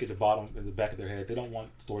 I think at the back of their head, they don't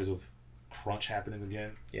want stories of crunch happening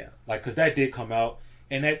again. Yeah. Because that did come out,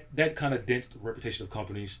 and that kind of dents the reputation of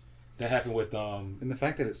companies. That happened with And the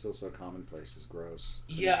fact that it's still so commonplace is gross.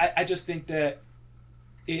 Yeah, I just think that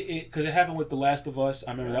because it happened with The Last of Us.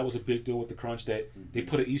 I remember that was a big deal with the crunch that they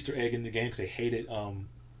put an Easter egg in the game because they hated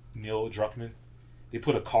Neil Druckmann. They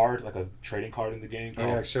put a card, like a trading card, in the game. Oh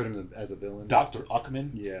yeah, I showed him as a villain. Dr.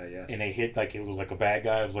 Uckman. Yeah, yeah. And they hit like it was like a bad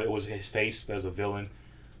guy. It was his face as a villain.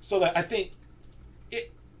 So that I think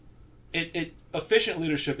it efficient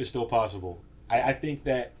leadership is still possible. I think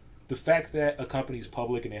that the fact that a company is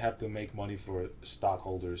public and they have to make money for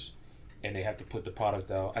stockholders and they have to put the product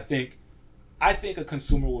out, I think a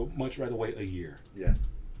consumer would much rather wait a year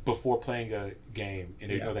before playing a game,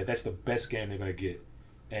 and they know that that's the best game they're going to get.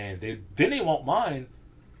 And they won't mind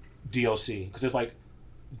DLC, because it's like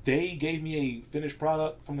they gave me a finished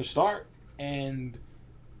product from the start, and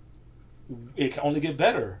it can only get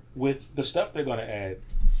better with the stuff they're going to add.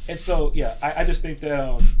 And so I just think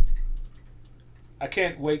that I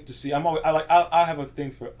can't wait to see. I have a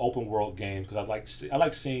thing for open world games because I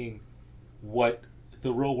like seeing what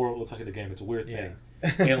the real world looks like in the game. It's a weird thing,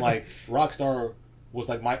 and like Rockstar was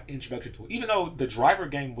like my introduction to it. Even though the Driver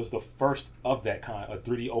game was the first of that kind, a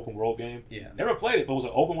 3D open world game. Yeah, never played it, but it was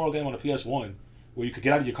an open world game on the PS1 where you could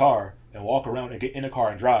get out of your car and walk around and get in a car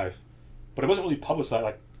and drive. But it wasn't really publicized.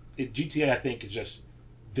 Like GTA, I think is just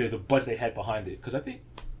the budget they had behind it. Because I think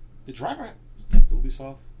the Driver was that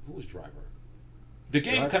Ubisoft. Who was Driver? The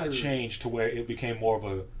game kind of changed to where it became more of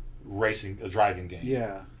a driving game.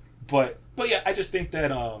 Yeah. But yeah, I just think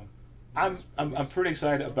that I'm pretty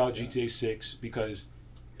excited about GTA 6 because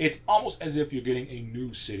it's almost as if you're getting a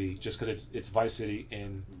new city just because it's Vice City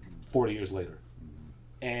in 40 years later.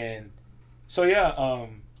 And so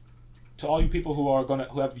to all you people who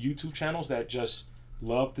have YouTube channels that just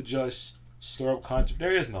love to just stir up content,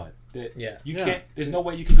 there is none. Can't. There's no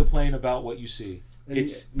way you can complain about what you see. And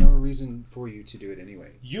it's no reason for you to do it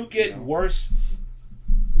anyway. You get worse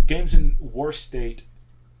games in worse state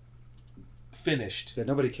finished that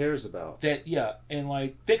nobody cares about. And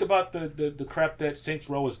like think about the crap that Saints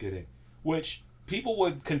Row is getting, which people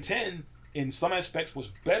would contend in some aspects was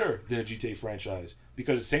better than a GTA franchise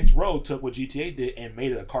because Saints Row took what GTA did and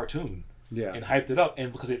made it a cartoon. And hyped it up,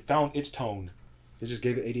 and because it found its tone, they just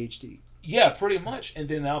gave it ADHD. Yeah, pretty much. And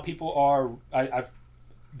then now people are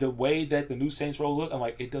the way that the new Saints Row look, I'm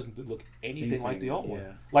like, it doesn't look anything like the old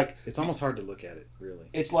one. Like it's almost hard to look at it, really.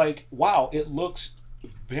 It's like, wow, it looks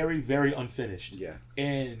very, very unfinished. Yeah.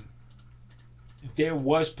 And there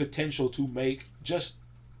was potential to make just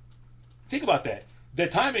think about that. The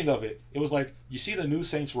timing of it was like you see the new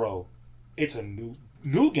Saints Row, it's a new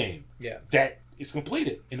game. Yeah. That is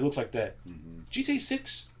completed and it looks like that. Mm-hmm. GTA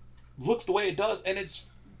 6 looks the way it does, and it's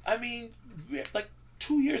like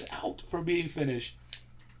 2 years out from being finished.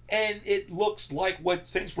 And it looks like what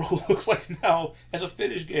Saints Row looks like now as a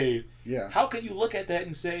finished game. Yeah. How can you look at that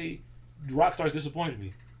and say Rockstar's disappointed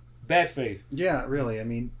me? Bad faith. Yeah, really. I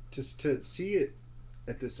mean, just to see it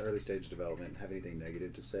at this early stage of development and have anything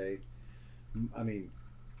negative to say, I mean,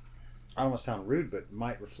 I don't want to sound rude, but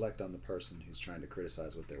might reflect on the person who's trying to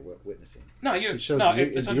criticize what they're witnessing. No, it's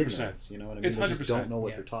 100%. You know what I mean? It's 100%. They just don't know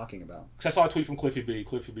what they're talking about. Because I saw a tweet from Cliffy B.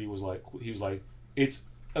 Cliffy B was like, it's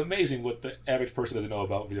amazing what the average person doesn't know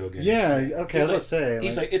about video games. Yeah, okay, let's say.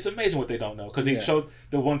 He's like, it's amazing what they don't know. Because he showed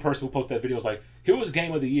the one person who posted that video was like, here was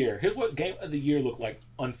Game of the Year. Here's what Game of the Year looked like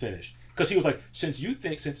unfinished. Because he was like, since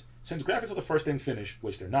graphics are the first thing finished,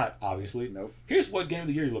 which they're not, obviously. Nope. Here's what Game of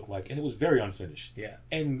the Year looked like. And it was very unfinished. Yeah.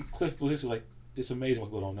 And Cliff was like, it's amazing what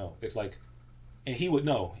people don't know. It's like, and he would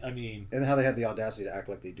know. I mean. And how they have the audacity to act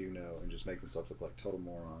like they do know and just make themselves look like total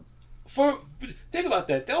morons. Think about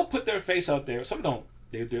that. They'll put their face out there. Some don't.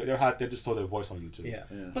 They're hot. They just throw their voice on YouTube. Yeah.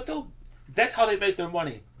 But that's how they make their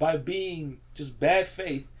money, by being just bad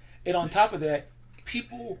faith. And on top of that,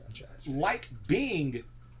 people like being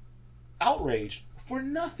outraged for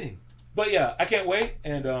nothing. But yeah, I can't wait.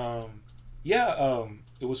 And it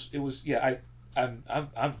was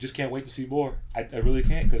I just can't wait to see more. I really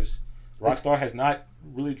can't, because Rockstar has not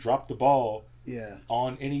really dropped the ball. Yeah.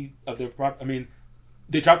 On any of their I mean,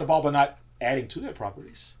 they dropped the ball by not adding to their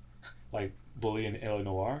properties, like Bully and L.A.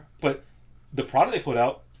 Noire. But the product they put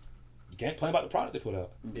out, you can't complain about the product they put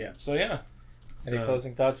out. Yeah. So yeah. Any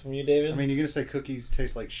closing thoughts from you, David? I mean, you're gonna say cookies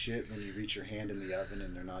taste like shit when you reach your hand in the oven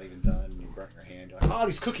and they're not even done, and you burn your hand. You're like, oh,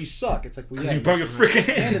 these cookies suck. It's like, well, you burn your freaking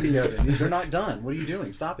hand in the oven. They're not done. What are you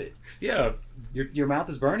doing? Stop it. Yeah. Your mouth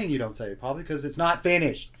is burning. You don't say, probably because it's not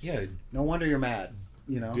finished. Yeah. No wonder you're mad.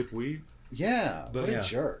 You know. Dip weed. Yeah. But what a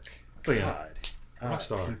jerk. But God.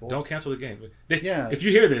 Rockstar, don't cancel the game. If you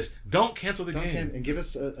hear this, don't cancel the game. And give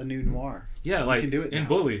us a new Noir. Yeah, like, can do it in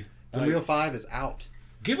Bully. Unreal 5 is out.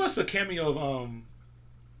 Give us a cameo of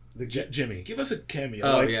Jimmy. Give us a cameo.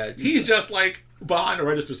 Oh, yeah. He's just like behind the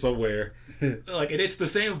register somewhere. And it's the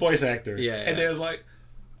same voice actor. Yeah. And there's like,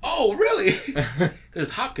 oh, really?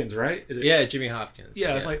 It's Hopkins, right? Yeah, Jimmy Hopkins.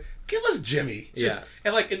 Yeah, it's like, give us Jimmy.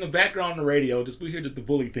 And like in the background on the radio, we hear just the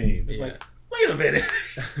bully theme. It's like, wait a minute.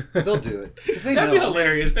 They'll do it. That'd be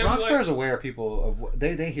hilarious. Rockstar's aware of people of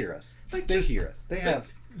they hear us. Like they hear us.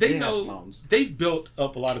 They know have phones. They've built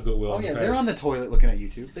up a lot of goodwill. Oh yeah, they're on the toilet looking at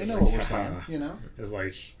YouTube. They know what we're saying. You know, it's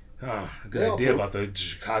like good idea about the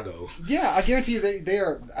Chicago. Yeah, I guarantee you they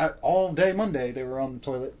are all day Monday. They were on the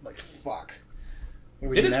toilet like fuck.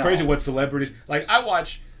 It is crazy what celebrities like. I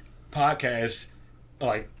watch podcasts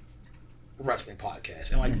like wrestling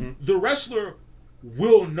podcasts, and like the wrestler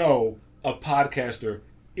will know a podcaster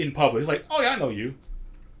in public. It's like, oh yeah, I know you.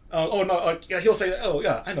 Oh no, he'll say, oh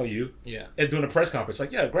yeah, I know you. Yeah. And doing a press conference,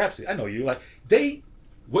 like, yeah, Grapsy, I know you. Like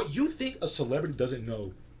what you think a celebrity doesn't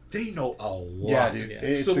know, they know a lot. Yeah, dude.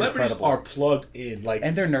 It's celebrities incredible. are plugged in, like,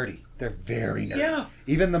 and they're nerdy. They're very nerdy. Yeah.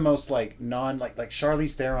 Even the most like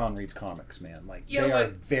Charlize Theron reads comics, man. Like they are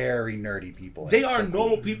very nerdy people. They are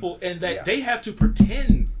normal people, and that they have to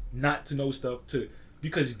pretend not to know stuff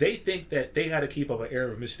because they think that they got to keep up an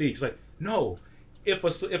air of mystique. It's like, no. If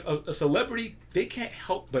a celebrity, they can't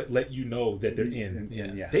help but let you know that they're in.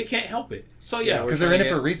 They can't help it. So yeah, because they're in it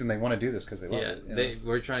for a reason. They want to do this because they love it.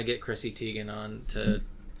 We're trying to get Chrissy Teigen on to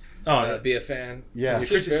be a fan. Yeah,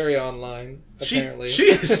 she's very online. Apparently, she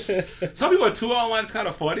is. Some people are too online. It's kind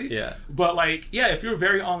of funny. Yeah, but like, if you're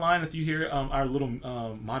very online, if you hear our little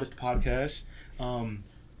modest podcast,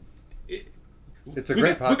 it's a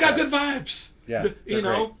great podcast. We got good vibes. Yeah, you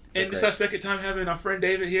know, and it's our second time having our friend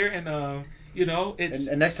David here, and. You know, it's...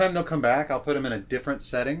 And next time they'll come back, I'll put them in a different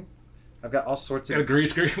setting. I've got all sorts of... Got a green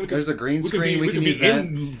screen. There's a green screen. We can be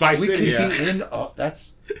in Vice City. We could be in... Oh,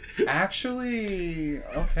 that's actually...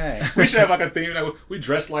 Okay. We should have like a theme that we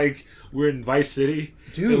dress like we're in Vice City.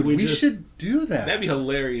 Dude, we should do that. That'd be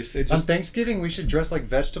hilarious. On Thanksgiving, we should dress like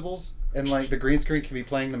vegetables, and like the green screen can be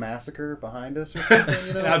playing The Massacre behind us or something,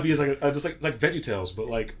 you know? That'd be just like VeggieTales, but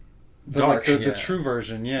like... But dark. Like the true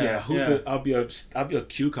version, yeah. Yeah, I'll be a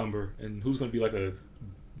cucumber, and who's gonna be like a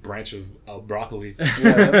branch of broccoli?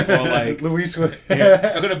 Yeah, or like Luis. I'm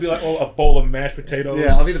gonna be like a bowl of mashed potatoes.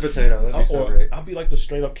 Yeah, I'll be the potato. That'd be so great. I'll be like the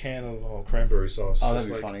straight up can of cranberry sauce. Oh,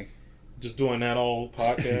 that'd be funny. Just doing that all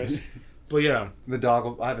podcast. But yeah, the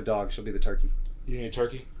dog. I have a dog. She'll be the turkey. You need a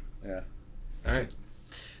turkey? Yeah. All right.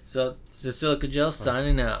 So Silica Gel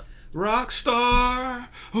signing out. Rockstar,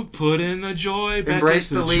 put in the joy back. Embrace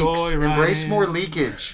the leaks. Joy Embrace more leakage.